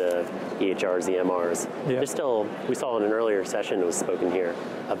themselves into EHRs, EMRs. There's still, we saw in an earlier session, it was spoken here,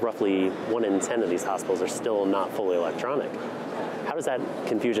 of roughly 1 in 10 of these hospitals are still not fully electronic. How does that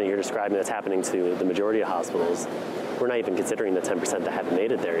confusion you're describing that's happening to the majority of hospitals, we're not even considering the 10% that haven't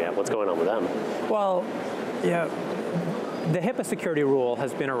made it there yet. What's going on with them? Well, the HIPAA security rule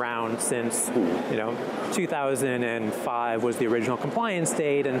has been around since 2005 was the original compliance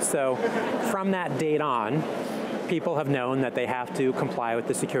date, and so from that date on, people have known that they have to comply with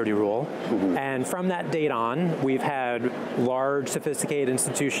the security rule. And from that date on, we've had large, sophisticated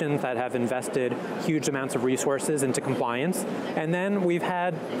institutions that have invested huge amounts of resources into compliance. And then we've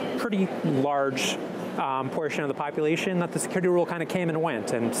had pretty large portion of the population that the security rule kind of came and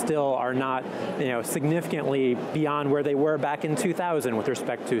went and still are not significantly beyond where they were back in 2000 with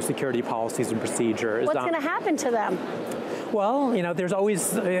respect to security policies and procedures. What's going to happen to them? Well, there's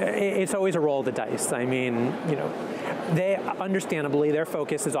always, it's always a roll of the dice. I mean, they, understandably, their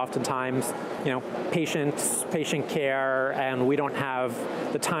focus is oftentimes, patient care, and we don't have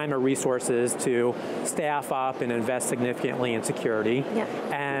the time or resources to staff up and invest significantly in security.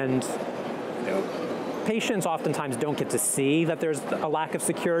 And patients oftentimes don't get to see that there's a lack of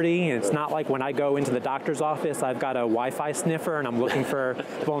security. It's not like when I go into the doctor's office, I've got a Wi-Fi sniffer and I'm looking for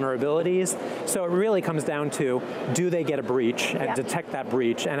vulnerabilities. So it really comes down to, do they get a breach and detect that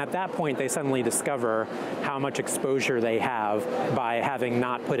breach? And at that point, they suddenly discover how much exposure they have by having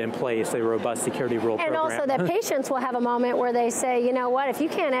not put in place a robust security rule program. And also that patients will have a moment where they say, you know what, if you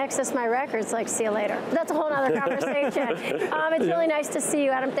can't access my records, like, see you later. That's a whole other conversation. It's really nice to see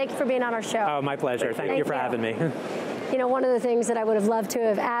you, Adam. Thank you for being on our show. Oh, my pleasure. Thank you for having me. One of the things that I would have loved to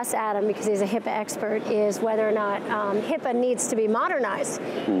have asked Adam, because he's a HIPAA expert, is whether or not HIPAA needs to be modernized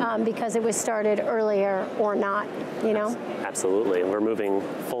because it was started earlier or not, Absolutely. We're moving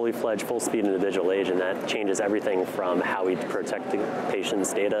fully fledged, full speed in the digital age, and that changes everything from how we protect the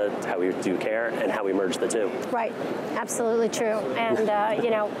patient's data, to how we do care, and how we merge the two. Right. Absolutely true. And,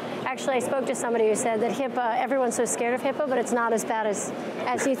 actually I spoke to somebody who said that HIPAA, everyone's so scared of HIPAA, but it's not as bad as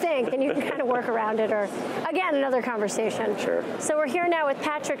you think, and you can kind of work around it, or, again, another conversation. Sure. So we're here now with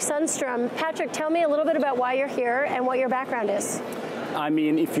Patrick Sundstrom. Patrick, tell me a little bit about why you're here and what your background is. I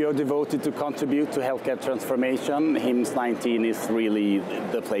mean, if you're devoted to contribute to healthcare transformation, HIMSS 19 is really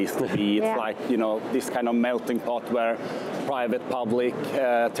the place to be. It's like, this kind of melting pot where private, public,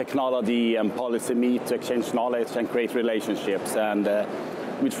 technology and policy meet to exchange knowledge and create relationships. And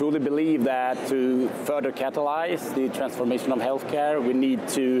we truly believe that to further catalyze the transformation of healthcare, we need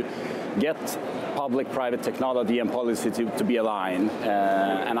to get public-private technology and policy to be aligned.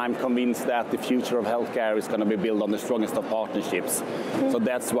 And I'm convinced that the future of healthcare is going to be built on the strongest of partnerships. So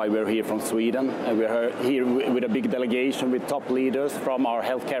that's why we're here from Sweden. And we're here with a big delegation with top leaders from our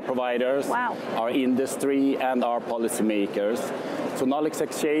healthcare providers, our industry, and our policymakers. So knowledge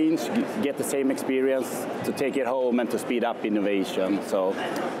exchange, get the same experience, to take it home and to speed up innovation. So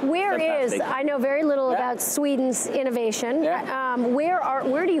I know very little about Sweden's innovation.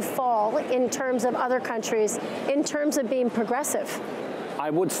 Where do you fall in terms of other countries, in terms of being progressive? I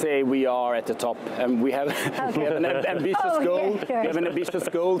would say we are at the top, and we have, we have an ambitious goal. We have an ambitious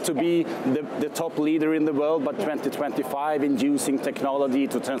goal to be the top leader in the world by 2025 in using technology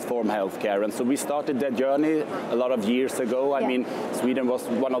to transform healthcare. And so we started that journey a lot of years ago. I mean, Sweden was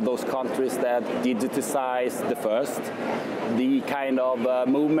one of those countries that digitized the first. The kind of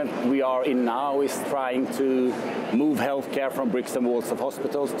movement we are in now is trying to move healthcare from bricks and walls of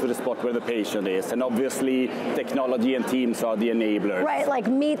hospitals to the spot where the patient is. And obviously, technology and teams are the enablers. Right, like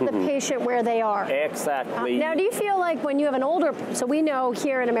meet the patient where they are. Exactly. Now, do you feel like when you have an older, so we know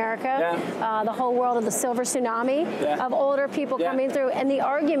here in America, the whole world of the silver tsunami of older people coming through, and the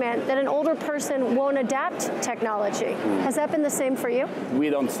argument that an older person won't adapt technology. Has that been the same for you? We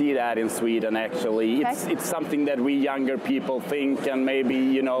don't see that in Sweden, actually. It's something that we younger people think, and maybe,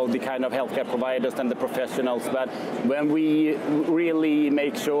 you know, the kind of healthcare providers and the professionals, but when we really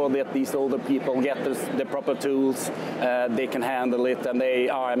make sure that these older people get the proper tools, they can handle it, and they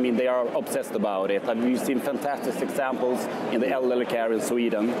are obsessed about it. We've seen fantastic examples in the elderly care in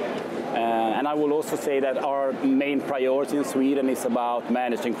Sweden. And I will also say that our main priority in Sweden is about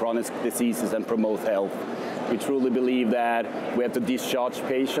managing chronic diseases and promote health. We truly believe that we have to discharge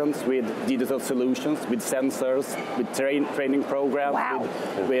patients with digital solutions, with sensors, with training programs,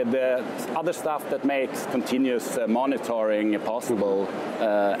 with other stuff that makes continuous monitoring possible,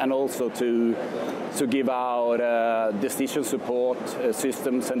 and also to give out decision support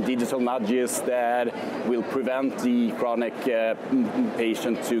systems and digital nudges that will prevent the chronic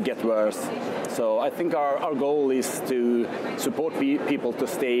patient to get worse. So I think our goal is to support people to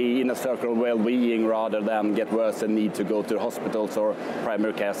stay in a circle of well-being rather than get worse and need to go to hospitals or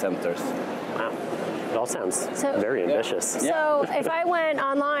primary care centers. Wow. It all sounds very ambitious. So if I went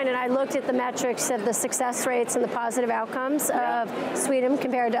online and I looked at the metrics of the success rates and the positive outcomes of Sweden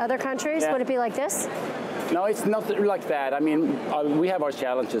compared to other countries, would it be like this? No, it's not like that. I mean, we have our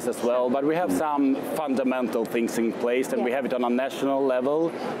challenges as well, but we have some fundamental things in place, and we have it on a national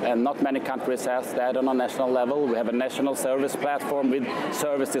level, and not many countries have that on a national level. We have a national service platform with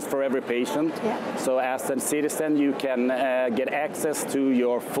services for every patient. So as a citizen, you can get access to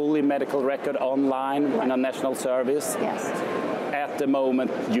your fully medical record online in a national service. At the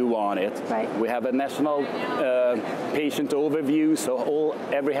moment you want it. We have a national patient overview, so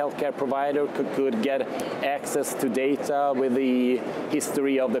every healthcare provider could get access to data with the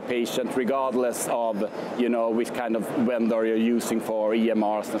history of the patient, regardless of, you know, which kind of vendor you're using for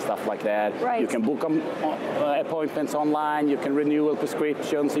EMRs and stuff like that. You can book appointments online, you can renew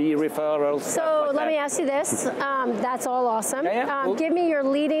prescriptions, e-referrals. So let me ask you this, that's all awesome. Give me your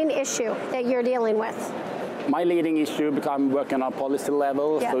leading issue that you're dealing with. My leading issue, because I'm working on policy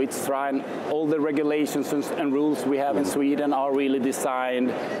level, so it's trying, all the regulations and rules we have in Sweden are really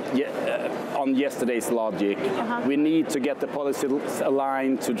designed on yesterday's logic. We need to get the policies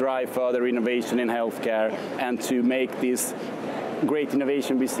aligned to drive further innovation in healthcare and to make this great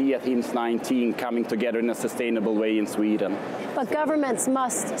innovation we see at HIMSS 19 coming together in a sustainable way in Sweden. But governments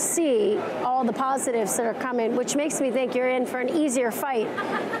must see all the positives that are coming, which makes me think you're in for an easier fight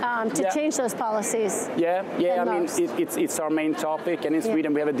to change those policies. I mean, it's our main topic, and in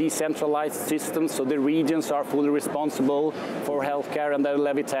Sweden we have a decentralized system, so the regions are fully responsible for healthcare and they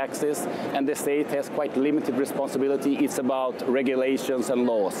levy taxes, and the state has quite limited responsibility. It's about regulations and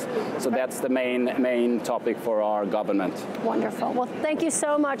laws. So that's the main topic for our government. Wonderful. Well, thank you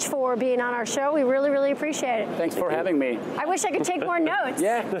so much for being on our show. We really, really appreciate it. Thanks for having me. I wish I could take more notes.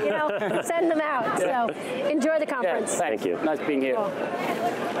 You know, send them out. So enjoy the conference. Thank you. Nice being here.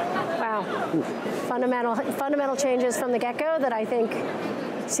 Wow. Fundamental changes from the get-go that I think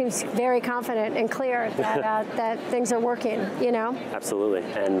seems very confident and clear that that things are working, you know? Absolutely.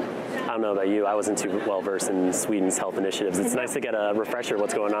 And I don't know about you, I wasn't too well versed in Sweden's health initiatives. It's nice to get a refresher of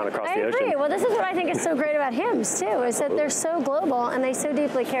what's going on across the ocean. I agree. Well, this is what I think is so great about HIMSS too, is that they're so global and they so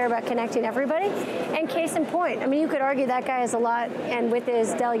deeply care about connecting everybody. And case in point, I mean, you could argue that guy has a lot, and with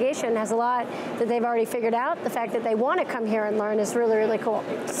his delegation has a lot that they've already figured out. The fact that they want to come here and learn is really, really cool.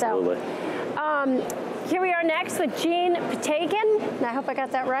 Absolutely. So, here we are next with Gene Patakin, I hope I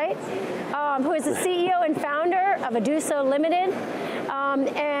got that right, who is the CEO and founder of Aduso Limited.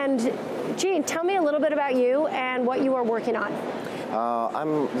 And Gene, tell me a little bit about you and what you are working on.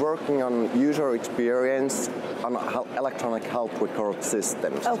 I'm working on user experience on electronic health record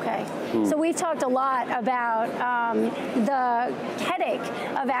systems. Okay. So we've talked a lot about the headache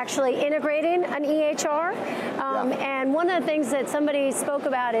of actually integrating an EHR. And one of the things that somebody spoke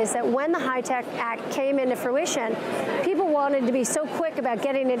about is that when the HITECH Act came into fruition, people wanted to be so quick about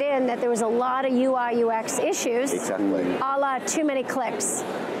getting it in that there was a lot of UI, UX issues. Exactly. A la too many clicks.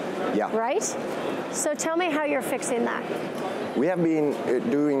 Right? So tell me how you're fixing that. We have been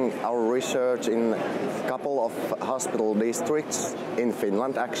doing our research in a couple of hospital districts in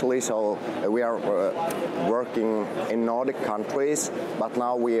Finland, actually. So we are working in Nordic countries, but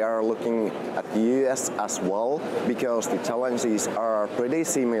now we are looking at the US as well, because the challenges are pretty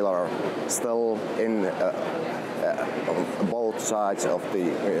similar still in both sides of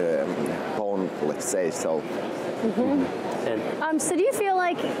the pond, let's say so. So do you feel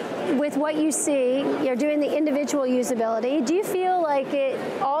like with what you see, you're doing the individual usability, do you feel like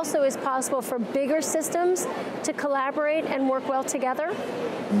possible for bigger systems to collaborate and work well together?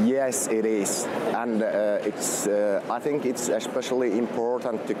 Yes, it is, and I think it's especially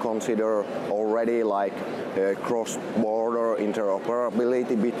important to consider already like cross-border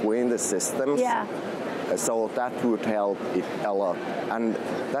interoperability between the systems. Yeah. So that would help it a lot, and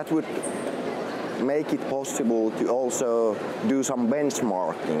that would make it possible to also do some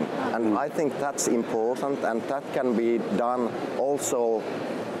benchmarking, and I think that's important, and that can be done also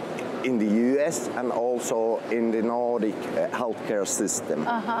in the US and also in the Nordic healthcare system.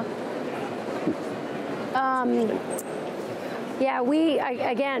 Yeah, we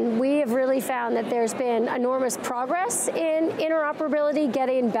have really found that there's been enormous progress in interoperability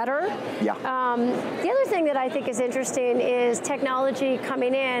getting better. Yeah. The other thing that I think is interesting is technology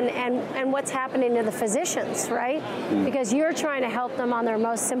coming in and what's happening to the physicians, right? Because you're trying to help them on their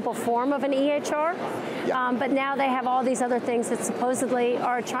most simple form of an EHR, but now they have all these other things that supposedly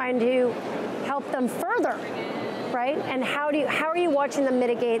are trying to help them further. Right? And how are you watching them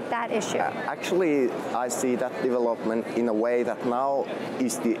mitigate that issue? Actually, I see that development in a way that now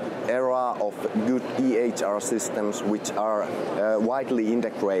is the era of good EHR systems which are widely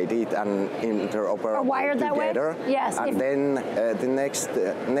integrated and interoperable wired together. That way? Yes. And then the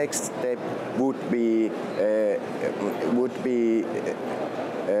next step would be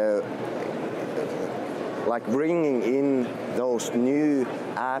like bringing in those new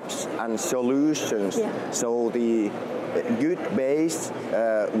apps and solutions. So the good base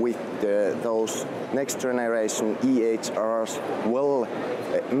with those next generation EHRs will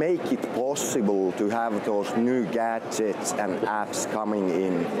make it possible to have those new gadgets and apps coming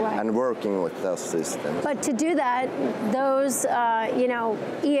in and working with those systems. But to do that, those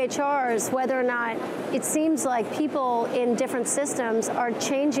EHRs, whether or not it seems like people in different systems are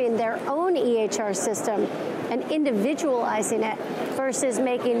changing their own EHR system and individualizing it versus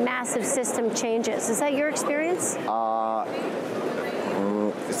making massive system changes. Is that your experience?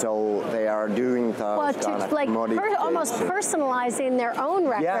 So they are doing those kind of almost personalizing their own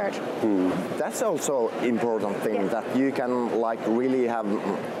record. Yeah. That's also important thing that you can like really have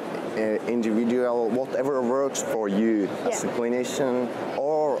individual whatever works for you as a clinician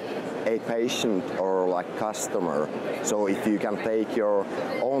or a patient or like customer. So if you can take your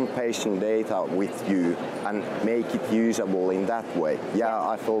own patient data with you and make it usable in that way,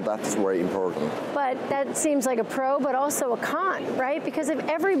 I feel that's very important. But that seems like a pro, but also a con, right? Because if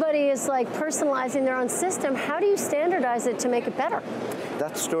everybody is like personalizing their own system, how do you standardize it to make it better?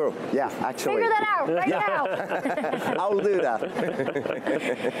 That's true. Yeah, actually. Figure that out right now. I'll do that.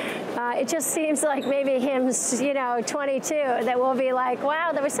 It just seems like maybe HIMSS, 22, that will be like,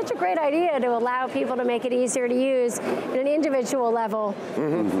 wow, that was such a great idea to allow people to make it easier to use at an individual level.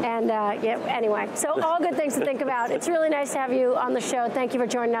 And anyway, so all good things to think about. It's really nice to have you on the show. Thank you for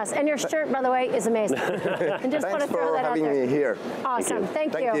joining us. And your shirt, by the way, is amazing. And just want to throw that out there. Thanks for having me here. Awesome.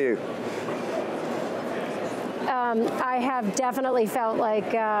 Thank you. Thank you. I have definitely felt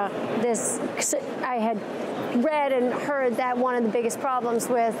like I had read and heard that one of the biggest problems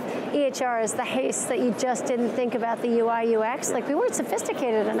with EHR is the haste that you just didn't think about the UI UX. Like we weren't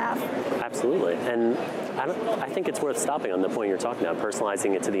sophisticated enough. Absolutely, and I think it's worth stopping on the point you're talking about,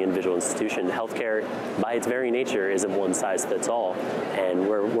 personalizing it to the individual institution. Healthcare, by its very nature, isn't one size fits all, and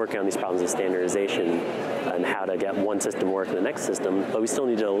we're working on these problems of standardization and how to get one system work in the next system, but we still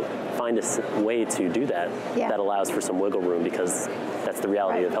need to find a way to do that that allows for some wiggle room, because that's the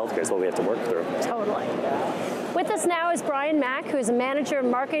reality of healthcare. It's what we have to work through. Totally. With us now is Brian Mack, who is a manager of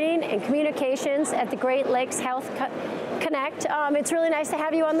marketing and communications at the Great Lakes Health Connect. It's really nice to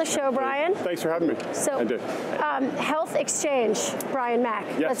have you on the show, Brian. Thanks for having me. So, Health Exchange, Brian Mack.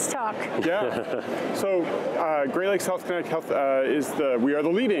 Yes. Let's talk. Yeah. So, Great Lakes Health Connect we are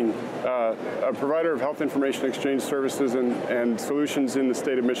the leading provider of health information exchange services and solutions in the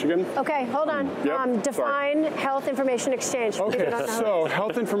state of Michigan. Okay, hold on. Define health information exchange. Okay. So,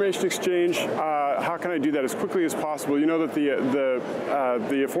 health information exchange. How can I do that as quickly as possible? You know that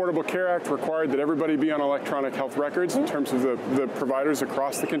the Affordable Care Act required that everybody be on electronic health records in terms of the providers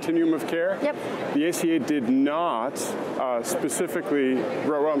across the continuum of care. Yep. The ACA did not specifically,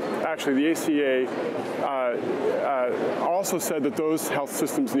 actually the ACA also said that those health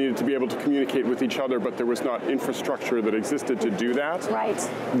systems needed to be able to communicate with each other, but there was not infrastructure that existed to do that. Right.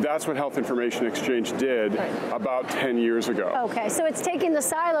 That's what Health Information Exchange did about 10 years ago. Okay, so it's taking the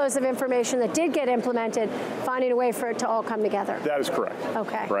silos of information that did get implemented, finding a way for it to all come together. That is correct.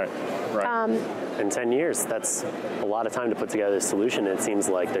 Okay. Right. In 10 years, that's a lot of time to put together a solution. It seems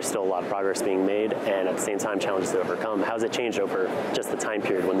like there's still a lot of progress being made, and at the same time, challenges to overcome. How has it changed over just the time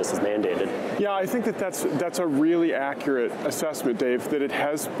period when this was mandated? Yeah, I think that's a really accurate assessment, Dave, that it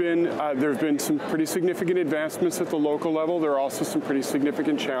has been, there have been some pretty significant advancements at the local level. There are also some pretty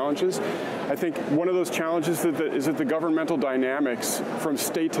significant challenges. I think one of those challenges is that the governmental dynamics from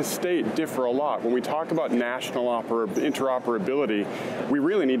state to state differ a lot. When we talk about national interoperability, we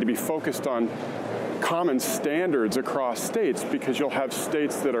really need to be focused on common standards across states, because you'll have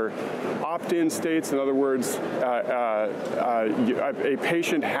states that are opt-in states. In other words, a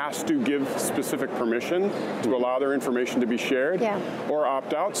patient has to give specific permission to allow their information to be shared. Or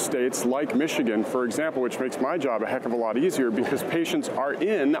opt-out states like Michigan, for example, which makes my job a heck of a lot easier, because patients are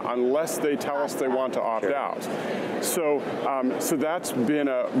in unless they tell us they want to opt out. So, so that's been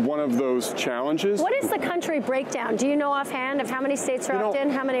one of those challenges. What is the country breakdown? Do you know offhand of how many states are opt-in,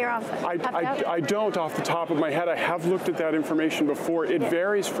 how many are opt-out? I don't off the top of my head. I have looked at that information before. It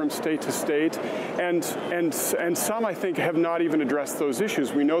varies from state to state, and some, I think, have not even addressed those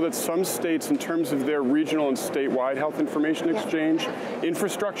issues. We know that some states, in terms of their regional and statewide health information exchange,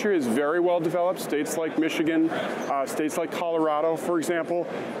 infrastructure is very well developed. States like Michigan, states like Colorado, for example,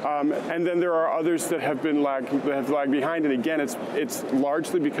 and then there are others that have lagged behind. And again, it's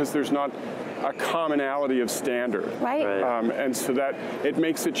largely because there's not a commonality of standard. And so that it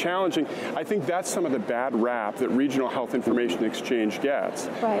makes it challenging. I think that's some of the bad rap that regional health information exchange gets.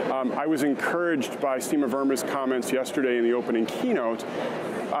 I was encouraged by Seema Verma's comments yesterday in the opening keynote,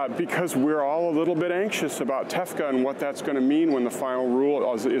 because we're all a little bit anxious about TEFCA and what that's going to mean when the final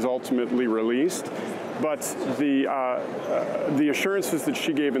rule is ultimately released. But the assurances that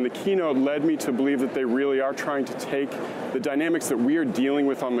she gave in the keynote led me to believe that they really are trying to take the dynamics that we are dealing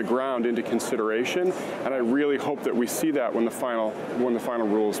with on the ground into consideration, and I really hope that we see that when the final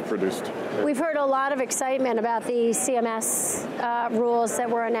rule is produced. We've heard a lot of excitement about the CMS rules that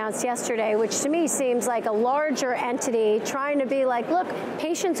were announced yesterday, which to me seems like a larger entity trying to be like, look,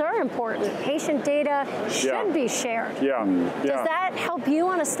 patients are important. Patient data should be shared. Does that help you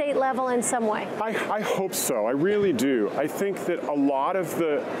on a state level in some way? I hope so. I really do. I think that a lot of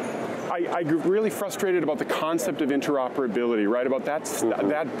I get really frustrated about the concept of interoperability, right? About that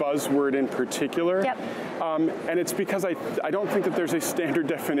buzzword in particular. And it's because I don't think that there's a standard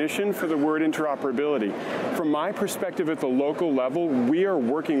definition for the word interoperability. From my perspective at the local level, we are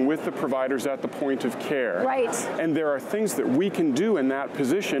working with the providers at the point of care. And there are things that we can do in that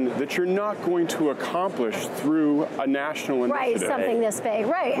position that you're not going to accomplish through a national initiative. Something this big.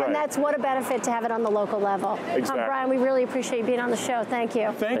 And that's what a benefit to have it on the local level. Brian, we really appreciate you being on the show. Thank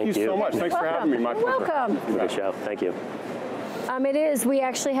you. Thank you so much. Thanks for having me. My pleasure. Welcome. Good show. Thank you. It is. We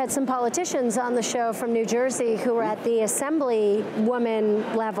actually had some politicians on the show from New Jersey who were at the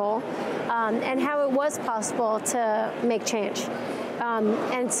assemblywoman level, and how it was possible to make change.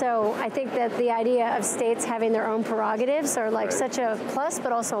 And so I think that the idea of states having their own prerogatives are like such a plus,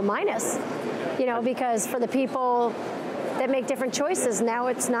 but also a minus, because for the people that make different choices, now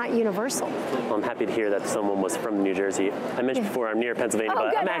it's not universal. Well, I'm happy to hear that someone was from New Jersey. I mentioned before I'm near Pennsylvania,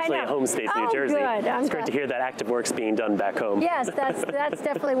 but I'm actually at home state, New Jersey. It's great to hear that active work's being done back home. Yes, that's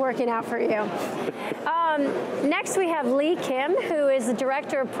definitely working out for you. Next we have Lee Kim, who is the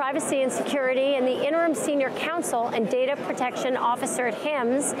Director of Privacy and Security and the Interim Senior Counsel and Data Protection Officer at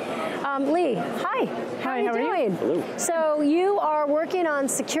HIMSS. Lee, hi. How are you doing? Hello. So you are working on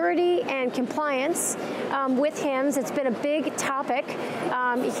security and compliance with HIMSS. It's been a big topic,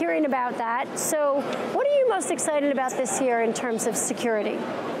 hearing about that. So what are you most excited about this year in terms of security?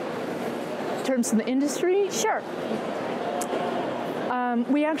 In terms of the industry? Sure.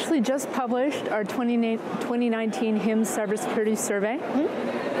 We actually just published our 2019 HIMSS Cybersecurity Survey.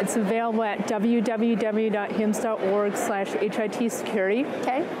 It's available at www.hims.org/HIT security.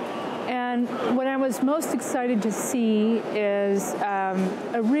 And what I was most excited to see is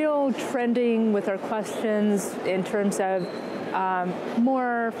a real trending with our questions in terms of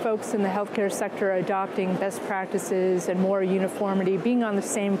more folks in the healthcare sector adopting best practices and more uniformity, being on the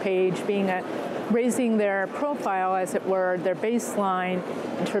same page, raising their profile, as it were, their baseline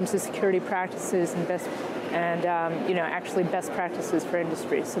in terms of security practices and actually best practices for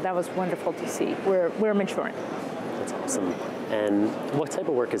industry. So that was wonderful to see. We're maturing. That's awesome. And what type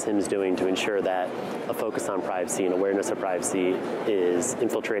of work is HIMSS doing to ensure that a focus on privacy and awareness of privacy is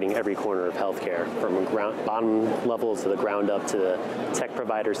infiltrating every corner of healthcare, from bottom level to the ground up, to the tech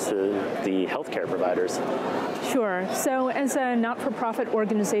providers to the healthcare providers? Sure. So as a not-for-profit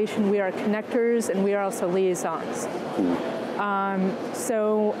organization, we are connectors and we are also liaisons.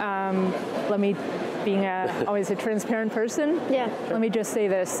 Let me, being always a transparent person, let me just say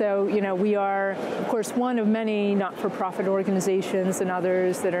this. So, we are, of course, one of many not-for-profit organizations and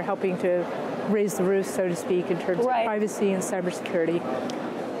others that are helping to raise the roof, so to speak, in terms of privacy and cybersecurity.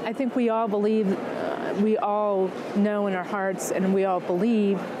 I think we all believe, we all know in our hearts, and we all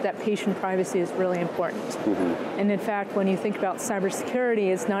believe that patient privacy is really important. And in fact, when you think about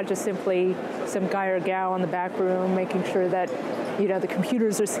cybersecurity, it's not just simply some guy or gal in the back room making sure that the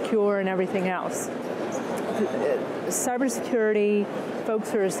computers are secure and everything else. Cybersecurity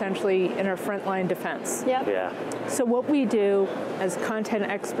folks are essentially in our frontline defense. So what we do as content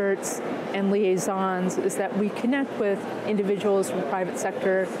experts and liaisons is that we connect with individuals from private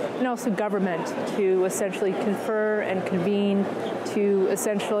sector and also government to essentially confer and convene, to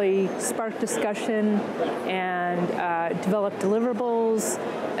essentially spark discussion and develop deliverables,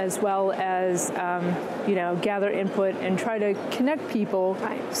 as well as gather input and try to connect people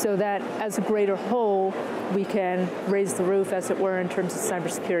so that as a greater whole we can raise the roof, as it were, in terms of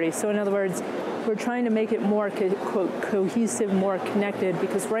cybersecurity. So in other words, we're trying to make it more cohesive, more connected,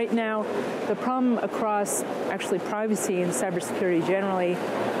 because right now the problem across actually privacy and cybersecurity generally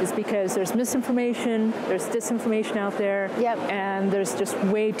is because there's misinformation, there's disinformation out there, and there's just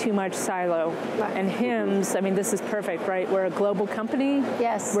way too much silo. And HIMSS, I mean, this is perfect, right? We're a global company.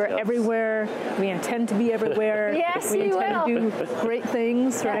 We're everywhere. We intend to be everywhere. We intend to do great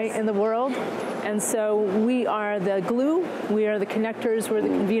things, right, in the world. And so we are the glue, we are the connectors, we're the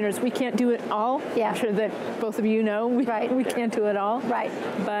conveners. We can't do it all. I'm sure that both of you know we can't do it all.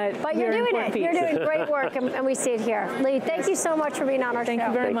 But you're doing it. You're doing great work, and we see it here. Lee, thank you so much for being on our show. Thank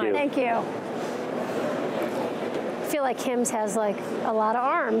you very much. Thank you. I feel like HIMSS has like a lot of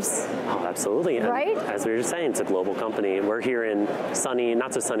arms. Oh, absolutely. And as we were just saying, it's a global company. We're here in sunny,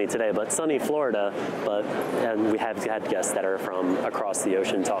 not so sunny today, but sunny Florida. And we have had guests that are from across the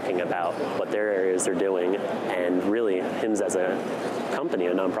ocean talking about what their areas are doing. And really, HIMSS as a company,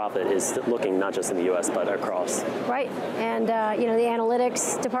 a nonprofit, is looking not just in the U.S. but across. And the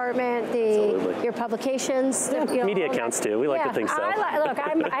analytics department, your publications, media accounts too. We like to think so. Look,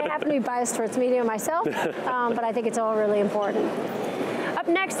 I happen to be biased towards media myself, but I think it's all really important. Up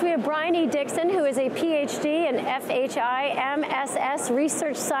next, we have Brian E. Dixon, who is a PhD and FHI MSS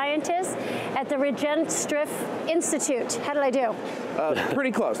research scientist at the Regenstrief Institute. How did I do?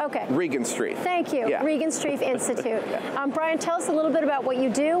 Pretty close. Okay. Regenstrief. Thank you. Regenstrief Institute. Brian, tell us a little bit about what you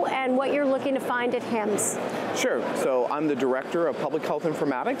do and what you're looking to find at HIMSS. Sure. So I'm the director of public health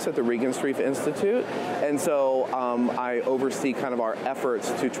informatics at the Regenstrief Institute, and so I oversee kind of our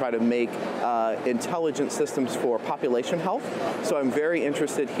efforts to try to make intelligent systems for population health. So I'm very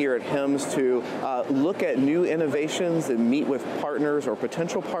interested here at HIMSS to look at new innovations and meet with partners or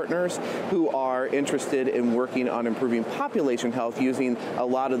potential partners who are interested in working on improving population health using a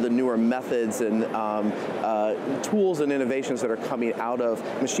lot of the newer methods and tools and innovations that are coming out of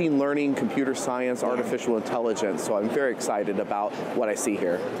machine learning, computer science, artificial intelligence. So I'm very excited about what I see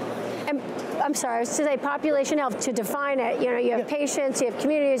here. I'm sorry, I was to say population health, to define it, you have patients, you have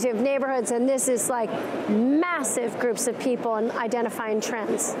communities, you have neighborhoods, and this is like massive groups of people and identifying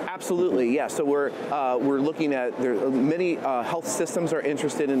trends. Absolutely, yeah. So we're looking at, many health systems are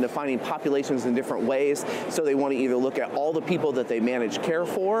interested in defining populations in different ways. So they want to either look at all the people that they manage care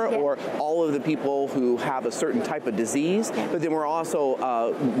for or all of the people who have a certain type of disease. But then we're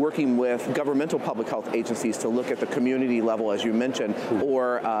also working with governmental public health agencies to look at the community level, as you mentioned,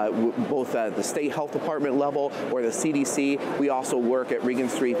 or both at the state health department level or the CDC. We also work at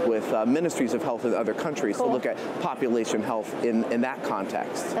Regenstrief with ministries of health in other countries to look at population health in that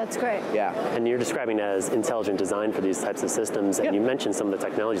context. That's great. Yeah. And you're describing it as intelligent design for these types of systems, and you mentioned some of the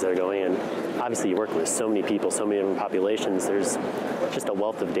technologies that are going in. Obviously, you work with so many people, so many different populations. There's just a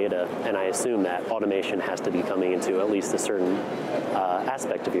wealth of data, and I assume that automation has to be coming into at least a certain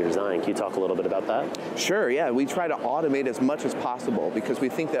aspect of your design. Can you talk a little bit about that? Sure, yeah. We try to automate as much as possible because we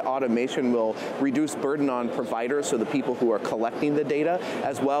think that automation will reduce burden on providers, so the people who are collecting the data,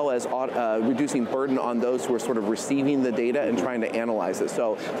 as well as reducing burden on those who are sort of receiving the data and trying to analyze it.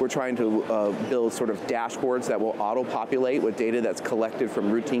 So we're trying to build sort of dashboards that will auto-populate with data that's collected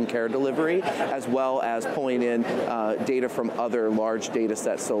from routine care delivery, as well as pulling in data from other large data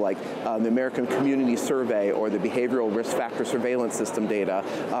sets, so like the American Community Survey or the Behavioral Risk Factor Surveillance System data,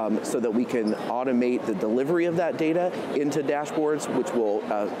 so that we can automate the delivery of that data into dashboards, which will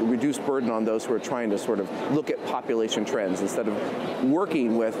reduce burden on those who are trying to sort of look at population trends instead of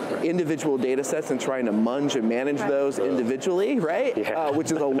working with individual data sets and trying to munge and manage those individually, right?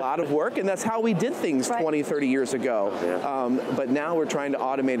 Which is a lot of work, and that's how we did things 20, 30 years ago. But now we're trying to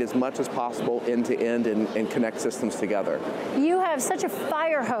automate as much as possible end to end and connect systems together. You have such a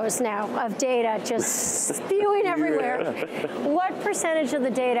fire hose now of data just spewing everywhere. What percentage of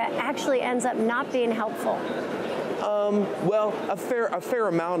the data actually ends up not being helpful? Well, a fair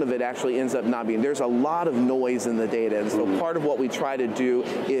amount of it actually ends up not being. There's a lot of noise in the data, and so part of what we try to do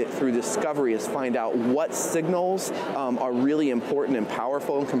through discovery is find out what signals are really important and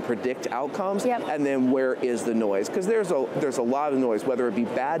powerful and can predict outcomes, and then where is the noise? Because there's a lot of noise, whether it be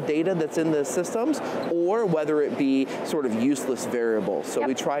bad data that's in the systems or whether it be sort of useless variables. So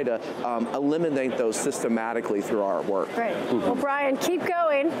we try to eliminate those systematically through our work. Great. Well, Brian, keep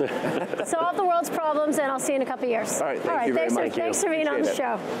going. Solve the world's problems, and I'll see you in a couple years. All right. Thank you very much. Thanks for being on the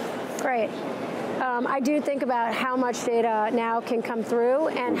show. Great. I do think about how much data now can come through,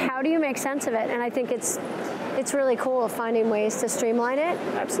 and how do you make sense of it? And I think it's really cool finding ways to streamline it.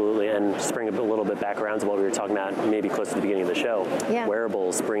 Absolutely, and just bring a little bit back around to what we were talking about maybe close to the beginning of the show.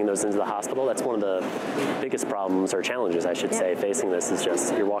 Wearables, bringing those into the hospital, that's one of the biggest problems or challenges, I should say, facing this is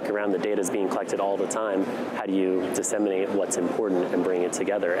just you're walking around, the data is being collected all the time. How do you disseminate what's important and bring it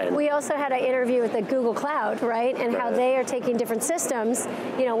together? And we also had an interview with the Google Cloud, right? And how they are taking different systems,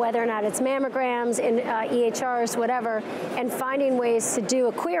 you know, whether or not it's mammograms, in EHRs, whatever, and finding ways to do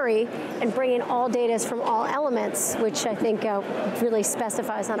a query and bringing all data from all elements, which I think really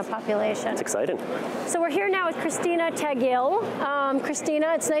specifies on a population. It's exciting. So we're here now with Christina Tagil.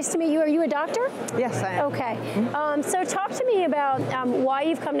 Christina, it's nice to meet you. Are you a doctor? Yes, I am. Okay. So talk to me about why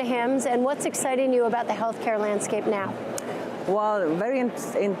you've come to HIMSS and what's exciting you about the healthcare landscape now. Well, very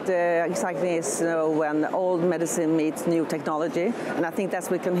exciting is when old medicine meets new technology, and I think that's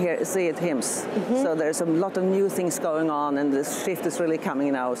what we can see at HIMSS. So there's a lot of new things going on, and this shift is really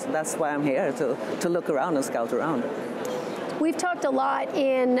coming now. So that's why I'm here, to look around and scout around. We've talked a lot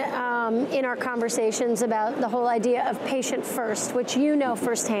in our conversations about the whole idea of patient first, which you know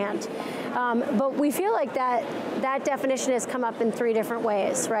firsthand. But we feel like that definition has come up in 3 different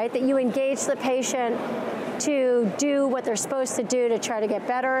ways, right? That you engage the patient to do what they're supposed to do to try to get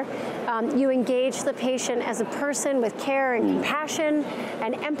better. You engage the patient as a person with care and compassion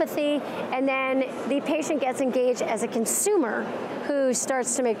and empathy, and then the patient gets engaged as a consumer who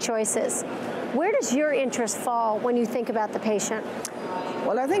starts to make choices. Where does your interest fall when you think about the patient?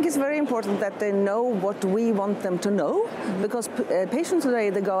 Well, I think it's very important that they know what we want them to know, because patients today,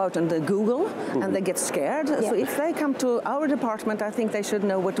 they go out and they Google and they get scared. So if they come to our department, I think they should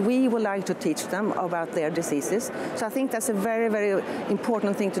know what we would like to teach them about their diseases. So I think that's a very, very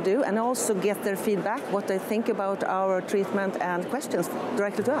important thing to do, and also get their feedback, what they think about our treatment and questions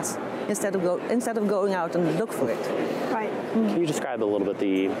directly to us, instead of going out and look for it. Right. Can you describe a little bit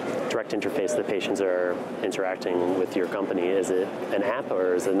the direct interface that patients are interacting with your company? Is it an app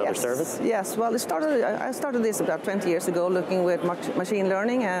or is it another service? Yes, well, I started this about 20 years ago, looking with machine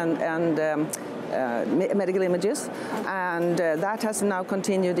learning and medical images, and that has now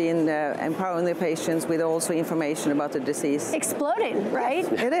continued in empowering the patients with also information about the disease. Exploding, right?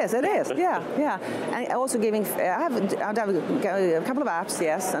 Yes, it is, yeah. And also giving, I have a couple of apps,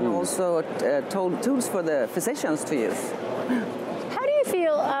 yes, and also tools for the physicians to use. How do you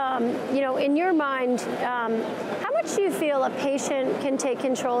feel, in your mind, how much do you feel a patient can take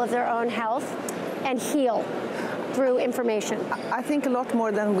control of their own health and heal through information? I think a lot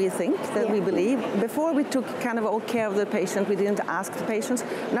more than we think, we believe. Before we took kind of all care of the patient, we didn't ask the patients.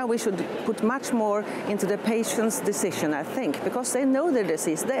 Now we should put much more into the patient's decision, I think, because they know their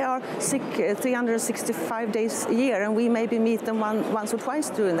disease. They are sick 365 days a year, and we maybe meet them once or twice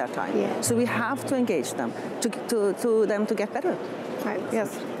during that time. So we have to engage them to them to get better. Right.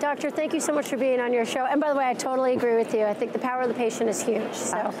 Yes. Doctor, thank you so much for being on your show. And by the way, I totally agree with you. I think the power of the patient is huge.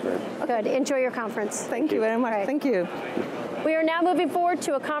 So good. Enjoy your conference. Thank you very much. Right. Thank you. We are now moving forward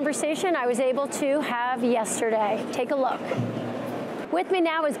to a conversation I was able to have yesterday. Take a look. With me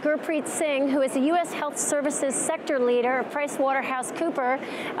now is Gurpreet Singh, who is the U.S. Health Services Sector Leader of PricewaterhouseCoopers.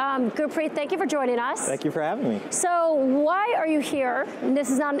 Gurpreet, thank you for joining us. Thank you for having me. So why are you here? And this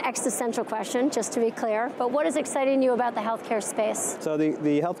is not an existential question, just to be clear, but what is exciting you about the healthcare space? So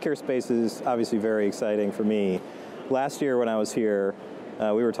the healthcare space is obviously very exciting for me. Last year when I was here,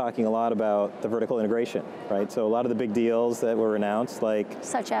 we were talking a lot about the vertical integration, right? So a lot of the big deals that were announced, like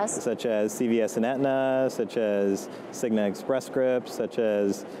such as CVS and Aetna, such as Cigna Express Scripts, such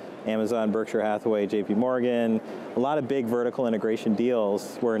as Amazon, Berkshire Hathaway, JP Morgan, a lot of big vertical integration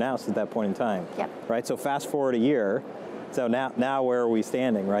deals were announced at that point in time. Right? So fast forward a year, So now where are we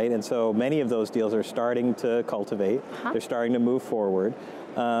standing, right? And so many of those deals are starting to cultivate. They're starting to move forward.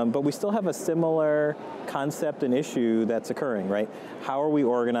 But we still have a similar concept and issue that's occurring, right? How are we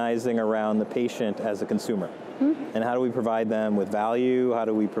organizing around the patient as a consumer? And how do we provide them with value? How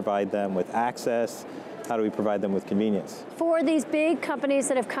do we provide them with access? How do we provide them with convenience? For these big companies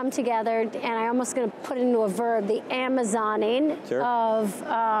that have come together, and I'm almost going to put it into a verb, the Amazoning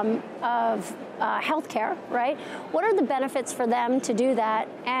of healthcare, right? What are the benefits for them to do that,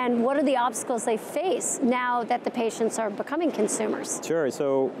 and what are the obstacles they face now that the patients are becoming consumers? Sure.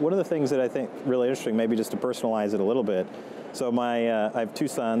 So one of the things that I think really interesting, maybe just to personalize it a little bit. So I have two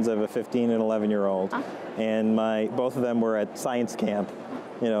sons. I have a 15 and 11-year-old, and both of them were at science camp,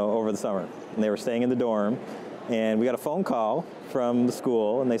 over the summer. And they were staying in the dorm, and we got a phone call from the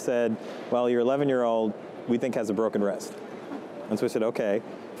school, and they said, well, your 11-year-old we think has a broken wrist. And so we said, okay.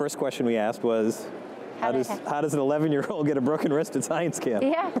 First question we asked was, how does an 11-year-old get a broken wrist at science camp?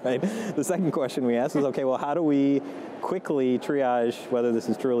 Yeah. Right. The second question we asked is, okay, well, how do we quickly triage whether this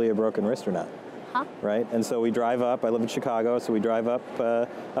is truly a broken wrist or not? Right. And so we drive up. I live in Chicago, so we drive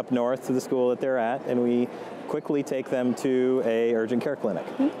up north to the school that they're at, and we quickly take them to a urgent care clinic,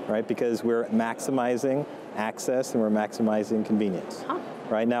 right? Because we're maximizing access and we're maximizing convenience.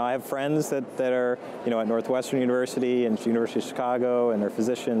 Right now, I have friends that are, at Northwestern University and University of Chicago, and they're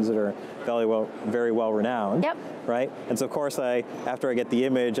physicians that are very well renowned. Yep. Right. And so, of course, after I get the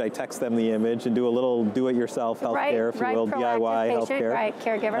image, I text them the image and do a little do-it-yourself healthcare, if you will, DIY healthcare. Right,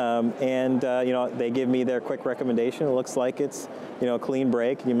 caregiver. They give me their quick recommendation. It looks like it's, a clean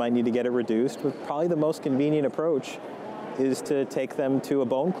break, and you might need to get it reduced. But probably the most convenient approach is to take them to a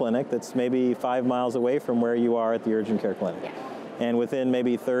bone clinic that's maybe 5 miles away from where you are at the urgent care clinic. Yeah. And within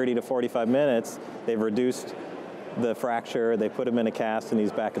maybe 30 to 45 minutes, they've reduced the fracture, they put him in a cast, and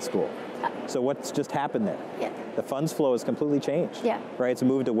he's back at school. So what's just happened there? Yeah. The funds flow has completely changed. Yeah. Right. It's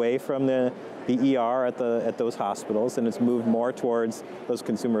moved away from the ER at those hospitals, and it's moved more towards those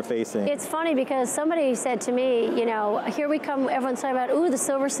consumer-facing. It's funny because somebody said to me, here we come. Everyone's talking about, the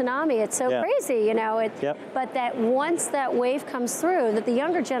silver tsunami. It's so crazy, But that once that wave comes through, that the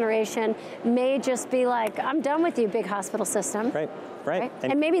younger generation may just be like, I'm done with you, big hospital system. Right.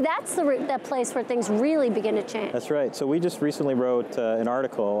 And maybe that's that place where things really begin to change. That's right. So we just recently wrote an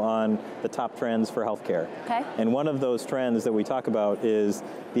article on the top trends for healthcare. Okay. And one of those trends that we talk about is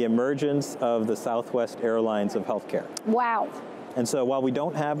the emergence of the Southwest Airlines of healthcare. Wow. And so while we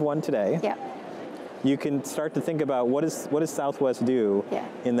don't have one today, you can start to think about what does Southwest do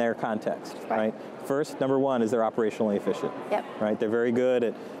in their context, right? First, number one is they're operationally efficient. Yep. Right? They're very good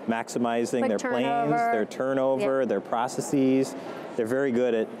at maximizing their planes, their turnover, their processes. They're very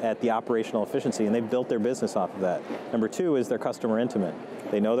good at the operational efficiency, and they've built their business off of that. Number two is they're customer intimate.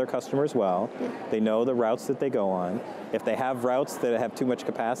 They know their customers well. They know the routes that they go on. If they have routes that have too much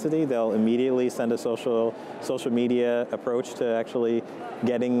capacity, they'll immediately send a social media approach to actually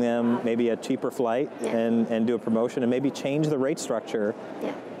getting them maybe a cheaper flight and do a promotion, and maybe change the rate structure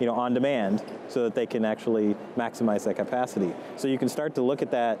on demand so that they can actually maximize that capacity. So you can start to look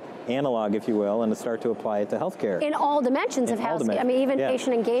at that analog, if you will, and start to apply it to healthcare. In all dimensions of healthcare. I mean, even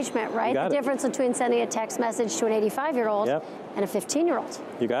patient engagement, right? The difference between sending a text message to an 85-year-old and a 15-year-old.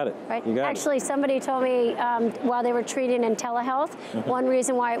 You got it. Right? You got Actually, somebody told me while they were treating in telehealth, one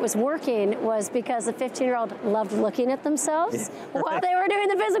reason why it was working was because the 15-year-old loved looking at themselves while they were doing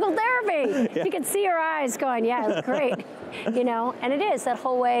the physical therapy. You could see her eyes going, yeah, it was great. And it is that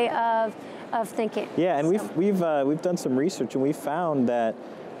whole way of thinking. Yeah, and we've done some research, and we found that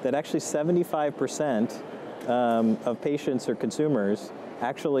actually 75% of patients or consumers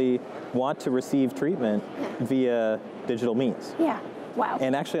actually want to receive treatment via digital means. Yeah, wow.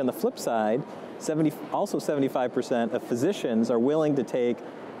 And actually on the flip side, 75% of physicians are willing to take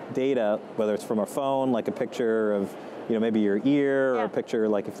data, whether it's from a phone, like a picture of maybe your ear, or a picture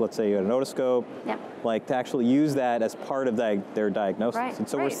like if, let's say, you had an otoscope, like to actually use that as part of their diagnosis. And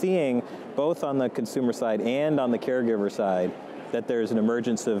so we're seeing both on the consumer side and on the caregiver side that there's an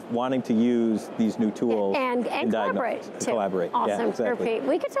emergence of wanting to use these new tools and collaborate too. Collaborate. Awesome. Yeah, exactly.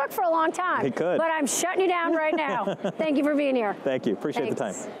 We could talk for a long time. We could. But I'm shutting you down right now. Thank you for being here. Thank you. Appreciate the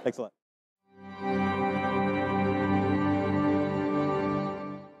time. Thanks a lot.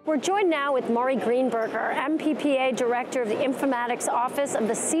 We're joined now with Mari Greenberger, MPPA Director of the Informatics Office of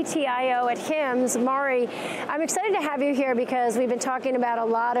the CTIO at HIMSS. Mari, I'm excited to have you here because we've been talking about a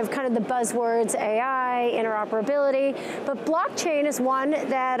lot of kind of the buzzwords, AI, interoperability, but blockchain is one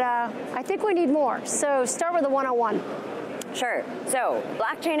that I think we need more. So start with the 101. Sure. So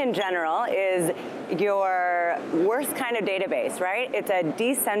blockchain in general is your worst kind of database, right? It's a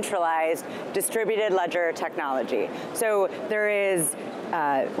decentralized distributed ledger technology. So there is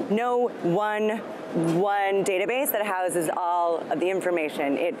no one database that houses all of the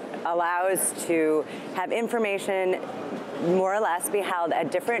information. It allows to have information more or less be held at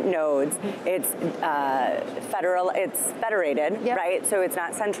different nodes. It's it's federated, right? So it's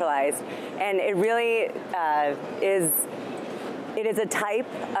not centralized. And it really it is a type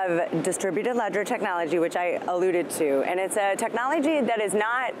of distributed ledger technology, which I alluded to. And it's a technology that is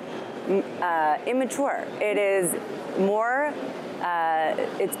not immature. It is more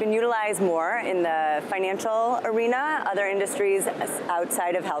it's been utilized more in the financial arena, other industries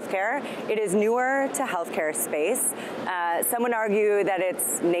outside of healthcare. It is newer to healthcare space. Some would argue that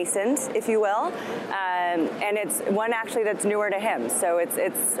it's nascent, if you will, and it's one actually that's newer to HIMSS. So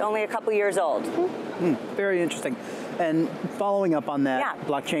it's only a couple years old. Very interesting. And following up on that,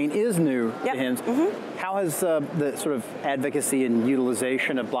 blockchain is new to HIMSS. How has the sort of advocacy and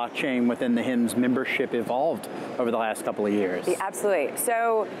utilization of blockchain within the HIMSS membership evolved over the last couple of years? Absolutely.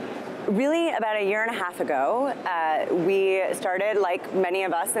 So really about a year and a half ago, we started, like many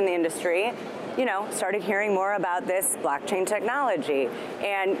of us in the industry, started hearing more about this blockchain technology.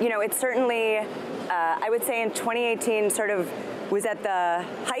 And, it's certainly, I would say in 2018 sort of was at the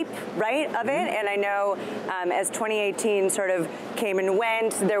hype, right, of it. And I know as 2018 sort of came and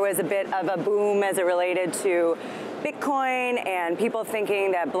went, there was a bit of a boom as it related to Bitcoin and people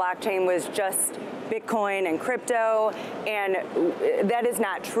thinking that blockchain was just Bitcoin and crypto, and that is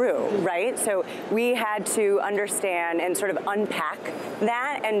not true, right? So we had to understand and sort of unpack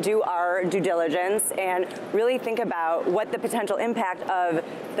that and do our due diligence and really think about what the potential impact of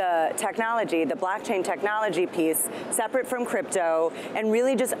the technology, the blockchain technology piece, separate from crypto, and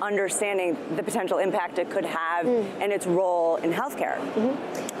really just understanding the potential impact it could have and its role in healthcare.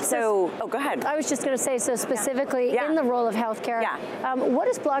 So, go ahead. I was just going to say, so specifically in the role of healthcare, what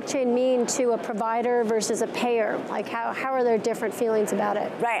does blockchain mean to a provider versus a payer? Like how are there different feelings about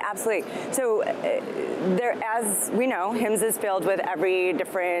it? Right, absolutely. So as we know, HIMSS is filled with every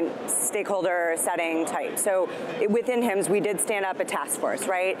different stakeholder setting type. So within HIMSS, we did stand up a task force,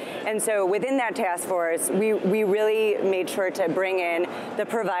 right? And so within that task force, we really made sure to bring in the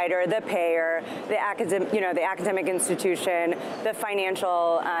provider, the payer, the academic institution, the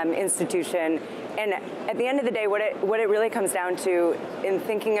financial institution. And at the end of the day, what it really comes down to in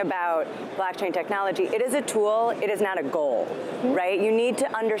thinking about blockchain technology, it is a tool, it is not a goal, right? You need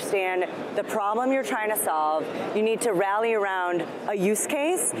to understand the problem you're trying to solve. You need to rally around a use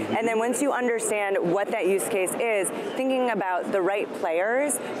case. And then once you understand what that use case is, thinking about the right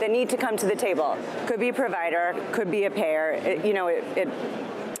players that need to come to the table. Could be a provider, could be a payer.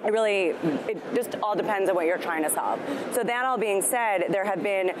 It just all depends on what you're trying to solve. So that all being said, there have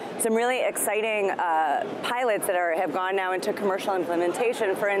been some really exciting pilots that have gone now into commercial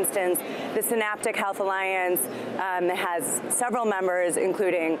implementation. For instance, the Synaptic Health Alliance has several members,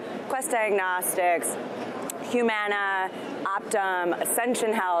 including Quest Diagnostics, Humana, Optum,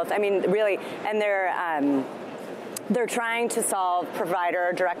 Ascension Health. I mean, really, and they're trying to solve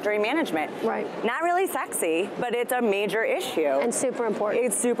provider directory management. Right. Not really sexy, but it's a major issue. And super important.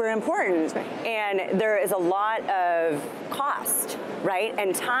 It's super important. Right. And there is a lot of cost, right?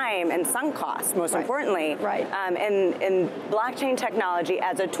 And time and sunk cost, most importantly. Right. And blockchain technology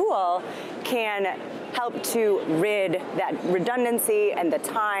as a tool can help to rid that redundancy and the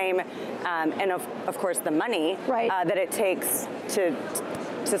time and of course the money that it takes to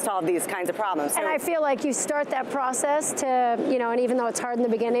solve these kinds of problems. And I feel like you start that process to, and even though it's hard in the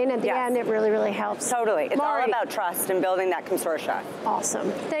beginning, at the end it really, really helps. Totally. It's all about trust and building that consortia. Awesome.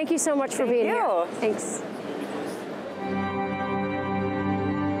 Thank you so much for being here. Thanks.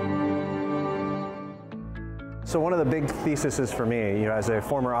 So one of the big theses for me, as a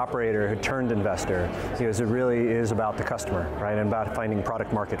former operator who turned investor, is it really is about the customer, right, and about finding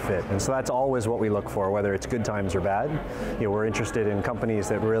product market fit. And so that's always what we look for, whether it's good times or bad. We're interested in companies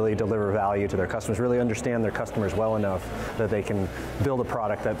that really deliver value to their customers, really understand their customers well enough that they can build a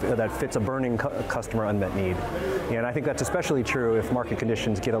product that fits a burning customer unmet need. And I think that's especially true if market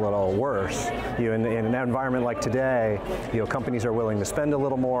conditions get a little worse. In an environment like today, companies are willing to spend a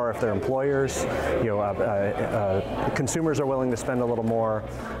little more if they're employers. Consumers are willing to spend a little more,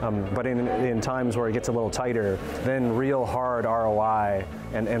 but in times where it gets a little tighter, then real hard ROI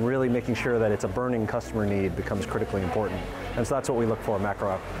and really making sure that it's a burning customer need becomes critically important. And so that's what we look for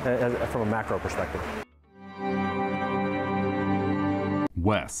from a macro perspective.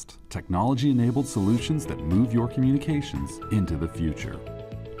 West, technology-enabled solutions that move your communications into the future.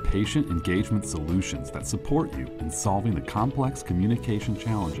 patient engagement solutions that support you in solving the complex communication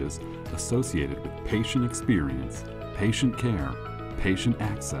challenges associated with patient experience, patient care, patient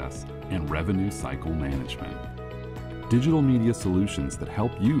access, and revenue cycle management. Digital media solutions that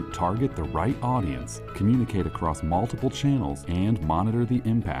help you target the right audience, communicate across multiple channels, and monitor the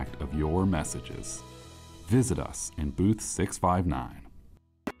impact of your messages. Visit us in booth 659.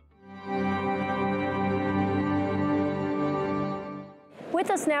 With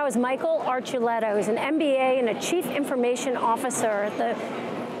us now is Michael Archuletto, who's an MBA and a Chief Information Officer at the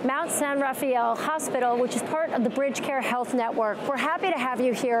Mount San Rafael Hospital, which is part of the BridgeCare Health Network. We're happy to have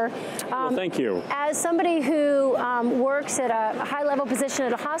you here. Well, thank you. As somebody who works at a high-level position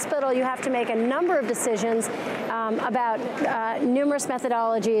at a hospital, you have to make a number of decisions about numerous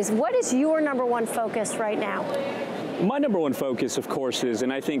methodologies. What is your number one focus right now? My number one focus, of course, is,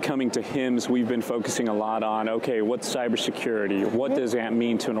 and I think coming to HIMSS, we've been focusing a lot on, okay, what's cybersecurity? What does that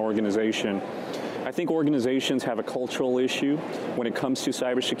mean to an organization? I think organizations have a cultural issue when it comes to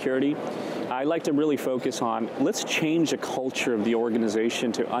cybersecurity. I like to really focus on, let's change the culture of the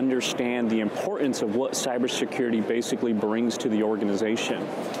organization to understand the importance of what cybersecurity basically brings to the organization.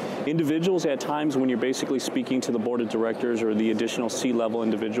 Individuals at times when you're basically speaking to the board of directors or the additional C-level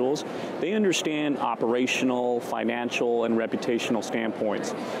individuals, they understand operational, financial, and reputational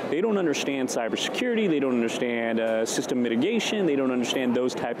standpoints. They don't understand cybersecurity, they don't understand system mitigation, they don't understand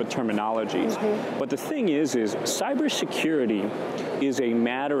those type of terminologies. But the thing is cybersecurity is a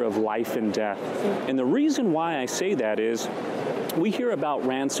matter of life and death. And the reason why I say that is, we hear about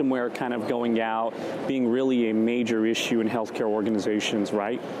ransomware kind of going out, being really a major issue in healthcare organizations,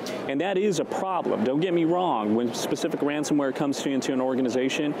 right? And that is a problem. Don't get me wrong. When specific ransomware comes into an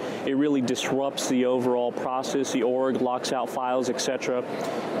organization, it really disrupts the overall process, the org, locks out files, etc.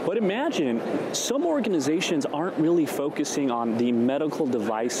 But imagine, some organizations aren't really focusing on the medical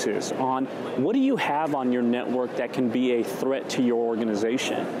devices, on what do you have on your network that can be a threat to your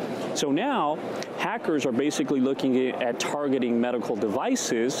organization. So now, hackers are basically looking at targeting medical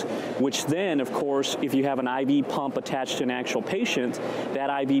devices, which then, of course, if you have an IV pump attached to an actual patient,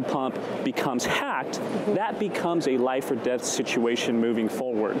 that IV pump becomes hacked, that becomes a life or death situation moving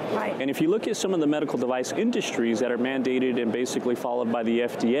forward. Right. And if you look at some of the medical device industries that are mandated and basically followed by the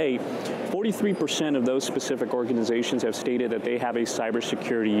FDA, 43% of those specific organizations have stated that they have a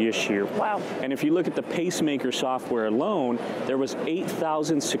cybersecurity issue. Wow. And if you look at the pacemaker software alone, there was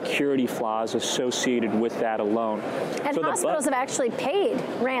 8,000 security flaws associated with that alone. And so hospitals have actually paid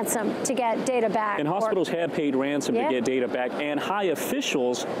ransom to get data back. And hospitals have paid ransom to get data back, and high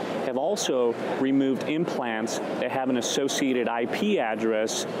officials have also removed implants that have an associated IP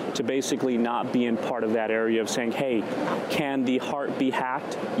address to basically not be in part of that area of saying, hey, can the heart be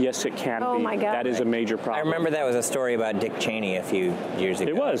hacked? Yes, it can be. Oh my God. That is a major problem. I remember that was a story about Dick Cheney a few years ago.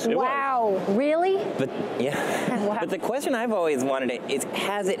 It was. Wow, really? But yeah. Wow. But the question I've always wanted is,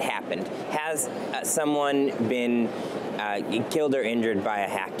 has it happened? Has someone been killed or injured by a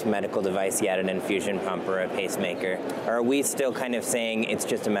hacked medical device yet, an infusion pump or a pacemaker? Or are we still kind of saying it's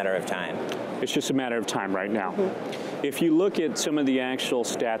just a matter of time? It's just a matter of time right now. If you look at some of the actual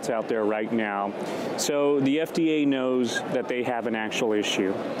stats out there right now, so the FDA knows that they have an actual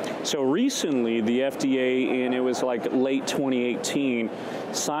issue. So recently, the FDA, and it was like late 2018,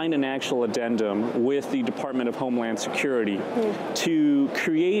 signed an actual addendum with the Department of Homeland Security to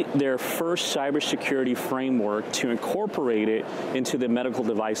create their first cybersecurity framework to incorporate it into the medical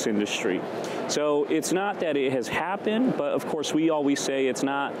device industry. So it's not that it has happened, but of course we always say it's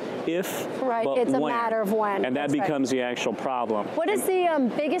not if, but it's when. A matter of when. And that becomes the actual problem. What is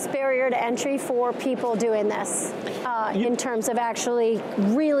the biggest barrier to entry for people doing this in terms of actually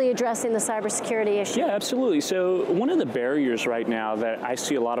really addressing the cybersecurity issue? Yeah, absolutely. So one of the barriers right now that I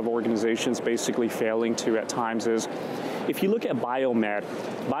see a lot of organizations basically failing to at times is, if you look at Biomed,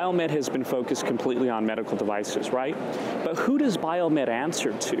 Biomed has been focused completely on medical devices, right? But who does Biomed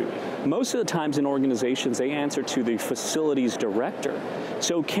answer to? Most of the times in organizations, they answer to the facilities director.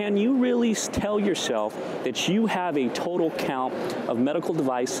 So can you really tell yourself that you have a total count of medical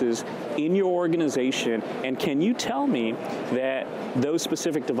devices in your organization, and can you tell me that those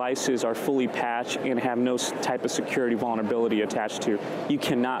specific devices are fully patched and have no type of security vulnerability attached to? You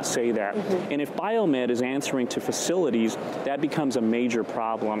cannot say that. And if Biomed is answering to facilities, that becomes a major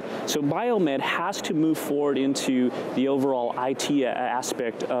problem. So Biomed has to move forward into the overall IT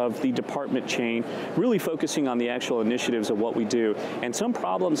aspect of the department chain, really focusing on the actual initiatives of what we do. And some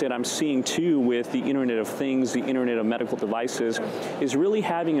problems that I'm seeing too with the Internet of Things, the Internet of Medical Devices, is really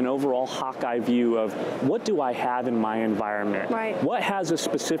having an overall Hawkeye view of what do I have in my environment? Right. What has a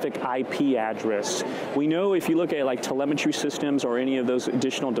specific IP address? We know if you look at like telemetry systems or any of those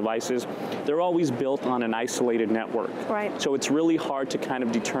additional devices, they're always built on an isolated network. Right. So it's really hard to kind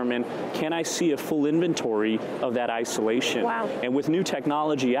of determine, can I see a full inventory of that isolation? Wow. And with new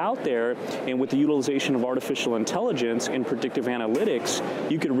technology out there, and with the utilization of artificial intelligence and predictive analytics,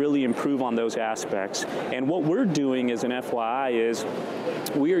 you could really improve on those aspects. And what we're doing as an FYI is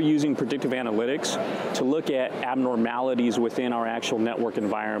we are using predictive analytics to look at abnormalities within our actual network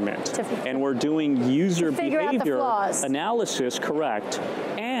environment. And we're doing user behavior analysis, correct,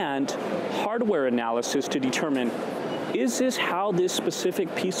 and hardware analysis to determine, is this how this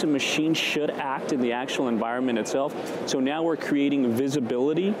specific piece of machine should act in the actual environment itself? So now we're creating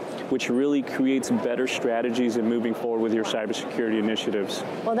visibility, which really creates better strategies in moving forward with your cybersecurity initiatives.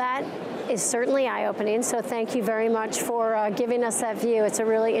 Well, that is certainly eye-opening, so thank you very much for giving us that view. It's a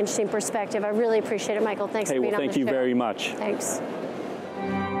really interesting perspective. I really appreciate it, Michael. Thanks for being on the show. Thank you very much. Thanks.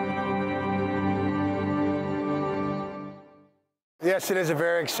 Yes, it is a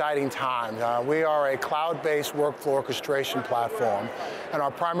very exciting time. We are a cloud-based workflow orchestration platform, and our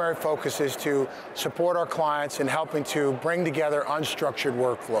primary focus is to support our clients in helping to bring together unstructured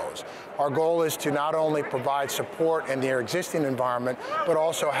workflows. Our goal is to not only provide support in their existing environment, but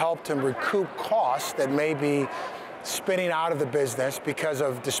also help them recoup costs that may be spinning out of the business because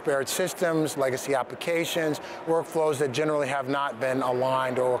of disparate systems, legacy applications, workflows that generally have not been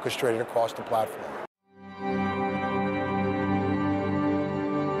aligned or orchestrated across the platform.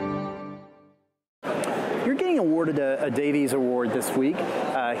 You're getting awarded a Davies Award this week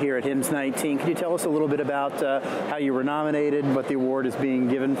here at HIMSS 19. Can you tell us a little bit about how you were nominated, what the award is being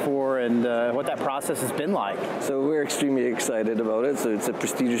given for, and what that process has been like? So we're extremely excited about it. So it's a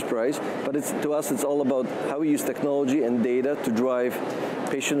prestigious prize, but to us it's all about how we use technology and data to drive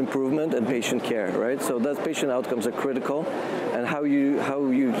patient improvement and patient care, right? So that patient outcomes are critical, and how you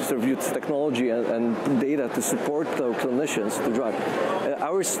sort of use technology and data to support the clinicians to drive.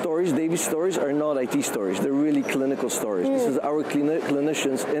 Our stories, Davies stories, are not IT stories. They're really clinical stories. This is our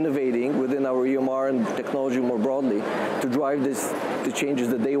clinicians innovating within our EMR and technology more broadly to drive the changes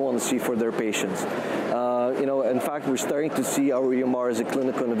that they want to see for their patients. In fact, we're starting to see our EMR as a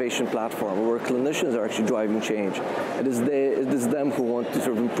clinical innovation platform where clinicians are actually driving change. It is them who want to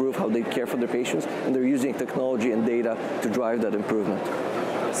sort of improve how they care for their patients, and they're using technology and data to drive that improvement.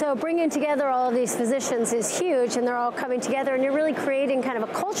 So bringing together all of these physicians is huge, and they're all coming together, and you're really creating kind of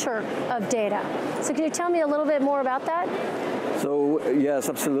a culture of data. So can you tell me a little bit more about that? So yes,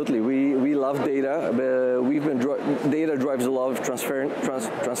 absolutely. We love data. Data drives a lot of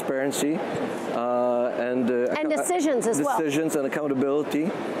transparency and decisions as well. Decisions and accountability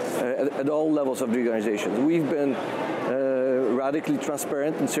at all levels of the organization. We've been radically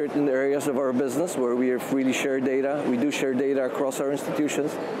transparent in certain areas of our business where we have really shared data. We do share data across our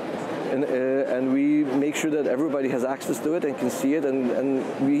institutions. And we make sure that everybody has access to it and can see it, and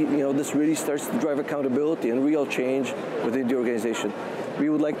this really starts to drive accountability and real change within the organization. We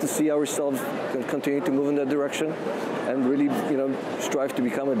would like to see ourselves continue to move in that direction and really, strive to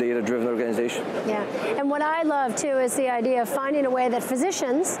become a data-driven organization. Yeah, and what I love too is the idea of finding a way that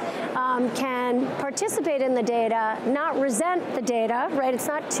physicians can participate in the data, not resent the data, right? It's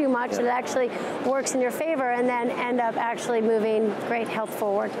not too much, it actually works in your favor, and then end up actually moving great health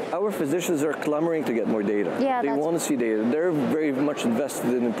forward. Our physicians are clamoring to get more data. Yeah, they want to see data. They're very much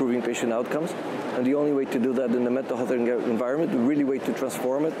invested in improving patient outcomes, and the only way to do that in the mental health environment, the really way to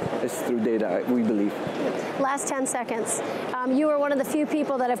transform it, is through data, we believe. Last 10 seconds. You are one of the few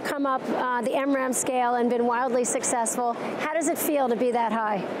people that have come up the MRAM scale and been wildly successful. How does it feel to be that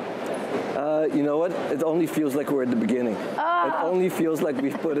high? You know what? It only feels like we're at the beginning. Oh. It only feels like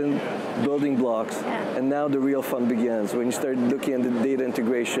we've put in building blocks, and now the real fun begins. When you start looking at the data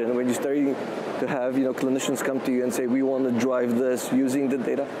integration, when you're starting to have clinicians come to you and say, we want to drive this using the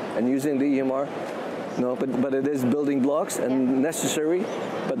data and using the EMR. No, but it is building blocks and necessary,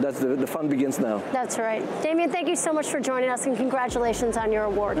 but that's the fun begins now. That's right. Damien, thank you so much for joining us, and congratulations on your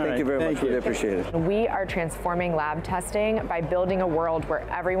award. Thank you very much. Really appreciate it. We are transforming lab testing by building a world where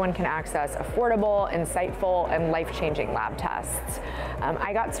everyone can access affordable, insightful, and life-changing lab tests.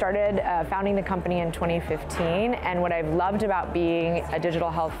 I got started founding the company in 2015, and what I've loved about being a digital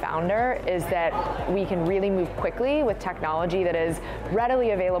health founder is that we can really move quickly with technology that is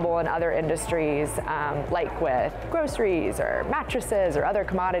readily available in other industries like with groceries or mattresses or other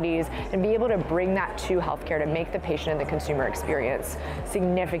commodities, and be able to bring that to healthcare to make the patient and the consumer experience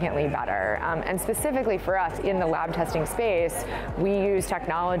significantly better. And specifically for us in the lab testing space, we use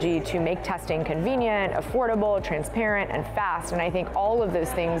technology to make testing convenient, affordable, transparent, and fast. And I think all of those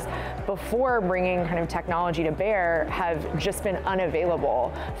things before bringing kind of technology to bear have just been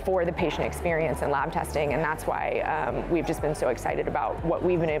unavailable for the patient experience in lab testing. And that's why we've just been so excited about what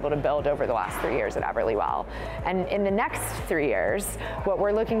we've been able to build over the last 3 years at Everlywell. And in the next 3 years, what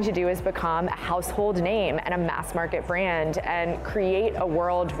we're looking to do is become a household name and a mass market brand and create a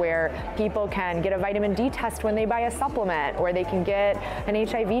world where people can get a vitamin D test when they buy a supplement, or they can get an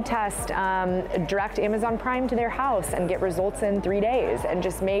HIV test direct Amazon Prime to their house and get results in 3 days, and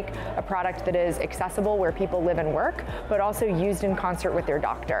just make a product that is accessible where people live and work, but also used in concert with their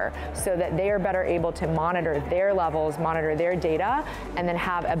doctor so that they are better able to monitor their levels, monitor their data, and then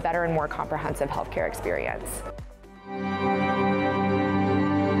have a better and more comprehensive healthcare experience.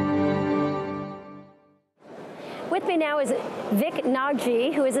 With me now is Vic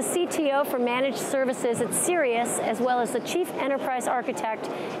Nagji, who is a CTO for Managed Services at Sirius, as well as the Chief Enterprise Architect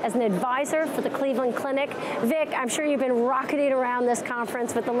as an advisor for the Cleveland Clinic. Vic, I'm sure you've been rocketing around this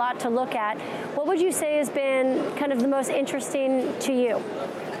conference with a lot to look at. What would you say has been kind of the most interesting to you?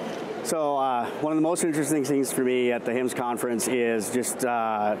 So one of the most interesting things for me at the HIMSS conference is just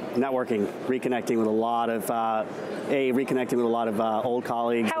networking, reconnecting with a lot of old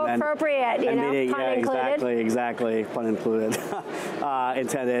colleagues. How appropriate, you know, meeting, pun included. Exactly, pun included,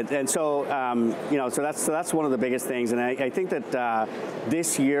 intended. And so, so that's one of the biggest things. And I think that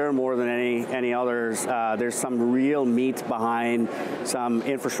this year, more than any others, there's some real meat behind some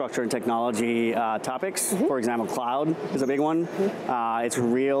infrastructure and technology topics. Mm-hmm. For example, cloud is a big one. Mm-hmm. It's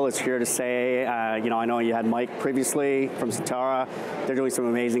real. It's here to stay. I know you had Mike previously from Certara. They're doing some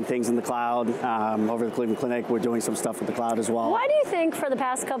amazing things in the cloud. Over the Cleveland Clinic, we're doing some stuff with the cloud as well. Why do you think for the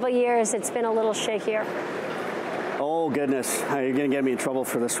past couple of years it's been a little shakier? Oh goodness, you're going to get me in trouble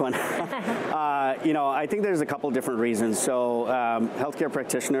for this one. I think there's a couple different reasons. So healthcare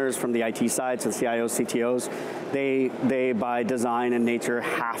practitioners from the IT side, so CIOs, CTOs, they by design and nature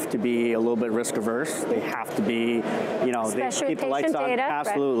have to be a little bit risk averse. They have to be, they keep the lights on. Data,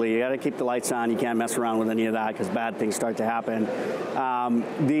 absolutely, right? You got to keep the lights on. You can't mess around with any of that because bad things start to happen.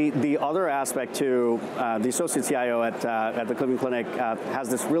 The other aspect too, the associate CIO at the Cleveland Clinic has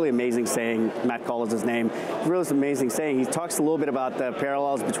this really amazing saying. Matt Call is his name. Really amazing saying. He talks a little bit about the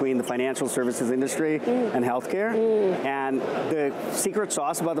parallels between the financial services industry and healthcare. And the secret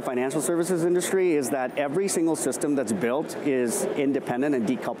sauce about the financial services industry is that every single system that's built is independent and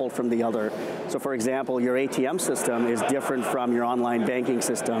decoupled from the other. So for example, your ATM system is different from your online banking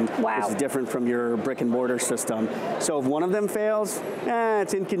system. Wow. It's different from your brick and mortar system. So if one of them fails,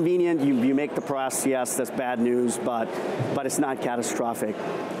 it's inconvenient. You make the press, yes, that's bad news, but it's not catastrophic.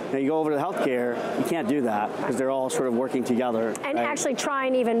 Now you go over to healthcare, you can't do that because they're all sort of working together. And right? actually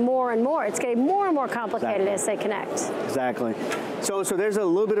trying even more and more. It's getting more and more complicated as they connect. Exactly. So there's a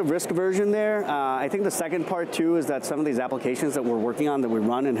little bit of risk aversion there. I think the second part too is that some of these applications that we're working on that we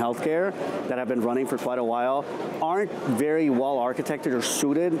run in healthcare that have been running for quite a while aren't very well architected or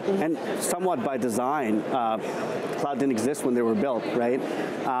suited, and somewhat by design. Cloud didn't exist when they were built, right?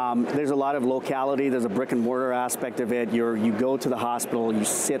 There's a lot of locality. There's a brick and mortar aspect of it. You go to the hospital, you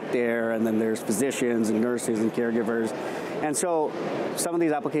sit there, and then there's physicians and nurses and caregivers. And so some of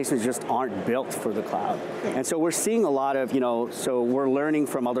these applications just aren't built for the cloud. And so we're seeing a lot of, so we're learning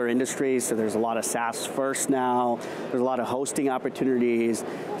from other industries. So there's a lot of SaaS first now. There's a lot of hosting opportunities.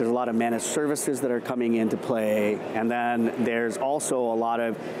 There's a lot of managed services that are coming into play. And then there's also a lot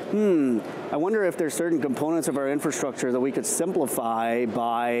of, I wonder if there's certain components of our infrastructure that we could simplify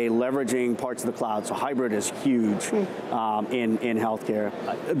by leveraging parts of the cloud. So hybrid is huge in healthcare.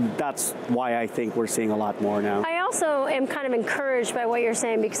 That's why I think we're seeing a lot more now. I also am kind of encouraged by what you're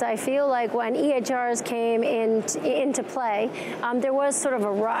saying, because I feel like when EHRs came into play, there was sort of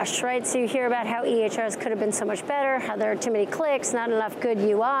a rush, right? So you hear about how EHRs could have been so much better, how there are too many clicks, not enough good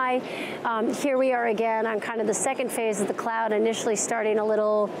UI. Here we are again on kind of the second phase of the cloud, initially starting a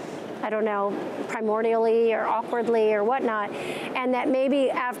little, I don't know, primordially or awkwardly or whatnot, and that maybe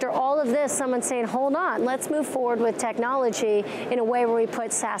after all of this, someone's saying, hold on, let's move forward with technology in a way where we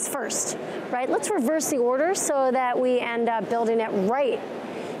put SaaS first, right? Let's reverse the order so that we end up building it right.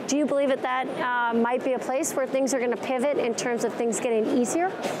 Do you believe that might be a place where things are going to pivot in terms of things getting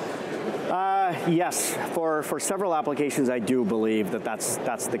easier? Yes, for several applications, I do believe that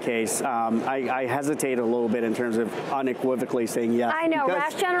that's the case. I hesitate a little bit in terms of unequivocally saying yes. I know,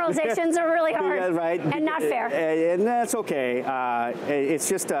 rash generalizations are really hard, because, right? And not fair. And that's okay. It's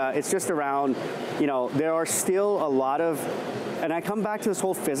just around, there are still a lot of, and I come back to this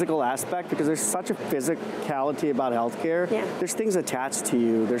whole physical aspect because there's such a physicality about healthcare. Yeah. There's things attached to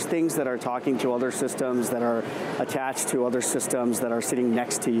you. There's things that are talking to other systems that are attached to other systems that are sitting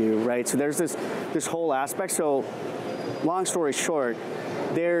next to you, right? So there's this whole aspect. So long story short,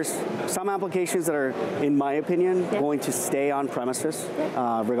 there's some applications that are, in my opinion, going to stay on premises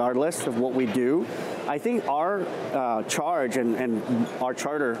regardless of what we do. I think our charge and our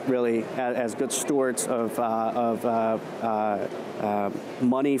charter, really, as good stewards of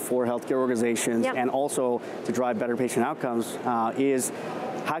money for healthcare organizations and also to drive better patient outcomes, is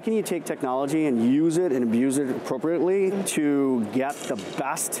how can you take technology and use it and abuse it appropriately to get the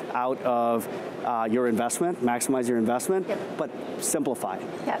best out of your investment, maximize your investment, but simplify,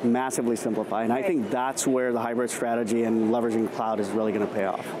 massively simplify. And I think that's where the hybrid strategy and leveraging cloud is really going to pay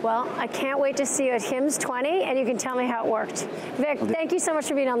off. Well, I can't wait to see you at HIMSS 20, and you can tell me how it worked. Vic, thank you so much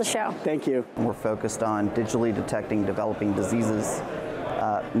for being on the show. Thank you. We're focused on digitally detecting developing diseases.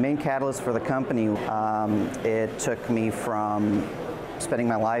 Main catalyst for the company, it took me from spending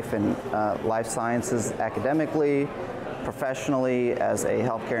my life in life sciences academically, professionally as a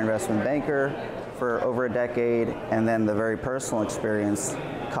healthcare investment banker for over a decade, and then the very personal experience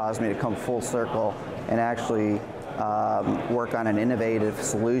caused me to come full circle and actually work on an innovative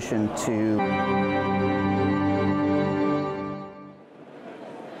solution to...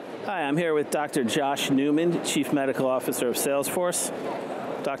 Hi, I'm here with Dr. Josh Newman, Chief Medical Officer of Salesforce.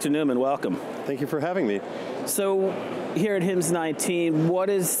 Dr. Newman, welcome. Thank you for having me. So, here at HIMSS 19, what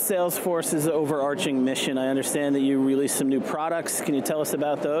is Salesforce's overarching mission? I understand that you released some new products. Can you tell us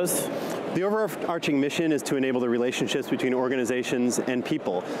about those? The overarching mission is to enable the relationships between organizations and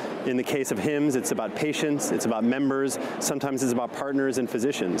people. In the case of HIMSS, it's about patients, it's about members, sometimes it's about partners and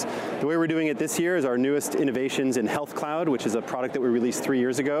physicians. The way we're doing it this year is our newest innovations in Health Cloud, which is a product that we released 3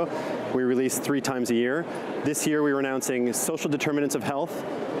 years ago. We release 3 times a year. This year we were announcing social determinants of health,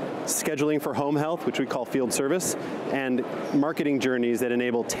 scheduling for home health, which we call field service, and marketing journeys that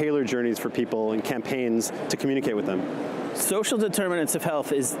enable tailored journeys for people and campaigns to communicate with them. Social determinants of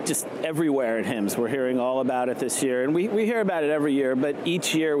health is just everywhere at HIMSS. We're hearing all about it this year, and we hear about it every year, but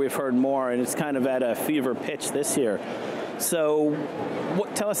each year we've heard more, and it's kind of at a fever pitch this year. So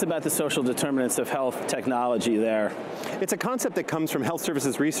tell us about the social determinants of health technology there. It's a concept that comes from health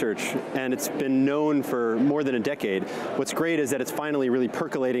services research, and it's been known for more than a decade. What's great is that it's finally really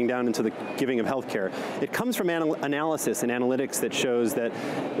percolating down into the giving of healthcare. It comes from analysis and analytics that shows that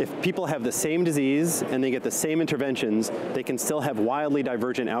if people have the same disease and they get the same interventions, they can still have wildly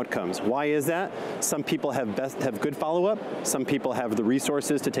divergent outcomes. Why is that? Some people have good follow-up, some people have the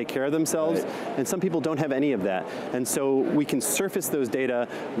resources to take care of themselves, and some people don't have any of that. And so we can surface those data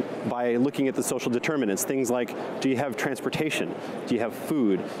by looking at the social determinants. Things like, do you have transportation? Do you have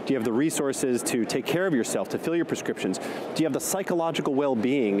food? Do you have the resources to take care of yourself, to fill your prescriptions? Do you have the psychological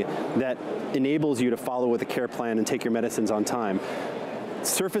well-being that enables you to follow with a care plan and take your medicines on time?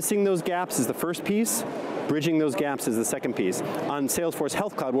 Surfacing those gaps is the first piece. Bridging those gaps is the second piece. On Salesforce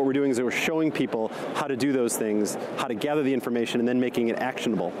Health Cloud, what we're doing is we're showing people how to do those things, how to gather the information, and then making it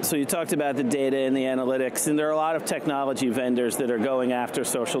actionable. So you talked about the data and the analytics, and there are a lot of technology vendors that are going after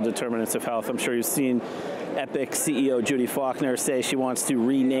social determinants of health. I'm sure you've seen Epic CEO Judy Faulkner say she wants to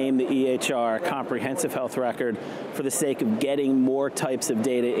rename the EHR, Comprehensive Health Record, for the sake of getting more types of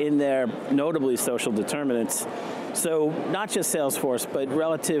data in there, notably social determinants. So not just Salesforce, but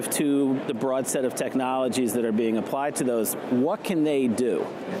relative to the broad set of technologies that are being applied to those, what can they do?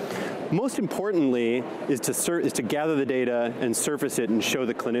 Most importantly is to gather the data and surface it and show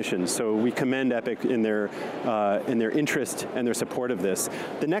the clinicians. So we commend Epic in their interest and their support of this.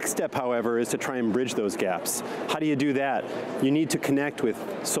 The next step, however, is to try and bridge those gaps. How do you do that? You need to connect with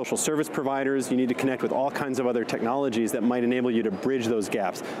social service providers. You need to connect with all kinds of other technologies that might enable you to bridge those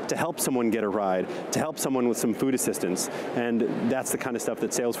gaps, to help someone get a ride, to help someone with some food assistance. And that's the kind of stuff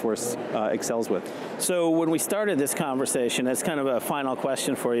that Salesforce excels with. So when we started this conversation, that's kind of a final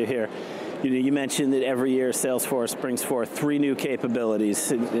question for you here. You mentioned that every year Salesforce brings forth 3 new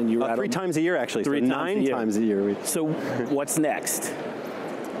capabilities, and you 3 times a year, actually. 3 so 9 times a year. So what's next?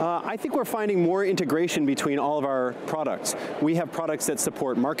 I think we're finding more integration between all of our products. We have products that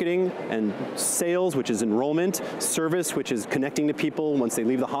support marketing and sales, which is enrollment, service, which is connecting to people once they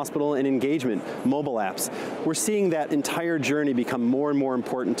leave the hospital, and engagement, mobile apps. We're seeing that entire journey become more and more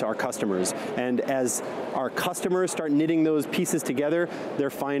important to our customers. And as our customers start knitting those pieces together, they're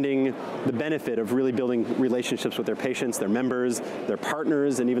finding the benefit of really building relationships with their patients, their members, their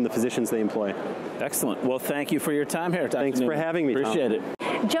partners, and even the physicians they employ. Excellent. Well, thank you for your time here, Dr. Thanks for having me, Tom. Appreciate it.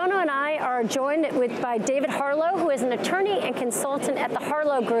 Jonah and I are joined by David Harlow, who is an attorney and consultant at the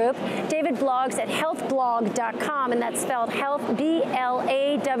Harlow Group. David blogs at healthblog.com, and that's spelled health, BLAWG.com.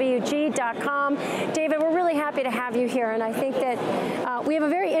 David, we're really happy to have you here, and I think that we have a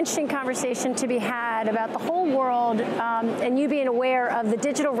very interesting conversation to be had about the whole world and you being aware of the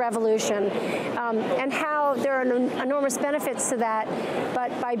digital revolution and how there are enormous benefits to that.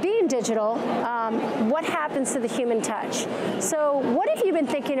 But by being digital, what happens to the human touch? So what have you been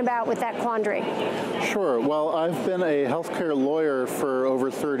thinking about with that quandary? Sure. Well, I've been a healthcare lawyer for over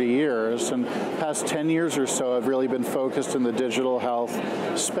 30 years, and past 10 years or so I've really been focused in the digital health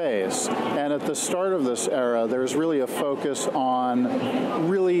space. And at the start of this era, there's really a focus on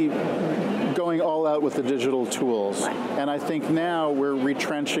really going all out with the digital tools. And I think now we're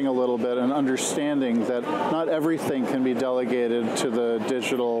retrenching a little bit and understanding that not everything can be delegated to the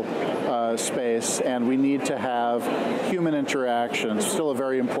digital space, and we need to have human interaction. It's still a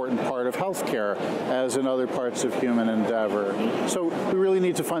very important part of healthcare, as in other parts of human endeavor. So we really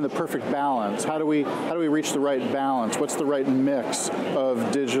need to find the perfect balance. How do we reach the right balance? What's the right mix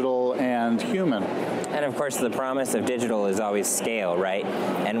of digital and human? And of course, the promise of digital is always scale, right?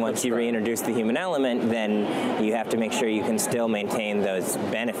 And once you reintroduce the human element, then you have to make sure you can still maintain those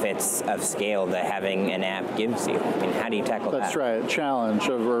benefits of scale that having an app gives you. I mean, how do you tackle that? That's right, challenge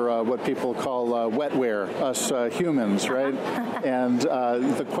over what people call wetware, us humans, right? And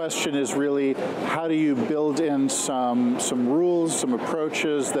the question is really, how do you build in some rules, some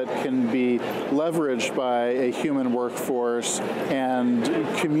approaches that can be leveraged by a human workforce and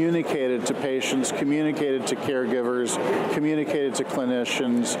communicated to patients, communicated to caregivers, communicated to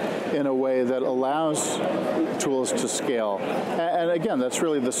clinicians in a way that allows tools to scale. And again, that's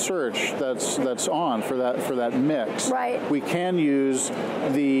really the search that's on for that mix. Right. We can use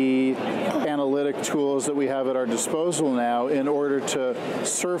the analytic tools that we have at our disposal now in order to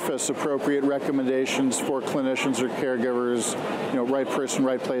surface appropriate recommendations for clinicians or caregivers, right person,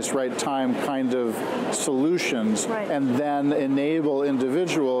 right place, right time kind of solutions, and then enable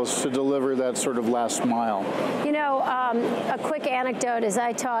individuals to deliver that sort of last mile. A quick anecdote is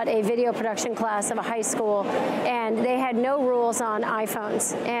I taught a video production class of a high school, and they had no rules on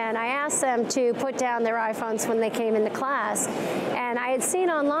iPhones. And I asked them to put down their iPhones when they came into class. And I had seen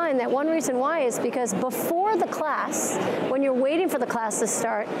online that one reason why is because before the class, when you're waiting for the class to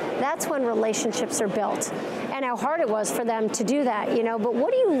start, that's when relationships are built. And how hard it was for them to do that, But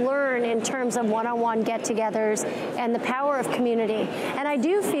what do you learn in terms of one-on-one get-togethers and the power of community? And I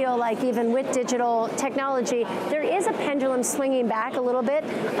do feel like even with digital technology, there is a pendulum swinging back a little bit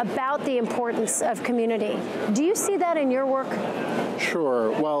about the importance of community. Do you see that in your work?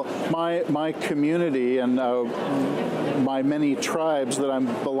 Sure. Well, my community and my many tribes that I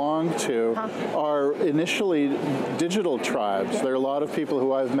belong to are initially digital tribes. There are a lot of people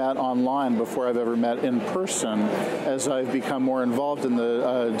who I've met online before I've ever met in person as I've become more involved in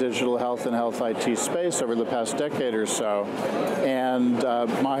the digital health and health IT space over the past decade or so. And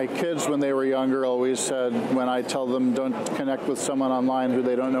my kids, when they were younger, always said, when I tell them don't connect with someone online who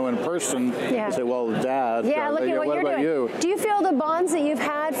they don't know in person, they say, well, Dad, look at what you're about doing. You? Do you feel the bonds that you've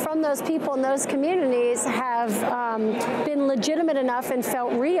had from those people in those communities have been legitimate enough and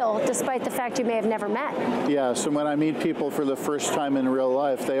felt real, despite the fact you may have never met? Yeah, so when I meet people for the first time in real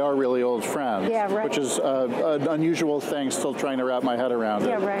life, they are really old friends, which is an unusual thing, still trying to wrap my head around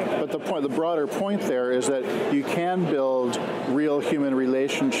it. But the broader point there is that you can build real human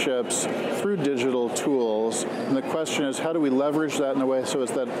relationships through digital tools, and the question is, how do we leverage that in a way so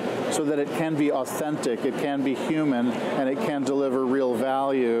that it can be authentic, it can be human, and it can deliver real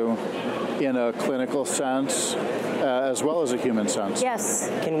value in a clinical sense as well as a human sense. Yes.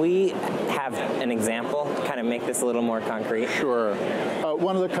 Can we have an example to kind of make this a little more concrete? Sure.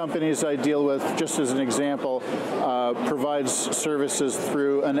 One of the companies I deal with, just as an example, provides services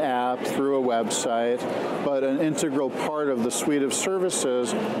through an app, through a website, but an integral part of the suite of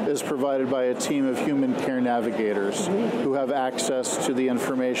services is provided by a team of human care navigators who have access to the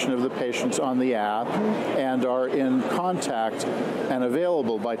information of the patients on the app and are in contact and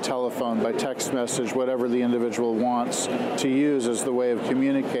available by telephone, by text message, whatever the individual wants to use as the way of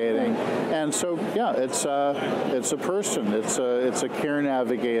communicating. And so, yeah, it's a person, it's a care care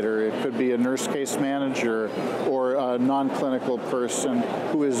navigator, it could be a nurse case manager, or a non-clinical person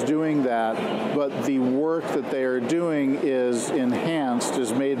who is doing that, but the work that they are doing is enhanced,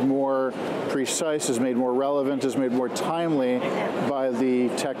 is made more precise, is made more relevant, is made more timely by the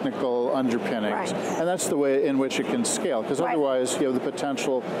technical underpinnings. And that's the way in which it can scale, because otherwise you have the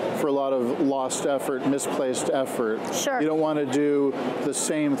potential for a lot of lost effort, misplaced effort. You don't want to do the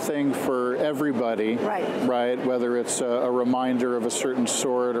same thing for everybody, right? Whether it's a reminder of a certain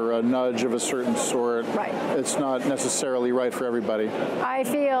sort or a nudge of a certain sort. It's not necessarily right for everybody. I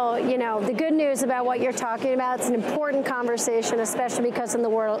feel, you know, the good news about what you're talking about, it's an important conversation, especially because in the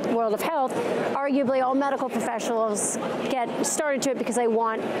world of health, arguably all medical professionals get started to it because they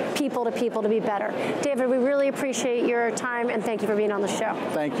want people to be better. David, we really appreciate your time and thank you for being on the show.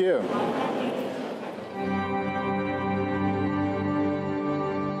 Thank you.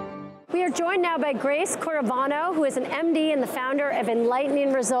 We are joined now by Grace Coravano, who is an MD and the founder of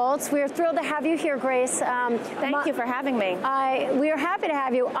Enlightening Results. We are thrilled to have you here, Grace. Thank you for having me. We are happy to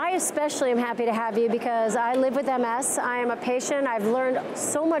have you. I especially am happy to have you because I live with MS. I am a patient. I've learned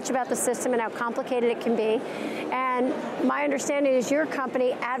so much about the system and how complicated it can be. And my understanding is your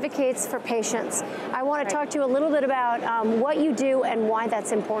company advocates for patients. I want to talk to you a little bit about what you do and why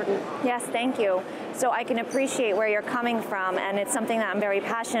that's important. Yes, thank you. So I can appreciate where you're coming from, and it's something that I'm very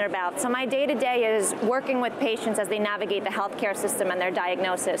passionate about. So my day-to-day is working with patients as they navigate the healthcare system and their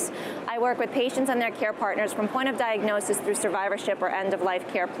diagnosis. I work with patients and their care partners from point of diagnosis through survivorship or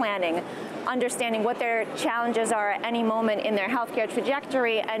end-of-life care planning, understanding what their challenges are at any moment in their healthcare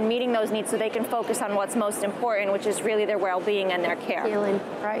trajectory and meeting those needs so they can focus on what's most important, which is really their well-being and their care. Healing,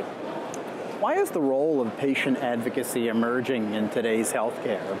 right. Why is the role of patient advocacy emerging in today's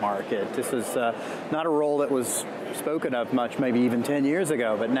healthcare market? This is not a role that was spoken of much maybe even 10 years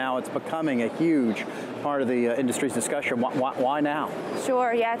ago, but now it's becoming a huge part of the industry's discussion. Why now?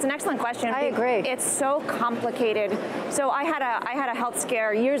 Sure, yeah, it's an excellent question. I agree. It's so complicated. So I had a health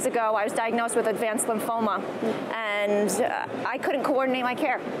scare years ago. I was diagnosed with advanced lymphoma, and I couldn't coordinate my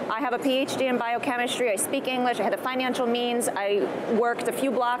care. I have a PhD in biochemistry. I speak English. I had the financial means. I worked a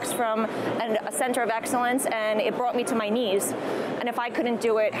few blocks from a center of excellence, and it brought me to my knees. And if I couldn't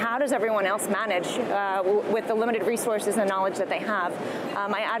do it, how does everyone else manage with the limited resources and knowledge that they have?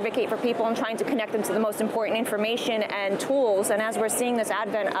 I advocate for people and trying to connect them to the most important information and tools. And as we're seeing this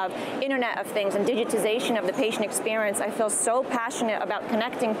advent of Internet of Things and digitization of the patient experience, I feel so passionate about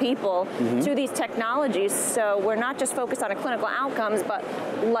connecting people to these technologies. So we're not just focused on clinical outcomes, but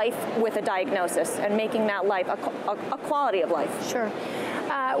life with a diagnosis and making that life a quality of life. Sure.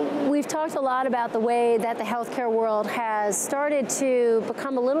 We've talked a lot about the way that the healthcare world has started to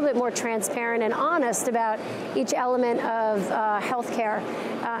become a little bit more transparent and honest about each element of healthcare.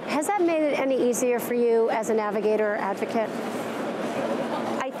 Has that made it any easier for you as a navigator or advocate?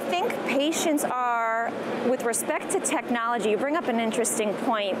 I think patients are, with respect to technology, you bring up an interesting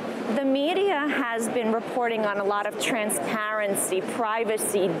point. The media has been reporting on a lot of transparency,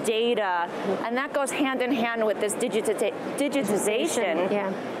 privacy, data, and that goes hand in hand with this digitization.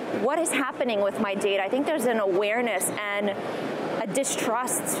 Yeah. What is happening with my data? I think there's an awareness and a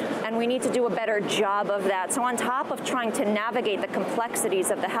distrust, and we need to do a better job of that. So on top of trying to navigate the complexities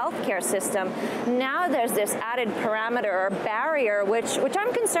of the healthcare system, now there's this added parameter or barrier, which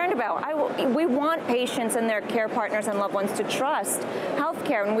I'm concerned about. We want patients and their care partners and loved ones to trust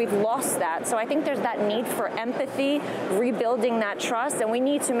healthcare, and we've lost that. So I think there's that need for empathy, rebuilding that trust, and we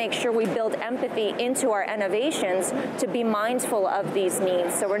need to make sure we build empathy into our innovations to be mindful of these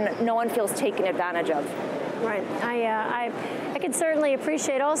needs so no one feels taken advantage of. Right. I can certainly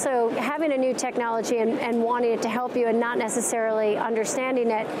appreciate also having a new technology and wanting it to help you and not necessarily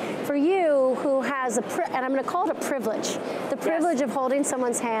understanding it. For you, who has and I'm going to call it a privilege, the privilege of holding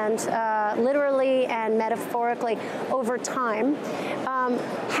someone's hand literally and metaphorically over time,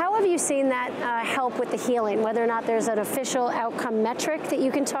 how have you seen that help with the healing, whether or not there's an official outcome metric that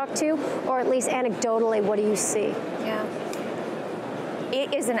you can talk to, or at least anecdotally, what do you see? Yeah.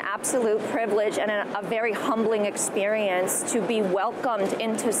 It is an absolute privilege and a very humbling experience to be welcomed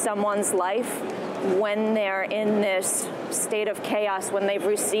into someone's life when they're in this state of chaos, when they've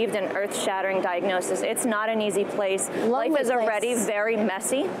received an earth-shattering diagnosis. It's not an easy place. Life is already very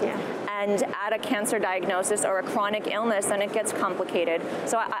messy. Yeah. And add a cancer diagnosis or a chronic illness, and it gets complicated.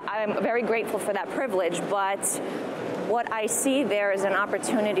 So I'm very grateful for that privilege, but what I see there is an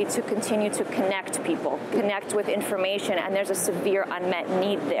opportunity to continue to connect people, connect with information, and there's a severe unmet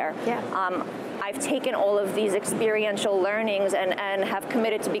need there. Yeah. I've taken all of these experiential learnings and have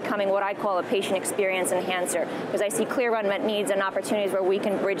committed to becoming what I call a patient experience enhancer, because I see clear unmet needs and opportunities where we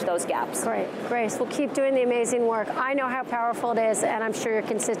can bridge those gaps. Great, Grace, well, keep doing the amazing work. I know how powerful it is, and I'm sure your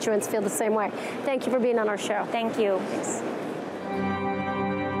constituents feel the same way. Thank you for being on our show. Thank you. Thanks.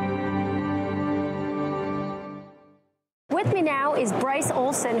 With me now is Bryce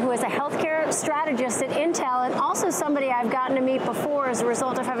Olson, who is a healthcare strategist at Intel and also somebody I've gotten to meet before as a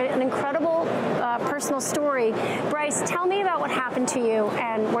result of having an incredible personal story. Bryce, tell me about what happened to you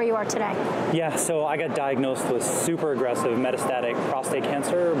and where you are today. Yeah, so I got diagnosed with super aggressive metastatic prostate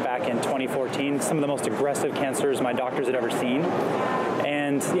cancer back in 2014, some of the most aggressive cancers my doctors had ever seen.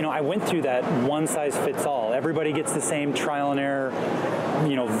 And, you know, I went through that one-size-fits-all. Everybody gets the same trial and error,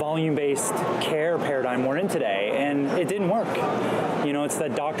 you know, volume-based care paradigm we're in today, and it didn't work. You know, it's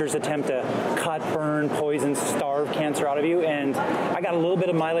that doctor's attempt to cut, burn, poison, starve cancer out of you, and I got a little bit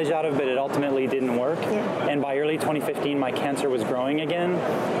of mileage out of it, but it ultimately didn't work. Yeah. And by early 2015, my cancer was growing again.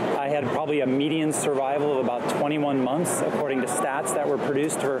 I had probably a median survival of about 21 months, according to stats that were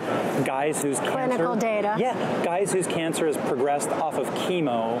produced for guys whose clinical data. Yeah, guys whose cancer has progressed off of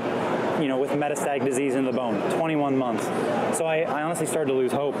chemo, you know, with metastatic disease in the bone, 21 months. So I honestly started to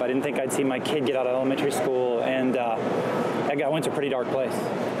lose hope. I didn't think I'd see my kid get out of elementary school, and I went to a pretty dark place.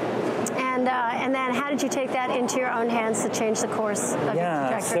 And then how did you take that into your own hands to change the course of your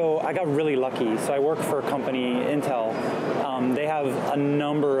trajectory? So I got really lucky. So I work for a company, Intel. They have a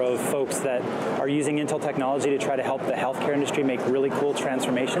number of folks that are using Intel technology to try to help the healthcare industry make really cool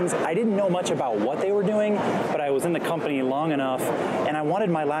transformations. I didn't know much about what they were doing, but I was in the company long enough, and I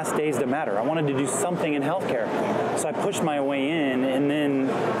wanted my last days to matter. I wanted to do something in healthcare. So I pushed my way in, and then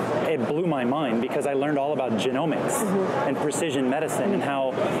it blew my mind because I learned all about genomics and precision medicine and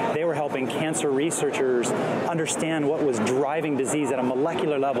how they were helping cancer researchers understand what was driving disease at a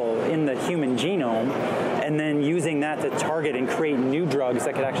molecular level in the human genome, and then using that to target and create new drugs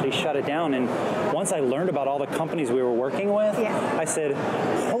that could actually shut it down. And once I learned about all the companies we were working with, I said,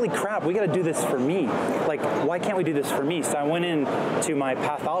 holy crap, we got to do this for me. Like, why can't we do this for me? So I went in to my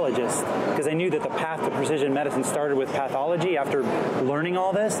pathologist because I knew that the path to precision medicine started with pathology after learning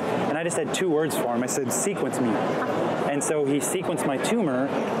all this. And I just had 2 words for him. I said, sequence me. And so he sequenced my tumor.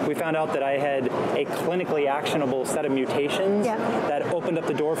 We found out that I had a clinically actionable set of mutations that opened up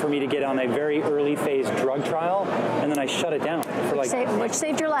the door for me to get on a very early phase drug trial, and then I shut it down for which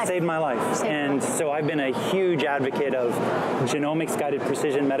saved your life. Saved my life. So I've been a huge advocate of genomics-guided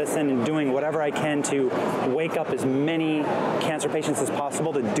precision medicine and doing whatever I can to wake up as many cancer patients as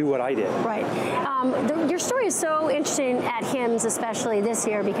possible to do what I did. Right. Your story is so interesting at HIMSS, especially this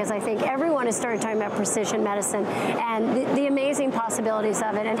year, because I think everyone has started talking about precision medicine and the amazing possibilities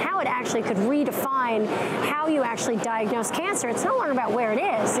of it and how it actually could redefine how you actually diagnose cancer. It's no longer about where it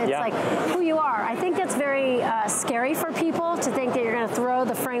is. It's like who you are. I think that's very scary for people to think that you're going to throw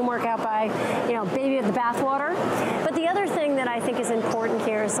the framework out by, you know, baby with the bathwater. But the other thing that I think is important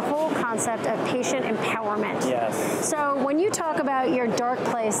here is the whole concept of patient empowerment. Yes. So when you talk about your dark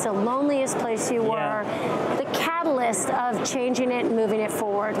place, the loneliest place you were, the catalyst of changing it and moving it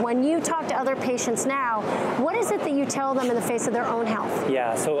forward, when you talk to other patients now, what is it that you tell them in the face of their own health?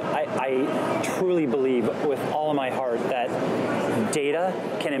 Yeah, so I truly believe with all of my heart that data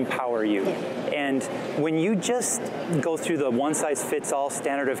can empower you. And when you just go through the one-size-fits-all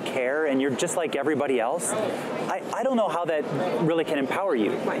standard of care and you're just like everybody else, I don't know how that really can empower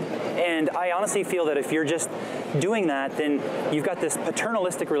you. Right. And I honestly feel that if you're just doing that, then you've got this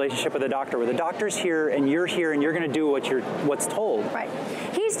paternalistic relationship with the doctor, where the doctor's here and you're going to do what's told. Right.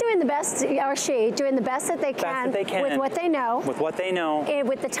 He's doing the best, or she, doing the best that they can, with what they know. With what they know. And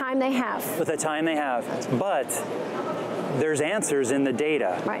with the time they have. With the time they have. But there's answers in the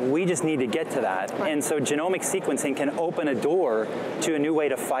data. Right. We just need to get to that. Right. And so genomic sequencing can open a door to a new way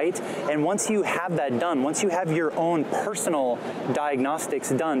to fight. And once you have that done, once you have your own personal diagnostics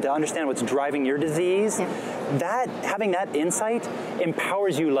done to understand what's driving your disease, having that insight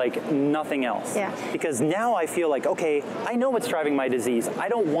empowers you like nothing else. Yeah. Because now I feel like, okay, I know what's driving my disease. I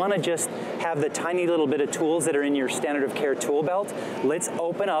don't want to just have the tiny little bit of tools that are in your standard of care tool belt. Let's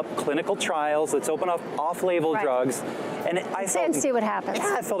open up clinical trials. Let's open up off-label drugs. And see what happens.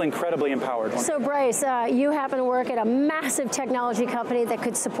 Yeah, I felt incredibly empowered. So Bryce, you happen to work at a massive technology company that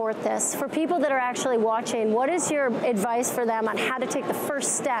could support this. For people that are actually watching, what is your advice for them on how to take the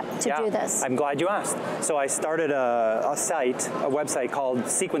first step to do this? I'm glad you asked. So I started a website called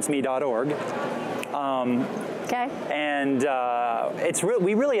sequenceme.org. Okay. And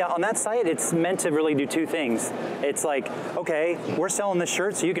we really, on that site, it's meant to really do two things. It's like, okay, we're selling this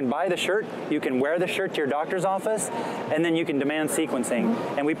shirt, so you can buy the shirt, you can wear the shirt to your doctor's office, and then you can demand sequencing.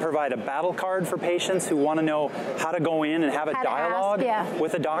 And we provide a battle card for patients who want to know how to go in and have a dialogue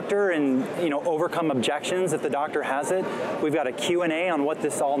with a doctor and, you know, overcome objections if the doctor has it. We've got a Q&A on what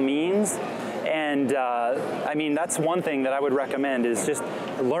this all means. And I mean, that's one thing that I would recommend is just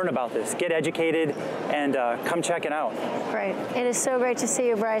learn about this, get educated, and come check it out. Great. It is so great to see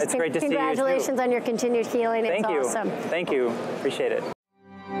you, Bryce. It's great to see you, too. Congratulations on your continued healing. Thank you. It's awesome. Thank you. Appreciate it.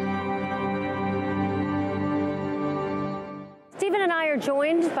 Stephen and I are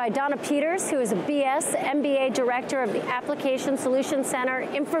joined by Donna Peters, who is a BS MBA Director of the Application Solution Center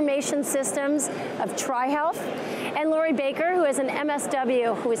Information Systems of TriHealth, and Lori Baker, who is an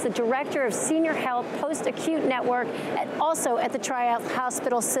MSW, who is the Director of Senior Health Post-Acute Network, also at the TriHealth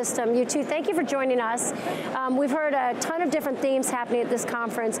Hospital System. You two, thank you for joining us. We've heard a ton of different themes happening at this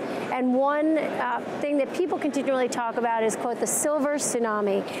conference, and one thing that people continually talk about is, quote, the silver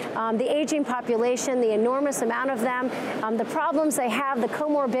tsunami, the aging population, the enormous amount of them, the problems they have, the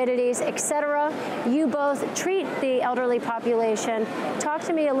comorbidities, et cetera. You both treat the elderly population. Talk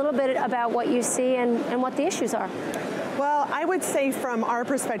to me a little bit about what you see and what the issues are. Well, I would say from our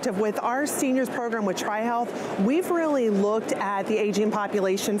perspective, with our seniors program with TriHealth, we've really looked at the aging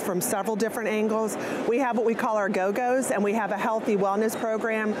population from several different angles. We have what we call our go-go's, and we have a healthy wellness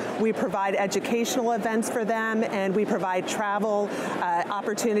program. We provide educational events for them, and we provide travel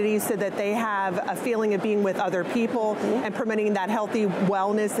opportunities so that they have a feeling of being with other people and promoting that healthy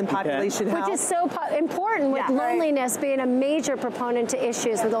wellness and population health. Which is so important with loneliness being a major proponent to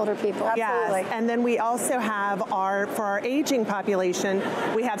issues with older people. Absolutely. Yes. And then we also have for our aging population,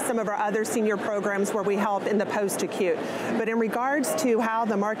 we have some of our other senior programs where we help in the post-acute. But in regards to how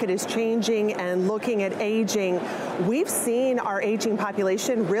the market is changing and looking at aging, we've seen our aging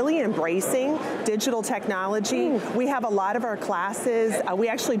population really embracing digital technology. We have a lot of our classes, we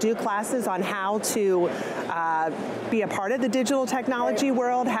actually do classes on how to be a part of the digital technology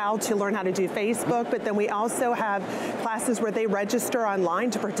world, how to learn how to do Facebook, but then we also have classes where they register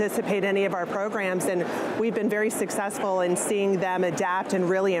online to participate in any of our programs, and we've been very successful in seeing them adapt and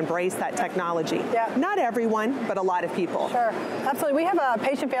really embrace that technology. Yeah. Not everyone, but a lot of people. Sure, absolutely. We have a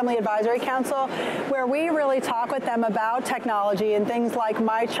Patient Family Advisory Council where we really talk with them about technology and things like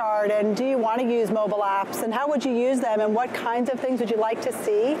MyChart and do you want to use mobile apps and how would you use them and what kinds of things would you like to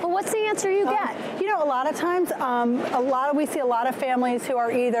see? Well, what's the answer you get? You know, a lot of times, we see a lot of families who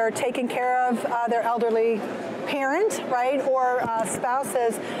are either taking care of their elderly parent, right, or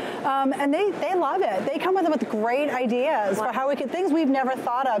spouses, and they love it. They come with great ideas for how we could, things we've never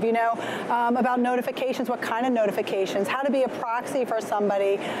thought of, you know, about notifications, what kind of notifications, how to be a proxy for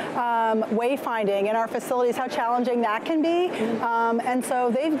somebody, wayfinding in our facilities, how challenging that can be, and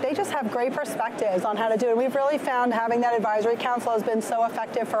so they just have great perspectives on how to do it. We've really found having that advisory council has been so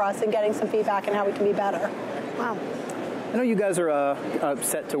effective for us in getting some feedback on how we can be better. Wow. I know you guys are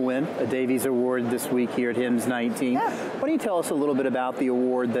set to win a Davies Award this week here at HIMSS 19. Yeah. Why don't you tell us a little bit about the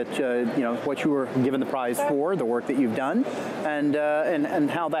award that, you know, what you were given the prize for, the work that you've done, and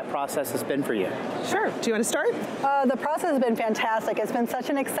how that process has been for you? Sure. Do you want to start? The process has been fantastic. It's been such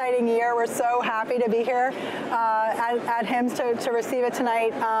an exciting year. We're so happy to be here at HIMSS to receive it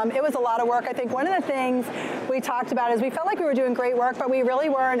tonight. It was a lot of work. I think one of the things we talked about is we felt like we were doing great work, but we really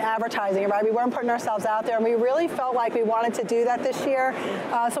weren't advertising it, right? We weren't putting ourselves out there, and we really felt like we wanted to do that this year.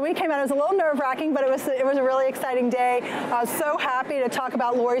 So when we came out, it was a little nerve-wracking, but it was a really exciting day. So happy to talk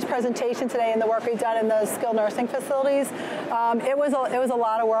about Lori's presentation today and the work we've done in the skilled nursing facilities. It was a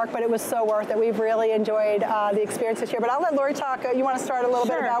lot of work, but it was so worth it. We've really enjoyed the experience this year. But I'll let Lori talk. You want to start a little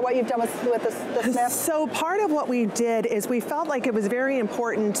bit about what you've done with the SNF? So part of what we did is we felt like it was very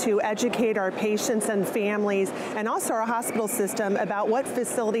important to educate our patients and families and also our hospital system about what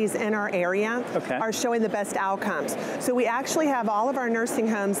facilities in our area are showing the best outcomes. So we actually have all of our nursing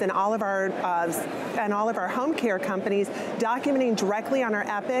homes and all of our home care companies documenting directly on our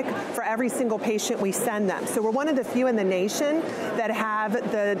Epic for every single patient we send them. So we're one of the few in the nation that have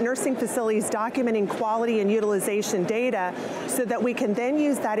the nursing facilities documenting quality and utilization data so that we can then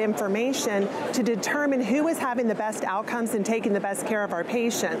use that information to determine who is having the best outcomes and taking the best care of our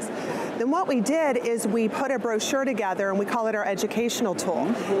patients. Then what we did is we put a brochure together, and we call it our educational tool,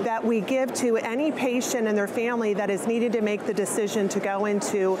 that we give to any patient and their family that is needing needed to make the decision to go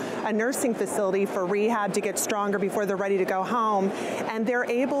into a nursing facility for rehab to get stronger before they're ready to go home. And they're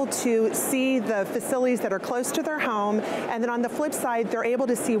able to see the facilities that are close to their home. And then on the flip side, they're able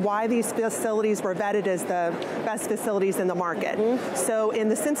to see why these facilities were vetted as the best facilities in the market. So in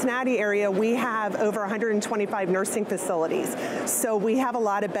the Cincinnati area, we have over 125 nursing facilities. So we have a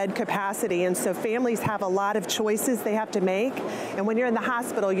lot of bed capacity. And so families have a lot of choices they have to make. And when you're in the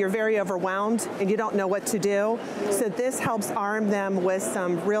hospital, you're very overwhelmed and you don't know what to do. So this helps arm them with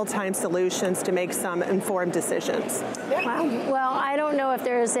some real-time solutions to make some informed decisions. Wow. Well, I don't know if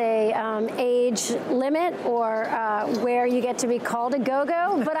there's a age limit or where you get to be called a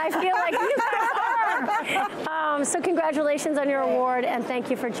go-go, but I feel like you guys are. So congratulations on your award, and thank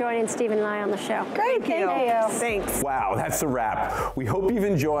you for joining Stephen and I on the show. Great, thank you. Thanks. Wow, that's a wrap. We hope you've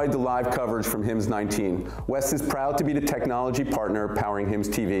enjoyed the live coverage from HIMSS 19. West is proud to be the technology partner powering HIMSS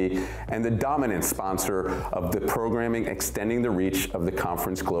TV and the dominant sponsor of the programming extending the reach of the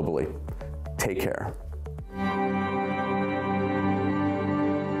conference globally. Take care.